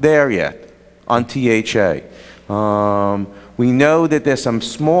there yet on THA. We know that there's some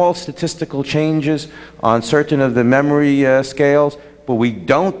small statistical changes on certain of the memory scales, but we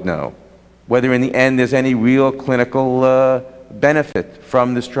don't know whether in the end there's any real clinical benefit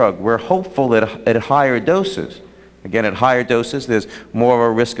from this drug. We're hopeful that at higher doses, again at higher doses, there's more of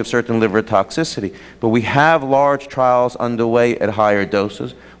a risk of certain liver toxicity, but we have large trials underway at higher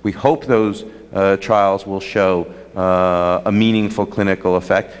doses. We hope those trials will show a meaningful clinical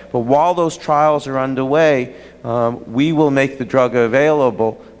effect. But while those trials are underway, we will make the drug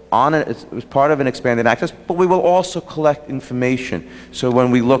available as part of an expanded access, but we will also collect information. So when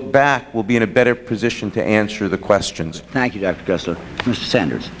we look back, we'll be in a better position to answer the questions. Thank you, Dr. Kessler. Mr.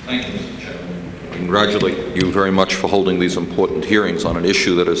 Sanders. Thank you, Mr. Chairman. I congratulate you very much for holding these important hearings on an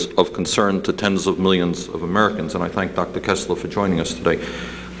issue that is of concern to tens of millions of Americans, and I thank Dr. Kessler for joining us today.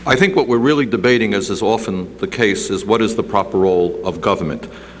 I think what we're really debating, as is often the case, is what is the proper role of government.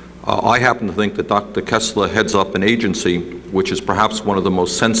 I happen to think that Dr. Kessler heads up an agency which is perhaps one of the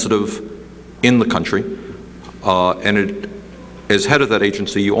most sensitive in the country, and as head of that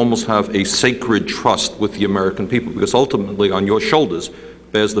agency, you almost have a sacred trust with the American people, because ultimately on your shoulders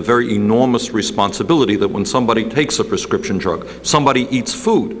bears the very enormous responsibility that when somebody takes a prescription drug, somebody eats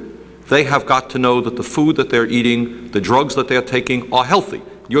food, they have got to know that the food that they're eating, the drugs that they're taking are healthy.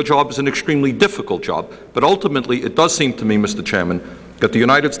 Your job is an extremely difficult job, but ultimately it does seem to me, Mr. Chairman, that the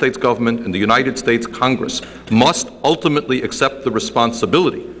United States government and the United States Congress must ultimately accept the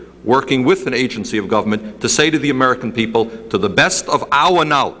responsibility, working with an agency of government, to say to the American people, to the best of our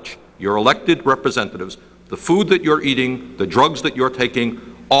knowledge, your elected representatives, the food that you're eating, the drugs that you're taking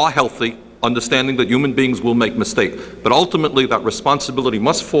are healthy, understanding that human beings will make mistakes. But ultimately that responsibility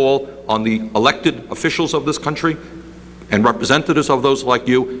must fall on the elected officials of this country and representatives of those like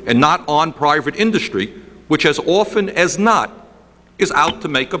you, and not on private industry, which as often as not is out to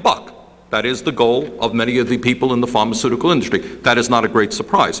make a buck. That is the goal of many of the people in the pharmaceutical industry. That is not a great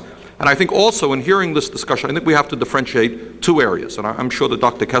surprise. And I think also in hearing this discussion, I think we have to differentiate two areas, and I'm sure that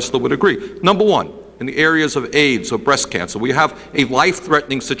Dr. Kessler would agree. Number one, in the areas of AIDS or breast cancer, we have a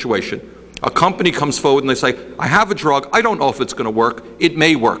life-threatening situation. A company comes forward and they say, I have a drug, I don't know if it's going to work, it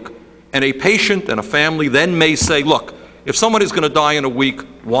may work. And a patient and a family then may say, look, if someone is going to die in a week,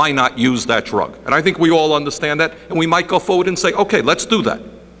 why not use that drug? And I think we all understand that, and we might go forward and say, okay, let's do that.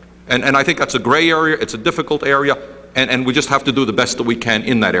 And I think that's a gray area, it's a difficult area, and we just have to do the best that we can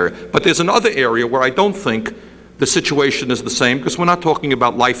in that area. But there's another area where I don't think the situation is the same, because we're not talking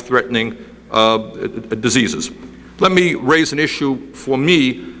about life-threatening diseases. Let me raise an issue for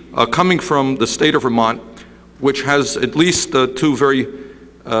me, coming from the state of Vermont, which has at least two very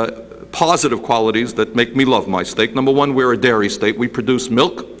positive qualities that make me love my state. Number one, we're a dairy state. We produce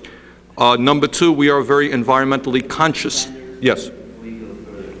milk. Number two, we are very environmentally conscious. Yes. Before you go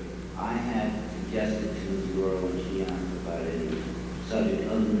further, I had suggested to Zora when she asked about any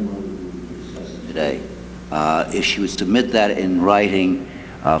subject other than what we're discussing today, if she would submit that in writing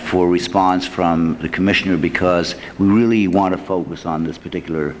for response from the Commissioner, because we really want to focus on this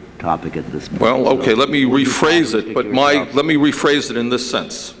particular topic at this point. Well, okay, let me rephrase it, but let me rephrase it in this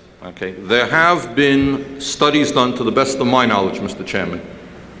sense. Okay, there have been studies done, to the best of my knowledge, Mr. Chairman,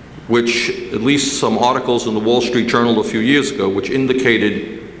 which, at least some articles in the Wall Street Journal a few years ago, which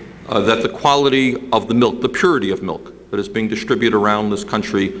indicated that the quality of the milk, the purity of milk that is being distributed around this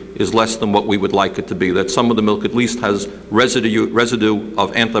country is less than what we would like it to be, that some of the milk at least has residue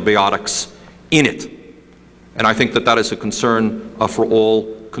of antibiotics in it. And I think that that is a concern for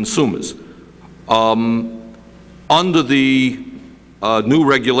all consumers. Under the new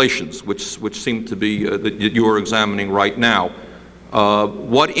regulations, which seem to be that you are examining right now,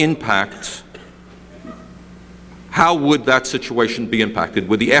 what impact, how would that situation be impacted?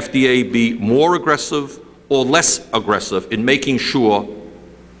 Would the FDA be more aggressive or less aggressive in making sure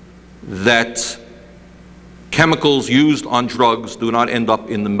that chemicals used on drugs do not end up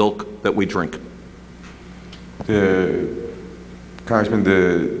in the milk that we drink? Congressman,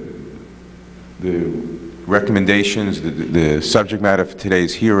 the recommendations, the subject matter for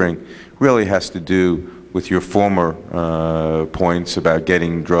today's hearing really has to do with your former points about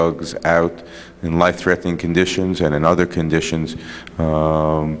getting drugs out in life-threatening conditions and in other conditions.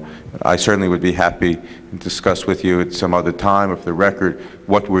 I certainly would be happy to discuss with you at some other time, for the record,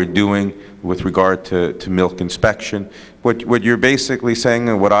 what we're doing with regard to milk inspection. What you're basically saying,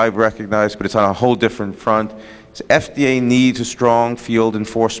 and what I've recognized, but it's on a whole different front, is FDA needs a strong field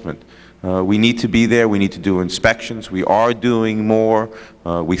enforcement. We need to be there. We need to do inspections. We are doing more.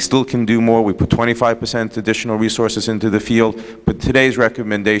 We still can do more. We put 25% additional resources into the field. But today's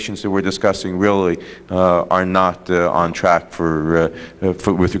recommendations that we're discussing really are not on track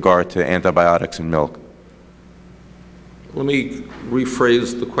with regard to antibiotics in milk. Let me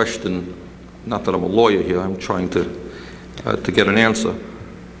rephrase the question. Not that I'm a lawyer here. I'm trying to get an answer.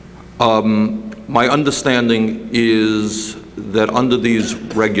 My understanding is that under these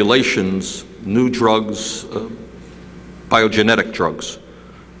regulations, new drugs, biogenetic drugs,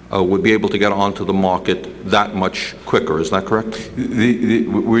 would be able to get onto the market that much quicker. Is that correct?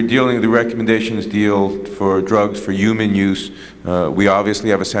 The recommendations deal for drugs for human use. We obviously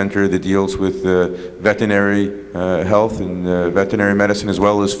have a center that deals with veterinary health and veterinary medicine as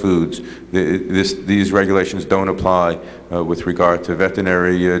well as foods. These regulations don't apply with regard to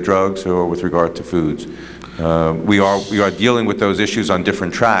veterinary drugs or with regard to foods. We are dealing with those issues on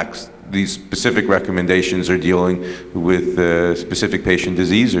different tracks. These specific recommendations are dealing with specific patient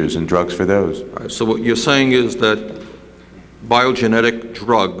diseases and drugs for those. Right, so what you're saying is that biogenetic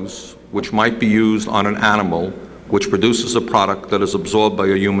drugs, which might be used on an animal, which produces a product that is absorbed by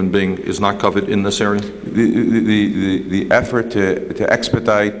a human being, is not covered in this area? The effort to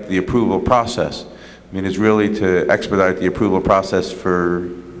expedite the approval process, is really to expedite the approval process for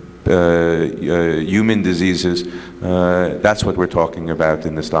human diseases. That's what we're talking about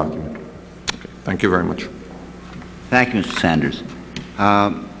in this document. Okay. Thank you very much. Thank you, Mr. Sanders.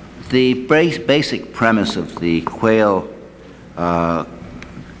 The basic premise of the Quail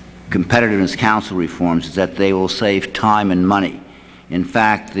Competitiveness Council reforms is that they will save time and money. In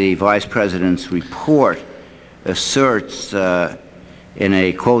fact, the Vice President's report asserts in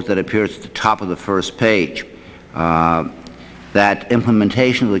a quote that appears at the top of the first page that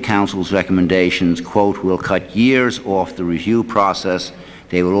implementation of the Council's recommendations, quote, will cut years off the review process.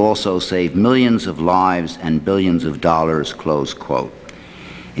 They will also save millions of lives and billions of dollars, close quote.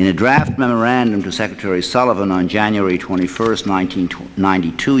 In a draft memorandum to Secretary Sullivan on January 21st,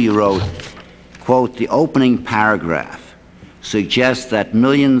 1992, you wrote, quote, the opening paragraph suggests that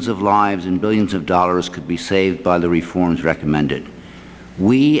millions of lives and billions of dollars could be saved by the reforms recommended.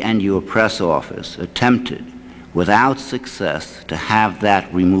 We and your press office attempted without success to have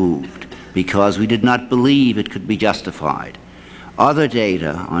that removed because we did not believe it could be justified. Other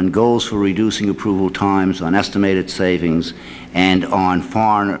data on goals for reducing approval times, on estimated savings, and on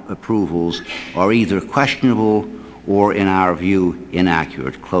foreign approvals are either questionable or, in our view,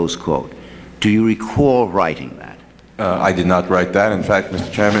 inaccurate, close quote. Do you recall writing that? I did not write that. In fact, Mr.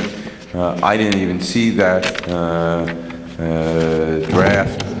 Chairman, I didn't even see that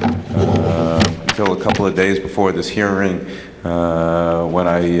draft until a couple of days before this hearing when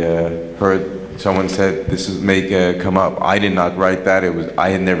I heard someone said this may come up. I did not write that. I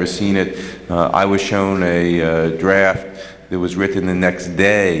had never seen it. I was shown a draft that was written the next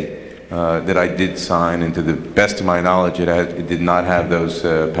day that I did sign, and to the best of my knowledge, it did not have those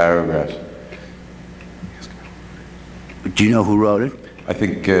paragraphs. Do you know who wrote it? I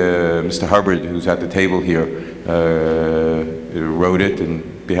think Mr. Hubbard, who's at the table here, wrote it,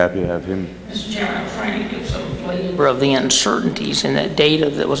 and be happy to have him. Mr. Chairman, I'm trying to give some flavor of the uncertainties in that data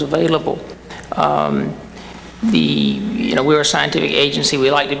that was available. We're a scientific agency. We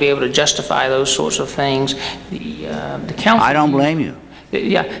like to be able to justify those sorts of things. The council. I don't blame you.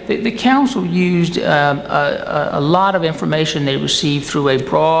 The council used a lot of information they received through a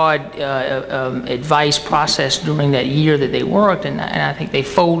broad advice process during that year that they worked, and I think they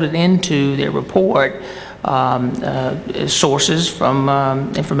folded into their report sources from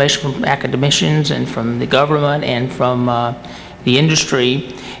information from academicians and from the government and from the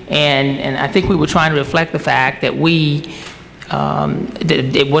industry, and I think we were trying to reflect the fact that it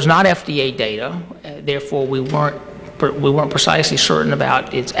was not FDA data, therefore we weren't precisely certain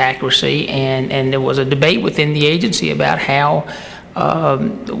about its accuracy, and there was a debate within the agency about how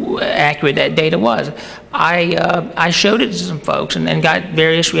accurate that data was. I showed it to some folks and got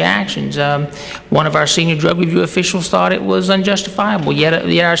various reactions. One of our senior drug review officials thought it was unjustifiable, yet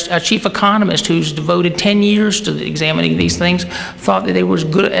our chief economist, who's devoted 10 years to examining these things, thought that they were as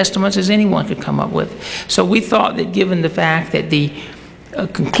good estimates as anyone could come up with. So we thought that given the fact that the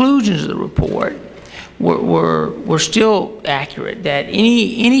conclusions of the report were still accurate, that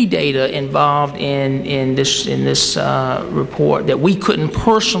any data involved in this report that we couldn't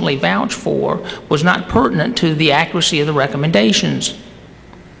personally vouch for was not pertinent to the accuracy of the recommendations.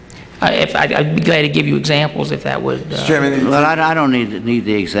 I'd be glad to give you examples if that would. Well, I don't need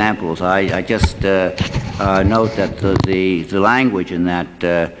the examples. I just note that the language in that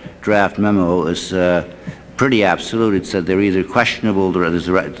draft memo is pretty absolute. It said they're either questionable,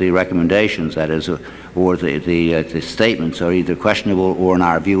 the recommendations, that is, or the statements are either questionable or, in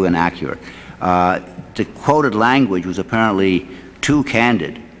our view, inaccurate. The quoted language was apparently too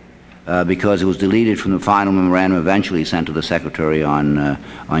candid because it was deleted from the final memorandum eventually sent to the Secretary on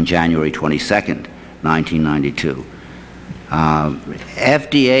January 22nd, 1992.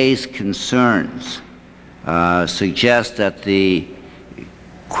 FDA's concerns suggest that the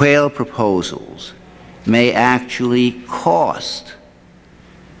quail proposals may actually cost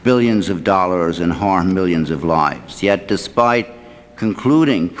billions of dollars and harm millions of lives. Yet, despite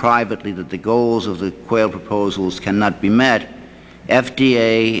concluding privately that the goals of the quail proposals cannot be met,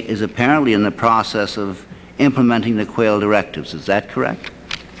 FDA is apparently in the process of implementing the quail directives. Is that correct?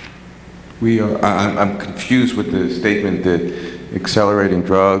 I'm confused with the statement that accelerating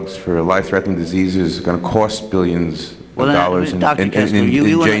drugs for life-threatening diseases is going to cost billions of dollars. Dr. Kessler,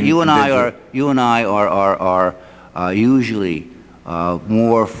 you and I are usually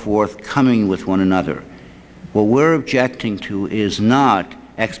more forthcoming with one another. What we're objecting to is not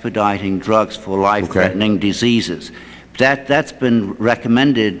expediting drugs for life-threatening diseases. That's been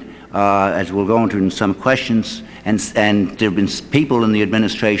recommended, as we'll go into in some questions, and there have been people in the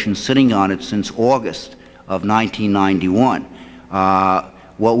administration sitting on it since August of 1991.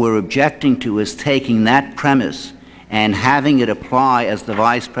 What we're objecting to is taking that premise and having it apply, as the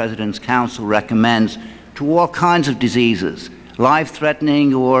Vice President's Council recommends, to all kinds of diseases,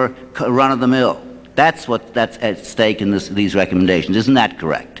 life-threatening or run-of-the-mill. That's what's at stake in these recommendations. Isn't that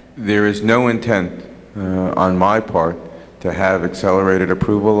correct? There is no intent on my part to have accelerated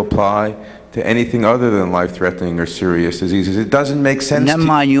approval apply to anything other than life-threatening or serious diseases. It doesn't make sense. Never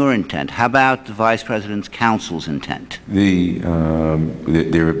mind your intent. How about the Vice President's Council's intent?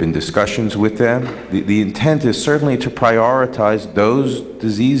 There have been discussions with them. The intent is certainly to prioritize those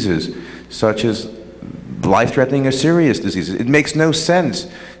diseases, such as life-threatening or serious diseases. It makes no sense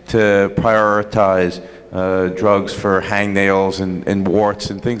to prioritize drugs for hangnails and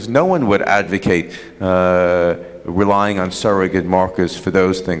warts and things. No one would advocate relying on surrogate markers for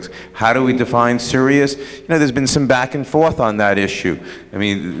those things. How do we define serious? You know, there's been some back and forth on that issue. I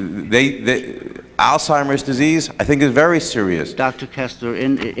mean, Alzheimer's disease, I think, is very serious. Dr. Kessler,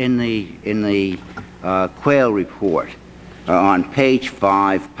 in the quail report, on page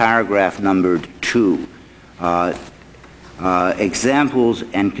 5, paragraph numbered 2, examples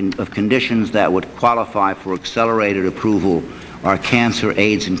of conditions that would qualify for accelerated approval are cancer,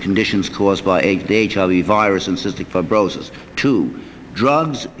 AIDS, and conditions caused by the HIV virus and cystic fibrosis. 2,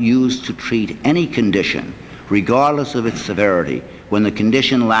 drugs used to treat any condition, regardless of its severity, when the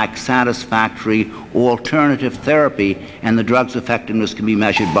condition lacks satisfactory alternative therapy and the drug's effectiveness can be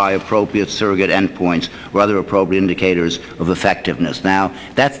measured by appropriate surrogate endpoints or other appropriate indicators of effectiveness. Now,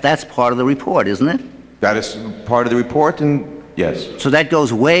 that's part of the report, isn't it? That is part of the report, and yes. So that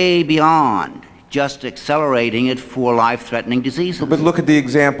goes way beyond just accelerating it for life-threatening diseases. But look at the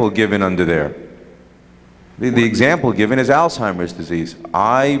example given under there. The example given is Alzheimer's disease.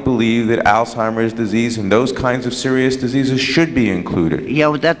 I believe that Alzheimer's disease and those kinds of serious diseases should be included. Yeah,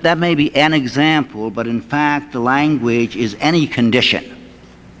 well, that may be an example, but in fact the language is any condition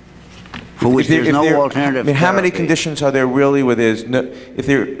for which there's no alternative I mean, how many therapy. conditions are there really where there's no, if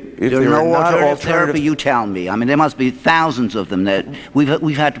there There's are no not alternative therapy, you tell me. I mean, there must be thousands of them. That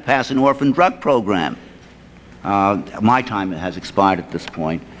we've had to pass an orphan drug program. My time has expired at this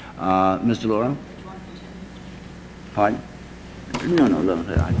point. Mr. Lauro? Pardon? No, I'm going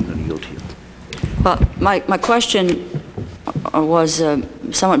to yield to you. Well, my question was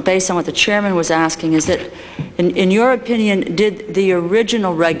somewhat based on what the chairman was asking, is that, in your opinion, did the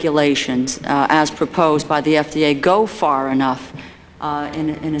original regulations as proposed by the FDA go far enough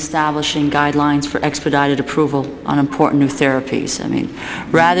in establishing guidelines for expedited approval on important new therapies? I mean,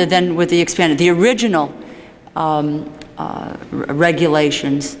 rather than with the expanded, the original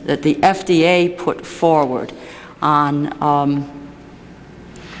regulations that the FDA put forward on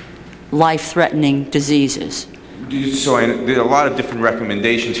life-threatening disease. So there are a lot of different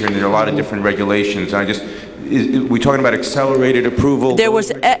recommendations here, and there are a lot of different regulations. We talking about accelerated approval? There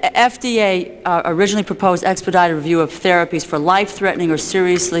was FDA originally proposed expedited review of therapies for life-threatening or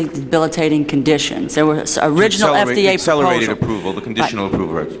seriously debilitating conditions. There was original FDA accelerated proposal. approval, the conditional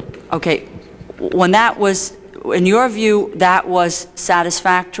approval rights. Okay, when that was, in your view, that was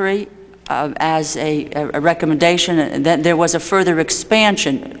satisfactory as a recommendation, and then there was a further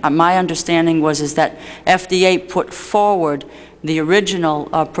expansion. My understanding is that FDA put forward the original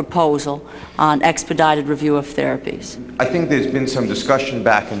proposal on expedited review of therapies. I think there's been some discussion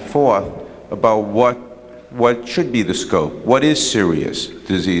back and forth about what should be the scope, what is serious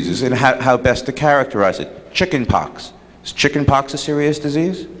diseases, and how best to characterize it. Chickenpox. Is chickenpox a serious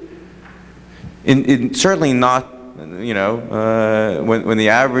disease? Certainly not. You know, when the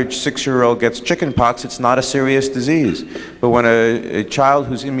average 6-year-old gets chickenpox, it's not a serious disease. But when a child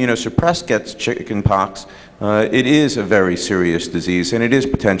who's immunosuppressed gets chickenpox, it is a very serious disease, and it is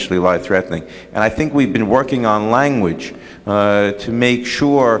potentially life-threatening. And I think we've been working on language to make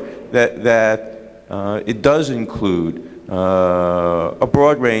sure that it does include a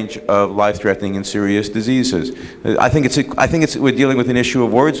broad range of life-threatening and serious diseases. I think we're dealing with an issue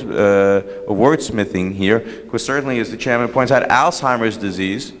of wordsmithing here, because certainly, as the chairman points out, Alzheimer's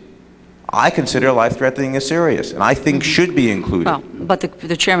disease, I consider life-threatening as serious, and I think should be included. Well, but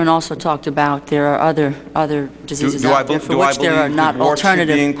the chairman also talked about there are other diseases out there for which there are not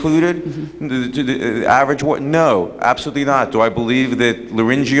alternative. Should be included? The average wart? No, absolutely not. Do I believe that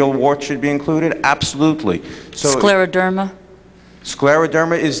laryngeal wart should be included? Absolutely. So scleroderma?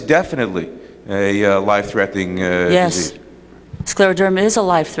 Scleroderma is definitely a life-threatening disease. Yes, scleroderma is a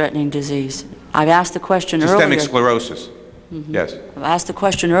life-threatening disease. I've asked the question earlier. Systemic sclerosis. Yes. I asked the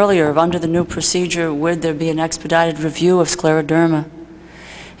question earlier of, under the new procedure, would there be an expedited review of scleroderma?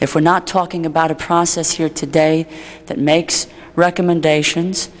 If we're not talking about a process here today that makes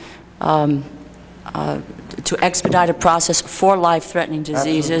recommendations to expedite a process for life-threatening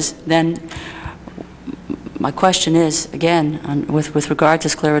diseases, then my question is, again, with regard to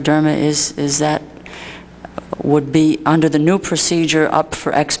scleroderma, is that would be under the new procedure up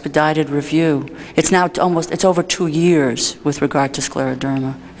for expedited review. It's now it's over 2 years with regard to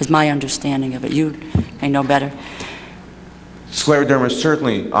scleroderma, is my understanding of it. You may know better. Scleroderma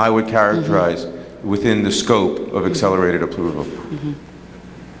certainly I would characterize within the scope of accelerated approval.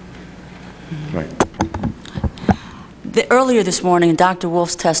 Right. Earlier this morning, in Dr.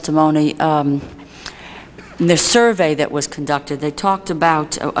 Wolf's testimony, in the survey that was conducted, they talked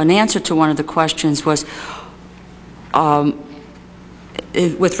about, an answer to one of the questions was,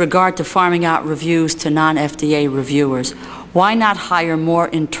 with regard to farming out reviews to non-FDA reviewers, why not hire more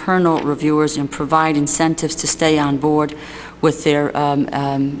internal reviewers and provide incentives to stay on board with their,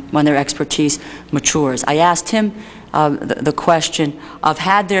 when their expertise matures? I asked him the question of,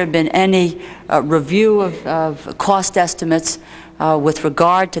 had there been any review of cost estimates with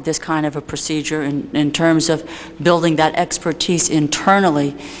regard to this kind of a procedure in terms of building that expertise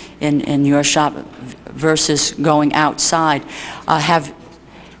internally in your shop versus going outside. Have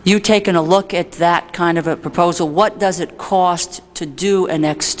you taken a look at that kind of a proposal? What does it cost to do an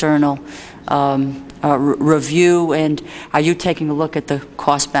external review, and are you taking a look at the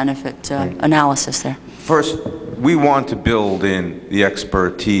cost-benefit analysis there? First, we want to build in the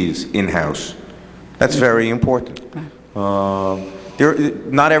expertise in-house. That's very important.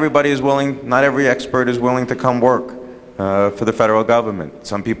 Not everybody is willing, not every expert is willing to come work for the federal government.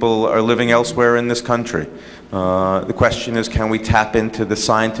 Some people are living elsewhere in this country. The question is, can we tap into the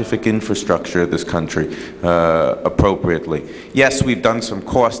scientific infrastructure of this country appropriately? Yes, we've done some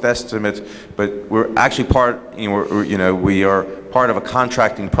cost estimates, but we're actually we are part of a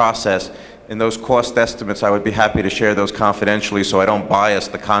contracting process. In those cost estimates, I would be happy to share those confidentially so I don't bias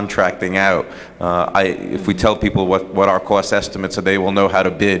the contracting out. If we tell people what our cost estimates are, they will know how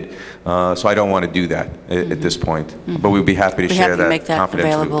to bid. So I don't want to do that at this point. But we'd be happy to share that make that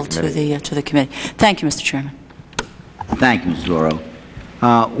confidentially available to the committee. Thank you, Mr. Chairman. Thank you, Ms. Lauro.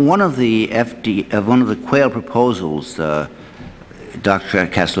 One of the quail proposals, Dr.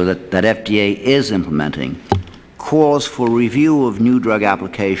 Kessler, that FDA is implementing calls for review of new drug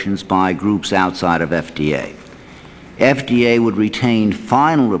applications by groups outside of FDA. FDA would retain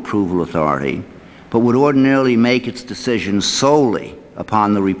final approval authority, but would ordinarily make its decision solely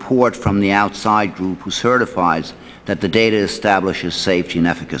upon the report from the outside group who certifies that the data establishes safety and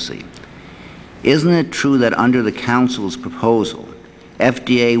efficacy. Isn't it true that under the Council's proposal,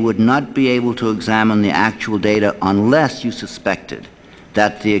 FDA would not be able to examine the actual data unless you suspected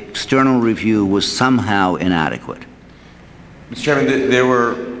that the external review was somehow inadequate? Mr. Chairman, there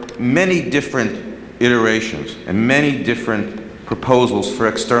were many different iterations and many different proposals for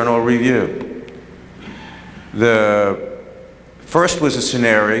external review. The first was a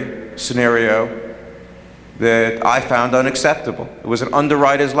scenario that I found unacceptable. It was an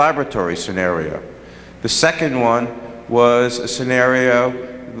underwriter's laboratory scenario. The second one was a scenario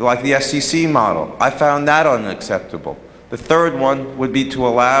like the SEC model. I found that unacceptable. The third one would be to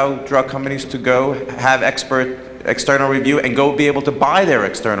allow drug companies to go have external review and go be able to buy their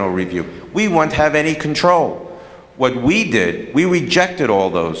external review. We wouldn't have any control. What we did, we rejected all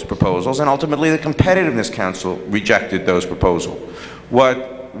those proposals, and ultimately the Competitiveness Council rejected those proposals.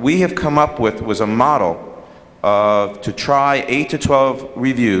 What we have come up with was a model to try 8 to 12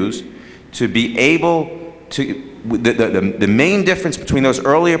 reviews to be able to, the main difference between those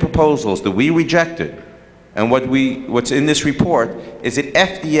earlier proposals that we rejected and what's in this report is that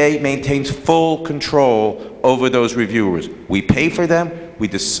FDA maintains full control over those reviewers. We pay for them, we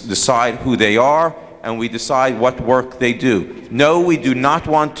decide who they are, and we decide what work they do. No, we do not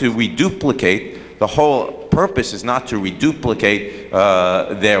want to reduplicate. The whole purpose is not to reduplicate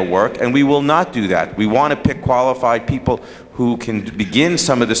their work, and we will not do that. We want to pick qualified people who can begin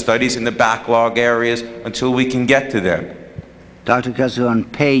some of the studies in the backlog areas until we can get to them. Dr. Kessler, on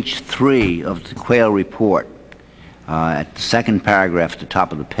page 3 of the Quayle report, at the second paragraph at the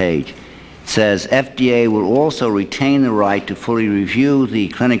top of the page, it says FDA will also retain the right to fully review the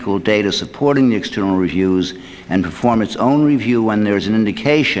clinical data supporting the external reviews and perform its own review when there is an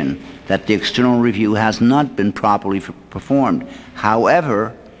indication that the external review has not been properly performed.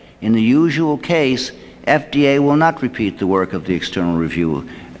 However, in the usual case, FDA will not repeat the work of the external review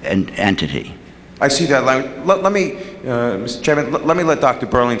entity. I see that language. Let me, Mr. Chairman, let me let Dr.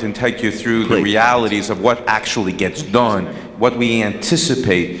 Burlington take you through the realities of what actually gets done, what we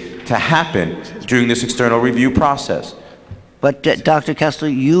anticipate to happen during this external review process. But Dr. Kessler,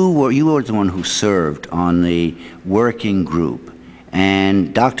 you were the one who served on the working group,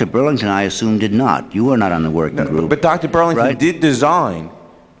 and Dr. Burlington, I assume, did not. You were not on the working group. But Dr. Burlington did design.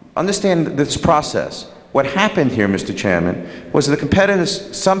 Understand this process. What happened here, Mr. Chairman, was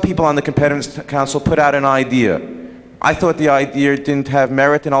some people on the Competitiveness Council put out an idea. I thought the idea didn't have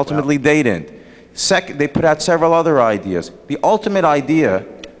merit, and ultimately they didn't. Second, they put out several other ideas. The ultimate idea,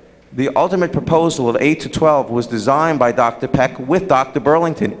 the ultimate proposal of 8 to 12 was designed by Dr. Peck with Dr.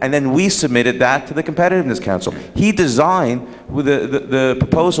 Burlington, and then we submitted that to the Competitiveness Council. He designed the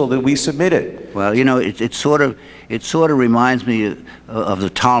proposal that we submitted. Well, you know, it sort of reminds me of the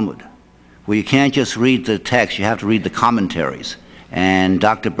Talmud, where you can't just read the text, you have to read the commentaries. And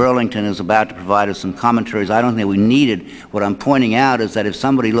Dr. Burlington is about to provide us some commentaries. I don't think we needed. What I'm pointing out is that if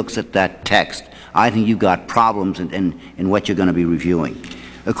somebody looks at that text, I think you've got problems in what you're going to be reviewing.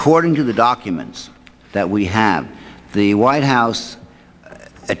 According to the documents that we have, the White House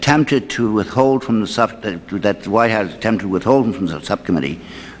attempted to withhold from the subcommittee.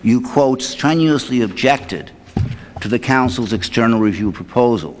 You, quote, strenuously objected to the Council's external review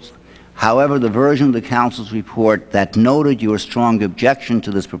proposals. However, the version of the Council's report that noted your strong objection to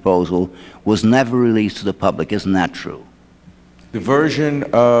this proposal was never released to the public. Isn't that true? The version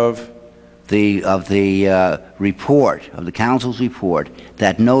of the report, of the Council's report,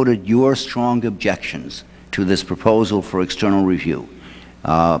 that noted your strong objections to this proposal for external review.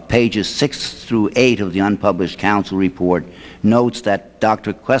 Pages 6 through 8 of the unpublished Council report notes that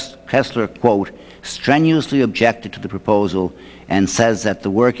Dr. Kessler, quote, strenuously objected to the proposal and says that the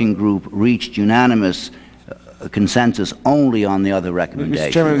working group reached unanimous consensus only on the other recommendations.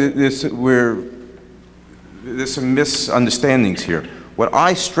 Mr. Chairman, there's some misunderstandings here. What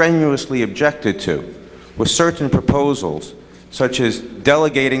I strenuously objected to was certain proposals, such as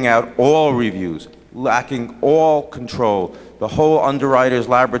delegating out all reviews, lacking all control, the whole underwriter's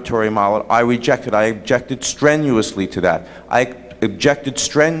laboratory model. I rejected. I objected strenuously to that. I objected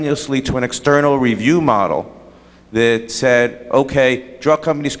strenuously to an external review model that said, okay, drug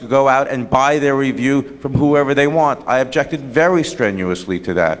companies could go out and buy their review from whoever they want. I objected very strenuously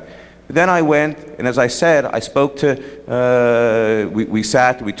to that. Then I went, and as I said, I spoke to, we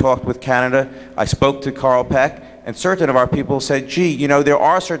sat, we talked with Canada, I spoke to Carl Peck, and certain of our people said, gee, you know, there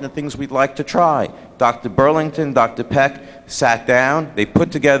are certain things we'd like to try. Dr. Burlington, Dr. Peck sat down, they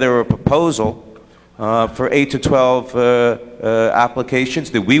put together a proposal for 8 to 12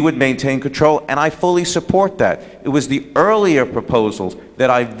 applications that we would maintain control, and I fully support that. It was the earlier proposals that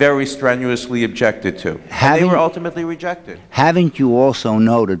I very strenuously objected to, and they were ultimately rejected. Haven't you also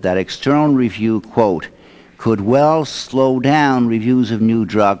noted that external review, quote, could well slow down reviews of new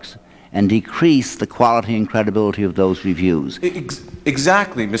drugs and decrease the quality and credibility of those reviews?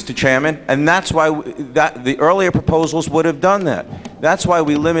 Exactly, Mr. Chairman, and that's why the earlier proposals would have done that. That's why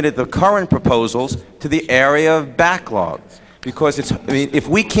we limited the current proposals to the area of backlog. Because it's, I mean, if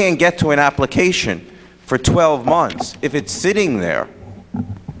we can't get to an application for 12 months, if it's sitting there,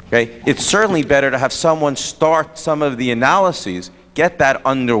 okay, it's certainly better to have someone start some of the analyses, get that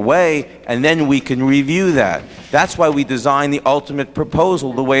underway, and then we can review that. That's why we designed the ultimate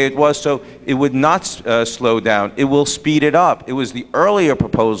proposal the way it was, so it would not slow down. It will speed it up. It was the earlier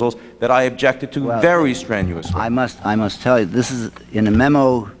proposals that I objected to very strenuously. I must tell you, this is in a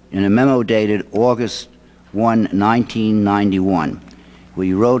memo dated August 1, 1991, where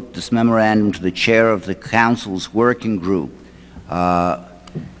you wrote this memorandum to the chair of the Council's working group.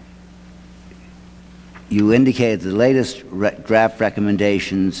 You indicated the latest draft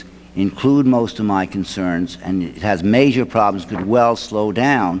recommendations include most of my concerns, and it has major problems, could well slow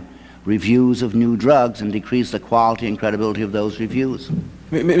down reviews of new drugs and decrease the quality and credibility of those reviews.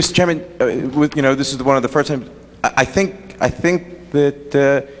 Mr. Chairman, you know, this is one of the first times. I think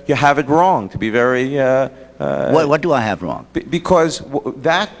that you have it wrong. To be very. What do I have wrong? Because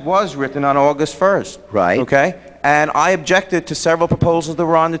that was written on August 1st. Right. Okay. And I objected to several proposals that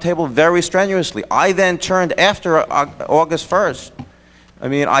were on the table very strenuously. I then turned after August 1st. I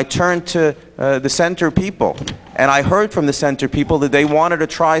mean, I turned to the center people, and I heard from the center people that they wanted to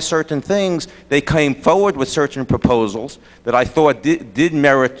try certain things. They came forward with certain proposals that I thought did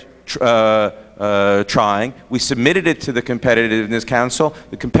merit trying. We submitted it to the Competitiveness Council.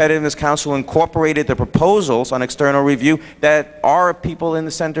 The Competitiveness Council incorporated the proposals on external review that our people in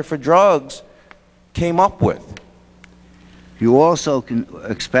the Center for Drugs came up with. You also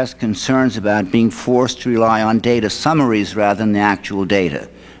expressed concerns about being forced to rely on data summaries rather than the actual data.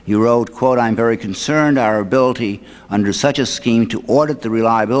 You wrote, quote, I'm very concerned our ability under such a scheme to audit the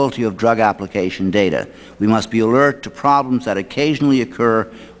reliability of drug application data. We must be alert to problems that occasionally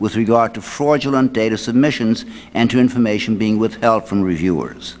occur with regard to fraudulent data submissions and to information being withheld from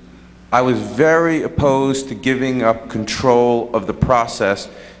reviewers. I was very opposed to giving up control of the process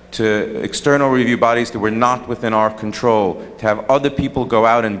to external review bodies that were not within our control, to have other people go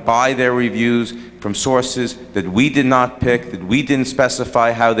out and buy their reviews from sources that we did not pick, that we didn't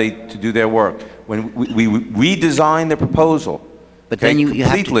specify how to do their work. When we redesigned the proposal, but then you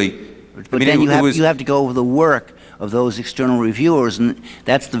have to go over the work of those external reviewers, and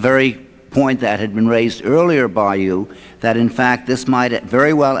that's the very point that had been raised earlier by you, that in fact this might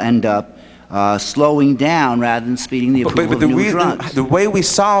very well end up slowing down rather than speeding the approval of new drugs. The way we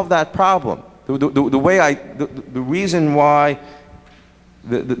solve that problem, the reason why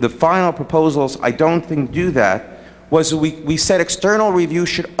the final proposals I don't think do that was we said external review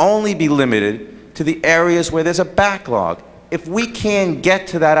should only be limited to the areas where there's a backlog. If we can't get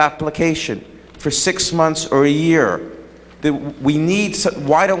to that application for 6 months or a year,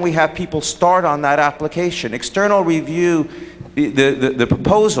 why don't we have people start on that application? External review, the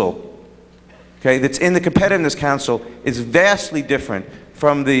proposal, okay, that's in the Competitiveness Council is vastly different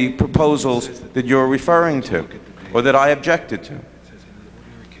from the proposals that you're referring to, or that I objected to.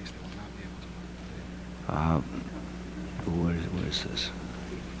 Where is this?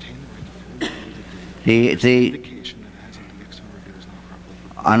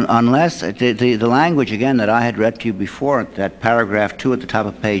 Unless the language again that I had read to you before, that paragraph 2 at the top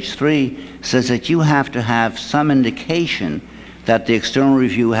of page 3, says that you have to have some indication that the external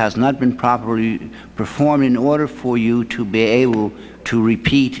review has not been properly performed in order for you to be able to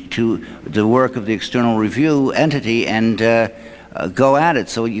repeat to the work of the external review entity and go at it.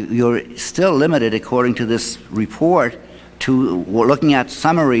 So you're still limited, according to this report, to looking at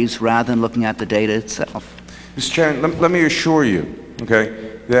summaries rather than looking at the data itself. Mr. Chairman, let me assure you,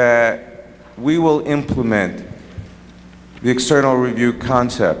 okay, that we will implement the external review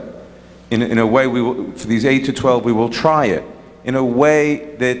concept in a way, for these 8 to 12, we will try it in a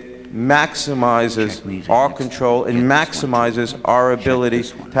way that maximizes our control and maximizes our ability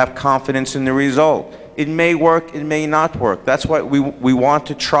to have confidence in the result. It may work, it may not work. That's why we want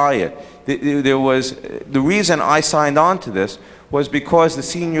to try it. The reason I signed on to this was because the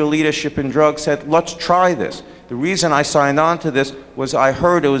senior leadership in drugs said, let's try this. The reason I signed on to this was I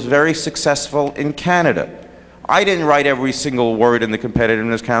heard it was very successful in Canada. I didn't write every single word in the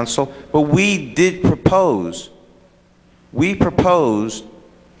Competitiveness Council, but we did propose. We proposed,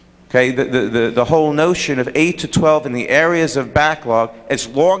 okay, the whole notion of 8 to 12 in the areas of backlog as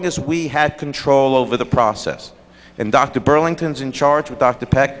long as we had control over the process. And Dr. Burlington's in charge with Dr.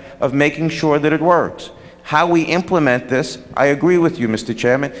 Peck of making sure that it works. How we implement this, I agree with you, Mr.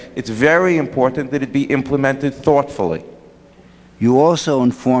 Chairman. It's very important that it be implemented thoughtfully. You also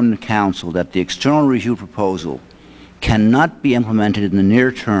informed the Council that the external review proposal cannot be implemented in the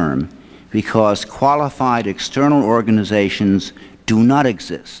near term because qualified external organizations do not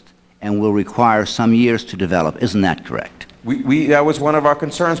exist and will require some years to develop. Isn't that correct? That was one of our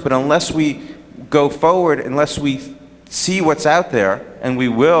concerns, but unless we go forward, unless we see what's out there, and we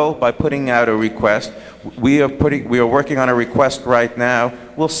will by putting out a request, we are working on a request right now.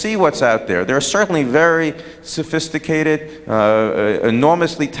 We'll see what's out there. There are certainly very sophisticated,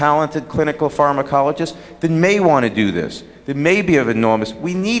 enormously talented clinical pharmacologists that may want to do this, that may be of enormous.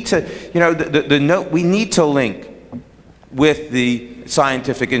 We need to, we need to link with the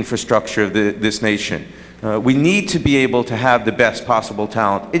scientific infrastructure of this nation. We need to be able to have the best possible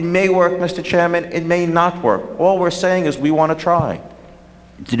talent. It may work, Mr. Chairman. It may not work. All we're saying is we want to try.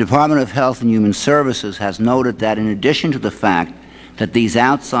 The Department of Health and Human Services has noted that in addition to the fact that these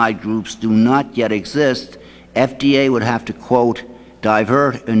outside groups do not yet exist, FDA would have to, quote,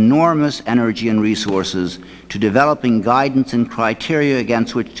 divert enormous energy and resources to developing guidance and criteria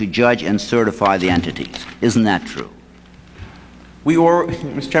against which to judge and certify the entities. Isn't that true?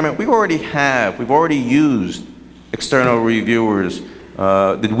 Mr. Chairman, we've already used external reviewers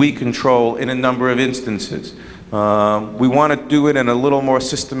that we control in a number of instances. We want to do it in a little more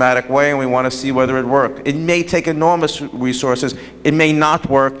systematic way, and we want to see whether it works. It may take enormous resources. It may not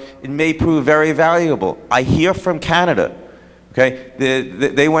work. It may prove very valuable. I hear from Canada. Okay,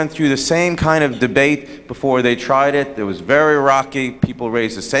 they went through the same kind of debate before they tried it. It was very rocky. People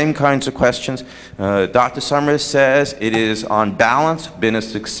raised the same kinds of questions. Dr. Summers says it is, on balance, been a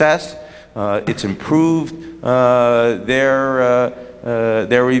success. It's improved their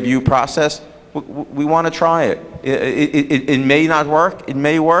review process. We want to try it. It may not work. It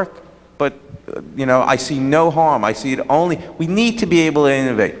may work. But, I see no harm. I see it only. We need to be able to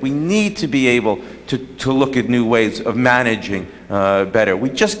innovate. We need to be able to look at new ways of managing better. We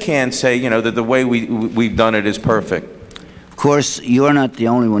just can't say, that the way we've done it is perfect. Of course, you're not the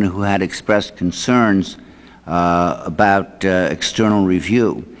only one who had expressed concerns about external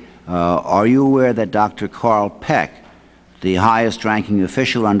review. Are you aware that Dr. Carl Peck, the highest-ranking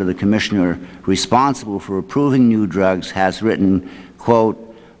official under the Commissioner responsible for approving new drugs, has written, quote,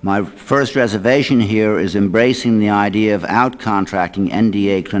 "My first reservation here is embracing the idea of out-contracting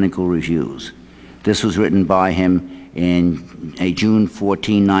NDA clinical reviews." This was written by him in a June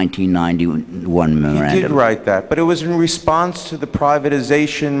 14, 1991 memorandum. He did write that, but it was in response to the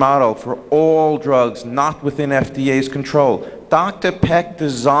privatization model for all drugs not within FDA's control. Dr. Peck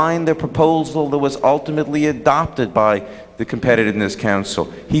designed the proposal that was ultimately adopted by the Competitiveness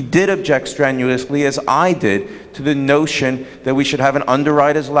Council. He did object strenuously, as I did, to the notion that we should have an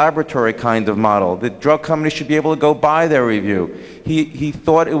underwriter's laboratory kind of model, that drug companies should be able to go buy their review. He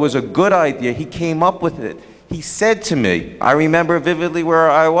thought it was a good idea. He came up with it. He said to me, I remember vividly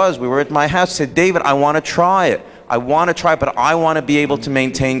where I was. We were at my house. He said, "David, I want to try it. I want to try it, but I want to be able to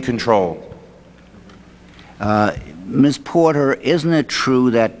maintain control." Ms. Porter, isn't it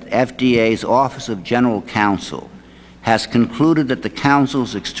true that FDA's Office of General Counsel has concluded that the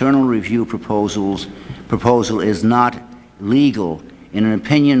Council's external review proposal is not legal in an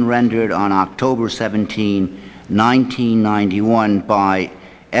opinion rendered on October 17, 1991 by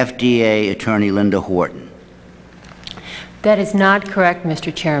FDA Attorney Linda Horton? That is not correct,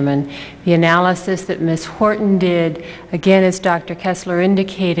 Mr. Chairman. The analysis that Ms. Horton did, again, as Dr. Kessler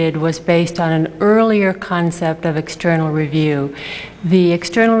indicated, was based on an earlier concept of external review. The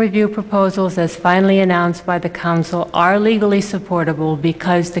external review proposals, as finally announced by the Council, are legally supportable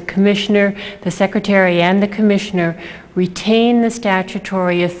because the Commissioner, the Secretary, and the Commissioner retain the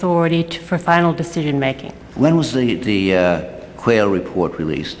statutory authority for final decision-making. When was the Quayle report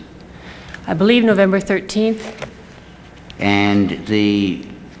released? I believe November 13th. And the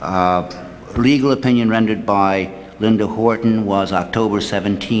legal opinion rendered by Linda Horton was October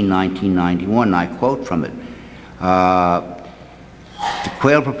 17, 1991. I quote from it. The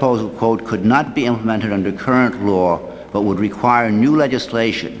Quayle proposal, quote, could not be implemented under current law, but would require new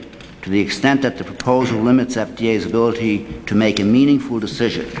legislation to the extent that the proposal limits FDA's ability to make a meaningful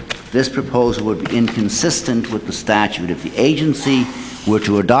decision. This proposal would be inconsistent with the statute. If the agency were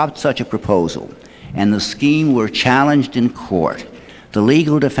to adopt such a proposal and the scheme were challenged in court, the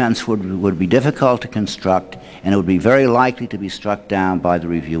legal defense would be difficult to construct, and it would be very likely to be struck down by the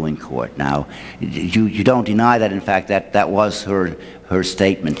reviewing court. Now, you don't deny that, in fact, that was her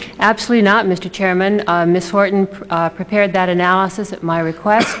statement? Absolutely not, Mr. Chairman. Ms. Horton prepared that analysis at my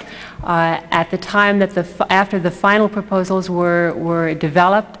request. At the time that after the final proposals were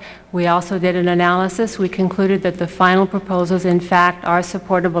developed, we also did an analysis. We concluded that the final proposals, in fact, are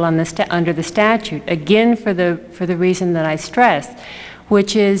supportable on under the statute. Again, for the reason that I stressed,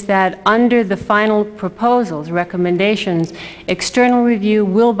 which is that under the final proposals, recommendations, external review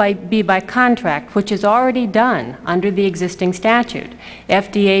will be by contract, which is already done under the existing statute.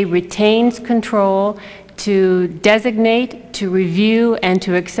 FDA retains control to designate, to review, and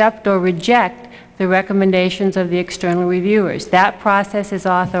to accept or reject the recommendations of the external reviewers. That process is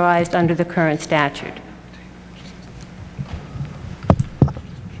authorized under the current statute.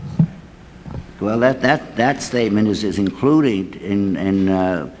 Well, that statement is included in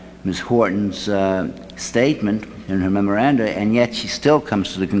Ms. Horton's statement in her memoranda, and yet she still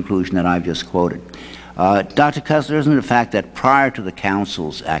comes to the conclusion that I've just quoted. Dr. Kessler, isn't it a fact that prior to the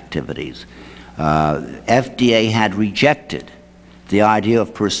Council's activities, FDA had rejected the idea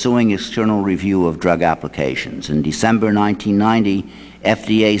of pursuing external review of drug applications? In December 1990,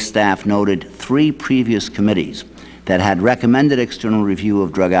 FDA staff noted 3 previous committees that had recommended external review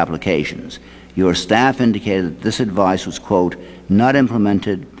of drug applications. Your staff indicated that this advice was, quote, not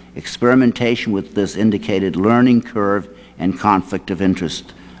implemented. Experimentation with this indicated learning curve and conflict of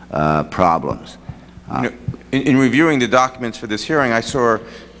interest problems. In reviewing the documents for this hearing, I saw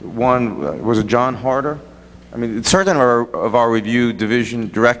one, was it John Harder? I mean, certain of our review division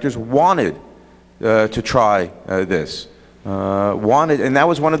directors wanted to try this. And that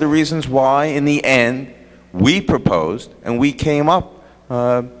was one of the reasons why, in the end, we proposed and we came up.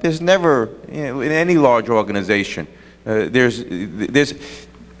 There's never, in any large organization, the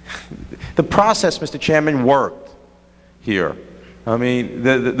process, Mr. Chairman, worked here. I mean,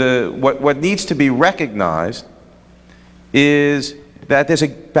 what needs to be recognized is that there's a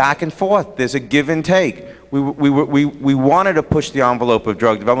back and forth, there's a give and take. We wanted to push the envelope of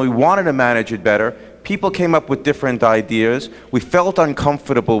drug development, we wanted to manage it better. People came up with different ideas. We felt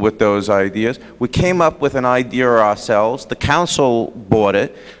uncomfortable with those ideas. We came up with an idea ourselves. The Council bought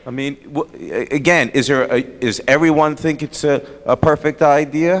it. I mean, again, is everyone think it's a perfect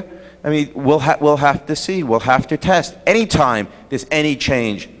idea? I mean, we'll have to see. We'll have to test. Anytime there's any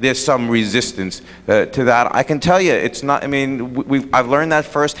change, there's some resistance to that. I can tell you, it's not. I mean, I've learned that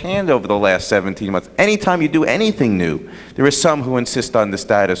firsthand over the last 17 months. Anytime you do anything new, there are some who insist on the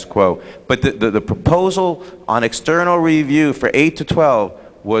status quo. But the proposal on external review for 8 to 12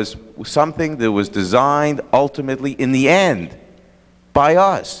 was something that was designed ultimately, in the end, by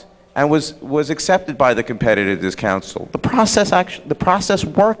us, and was accepted by the Competitiveness Council. The process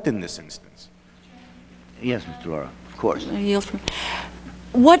worked in this instance. Yes, Mr. Laura, of course.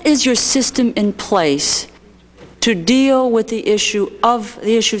 What is your system in place to deal with the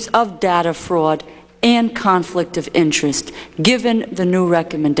issues of data fraud and conflict of interest, given the new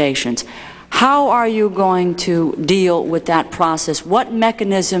recommendations? How are you going to deal with that process? What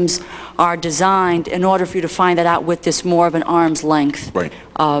mechanisms are designed in order for you to find that out with this more of an arm's length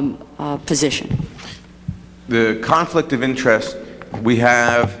position? The conflict of interest, we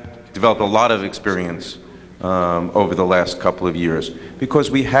have developed a lot of experience over the last couple of years,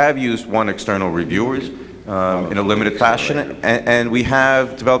 because we have used one external reviewers in a limited fashion, and we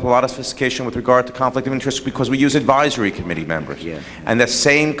have developed a lot of sophistication with regard to conflict of interest because we use advisory committee members. Yeah. And the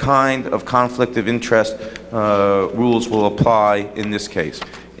same kind of conflict of interest rules will apply in this case.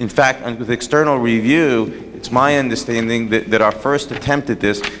 In fact, with external review, it's my understanding that our first attempt at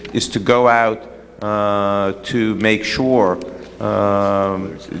this is to go out to make sure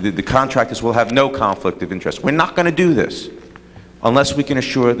the contractors will have no conflict of interest. We're not going to do this unless we can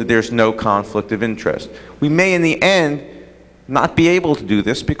assure that there's no conflict of interest. We may, in the end, not be able to do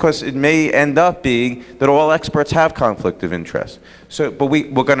this because it may end up being that all experts have conflict of interest. So, but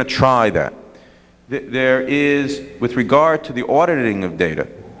we're going to try that. There is, with regard to the auditing of data,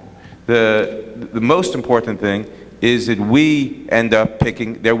 the most important thing is that we end up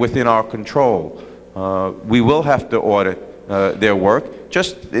picking, they're within our control. We will have to audit their work,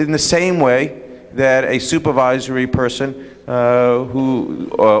 just in the same way that a supervisory person who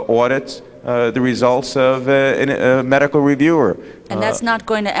audits the results of a medical reviewer. And that's not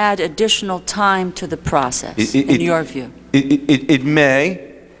going to add additional time to the process, in your view? It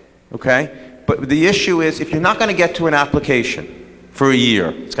may, okay? But the issue is, if you're not going to get to an application for a year,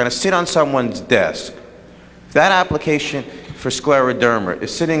 it's going to sit on someone's desk. If that application for scleroderma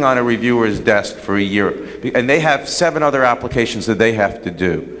is sitting on a reviewer's desk for a year, and they have 7 other applications that they have to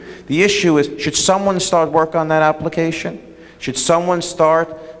do. The issue is, should someone start work on that application? Should someone start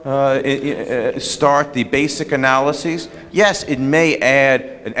the basic analyses? Yes, it may add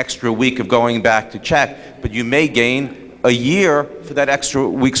an extra week of going back to check, but you may gain a year for that extra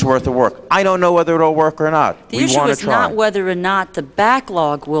week's worth of work. I don't know whether it'll work or not. The issue is not whether or not the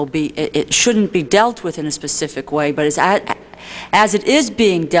backlog will be, it shouldn't be dealt with in a specific way, but as it is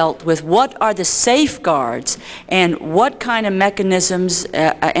being dealt with, what are the safeguards and what kind of mechanisms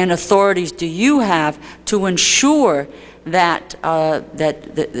and authorities do you have to ensure that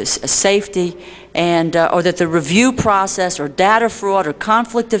the safety and or that the review process or data fraud or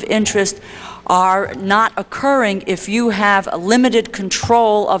conflict of interest are not occurring if you have a limited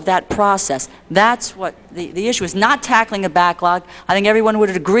control of that process? That's what the issue is, not tackling a backlog. I think everyone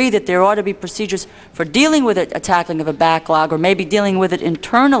would agree that there ought to be procedures for dealing with a tackling of a backlog, or maybe dealing with it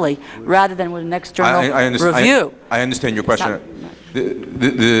internally rather than with an external review. I understand your question.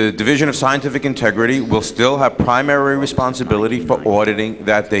 The Division of Scientific Integrity will still have primary responsibility for auditing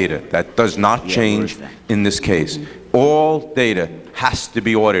that data. That does not change in this case. All data has to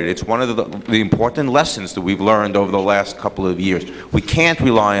be audited. It's one of the important lessons that we've learned over the last couple of years. We can't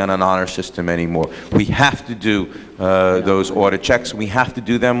rely on an honor system anymore. We have to do those audit checks. We have to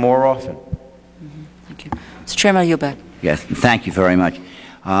do them more often. Thank you. Mr. Chairman, you're back. Yes, thank you very much.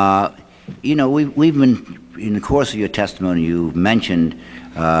 You know, we've been, in the course of your testimony, you mentioned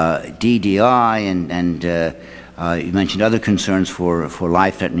DDI and you mentioned other concerns for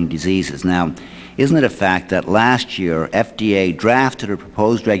life-threatening diseases. Now, isn't it a fact that last year FDA drafted a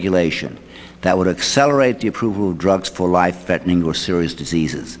proposed regulation that would accelerate the approval of drugs for life-threatening or serious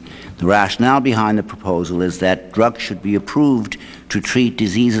diseases? The rationale behind the proposal is that drugs should be approved to treat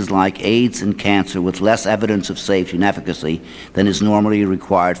diseases like AIDS and cancer with less evidence of safety and efficacy than is normally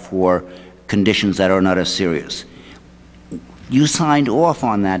required for conditions that are not as serious. You signed off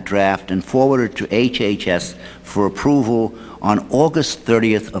on that draft and forwarded to HHS for approval on August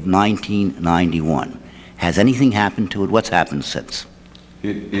 30th of 1991. Has anything happened to it? What's happened since?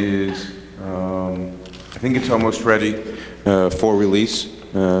 It is, I think it's almost ready for release,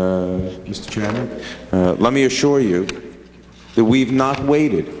 Mr. Chairman. Let me assure you that we've not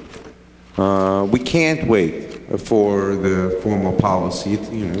waited. We can't wait for the formal policy.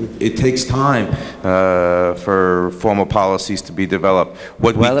 It takes time for formal policies to be developed.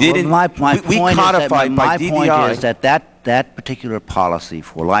 What we did, my point is that that particular policy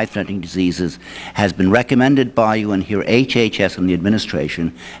for life-threatening diseases has been recommended by you, and here HHS and the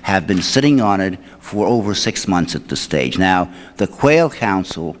administration have been sitting on it for over 6 months at this stage. Now, the Quail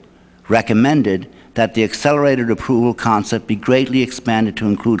Council recommended that the accelerated approval concept be greatly expanded to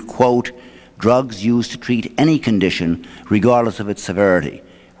include, quote, drugs used to treat any condition regardless of its severity.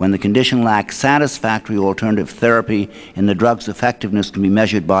 When the condition lacks satisfactory alternative therapy and the drug's effectiveness can be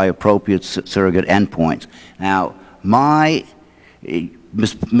measured by appropriate surrogate endpoints. Now, Ms.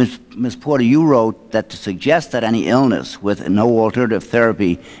 Porter, you wrote that to suggest that any illness with no alternative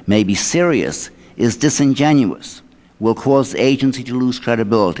therapy may be serious is disingenuous, will cause the agency to lose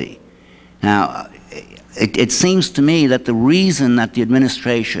credibility. Now, it seems to me that the reason that the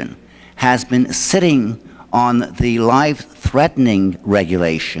administration has been sitting on the life-threatening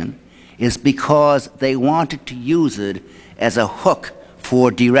regulation is because they wanted to use it as a hook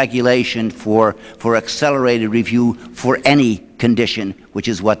for deregulation, for accelerated review for any condition, which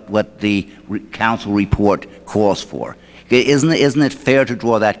is what the Council report calls for. Isn't it fair to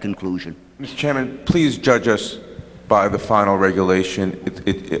draw that conclusion? Mr. Chairman, please judge us by the final regulation.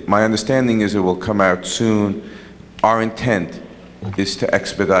 My understanding is it will come out soon. Our intent is to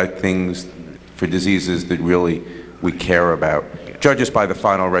expedite things for diseases that really we care about. judge us by the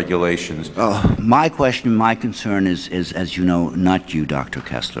final regulations. My question, my concern is, as you know, not you, Dr.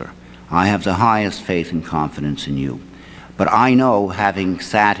 Kessler. I have the highest faith and confidence in you. But I know, having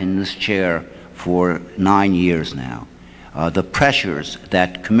sat in this chair for 9 years now, the pressures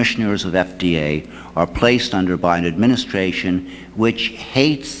that commissioners of FDA are placed under by an administration which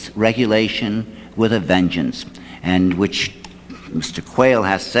hates regulation with a vengeance, and which Mr. Quayle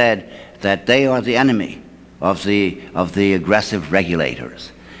has said that they are the enemy of the aggressive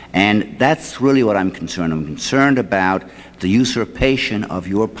regulators. And that's really what I'm concerned. I'm concerned about the usurpation of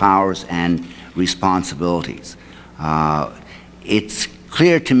your powers and responsibilities. It's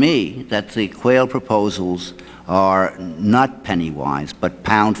clear to me that the Quayle proposals are not penny-wise, but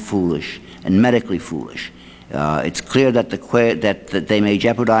pound-foolish and medically foolish. It's clear that that they may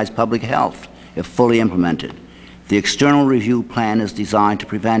jeopardize public health if fully implemented. The external review plan is designed to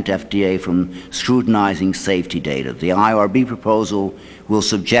prevent FDA from scrutinizing safety data. The IRB proposal will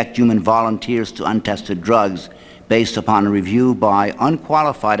subject human volunteers to untested drugs based upon a review by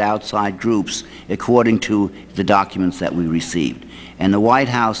unqualified outside groups according to the documents that we received. And the White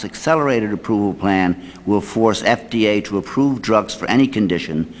House accelerated approval plan will force FDA to approve drugs for any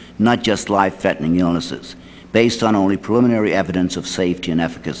condition, not just life-threatening illnesses, based on only preliminary evidence of safety and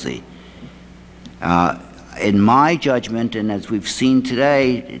efficacy. In my judgment, and as we've seen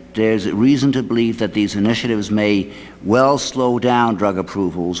today, there's reason to believe that these initiatives may well slow down drug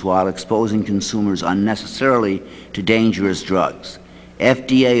approvals while exposing consumers unnecessarily to dangerous drugs.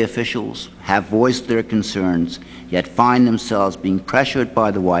 FDA officials have voiced their concerns, yet find themselves being pressured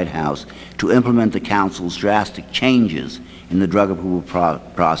by the White House to implement the Council's drastic changes in the drug approval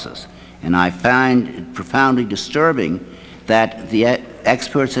process. And I find it profoundly disturbing that the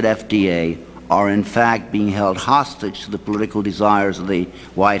experts at FDA are in fact being held hostage to the political desires of the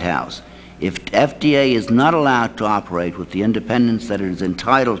White House. If FDA is not allowed to operate with the independence that it is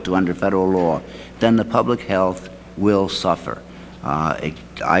entitled to under federal law, then the public health will suffer. I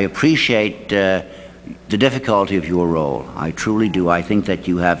appreciate the difficulty of your role. I truly do. I think that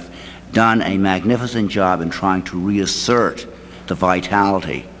you have done a magnificent job in trying to reassert the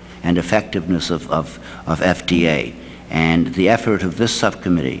vitality and effectiveness of FDA. And the effort of this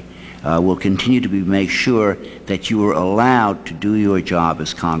subcommittee will continue to make sure that you are allowed to do your job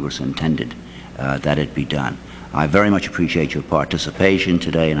as Congress intended that it be done. I very much appreciate your participation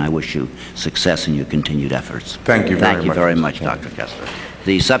today, and I wish you success in your continued efforts. Thank you very much. Thank you very much, Dr. Kessler.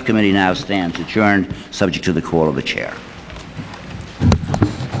 The subcommittee now stands adjourned, subject to the call of the chair.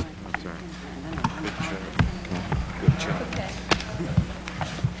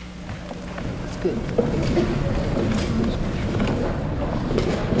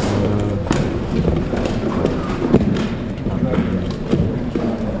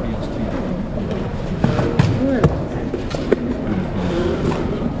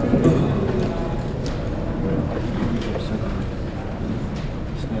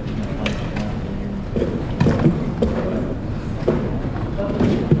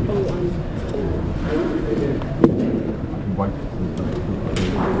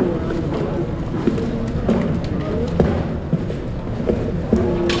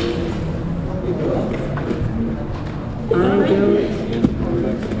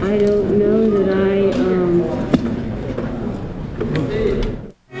 I don't know that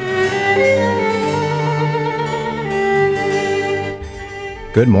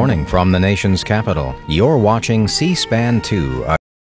Good morning from the nation's capital. You're watching C-SPAN 2.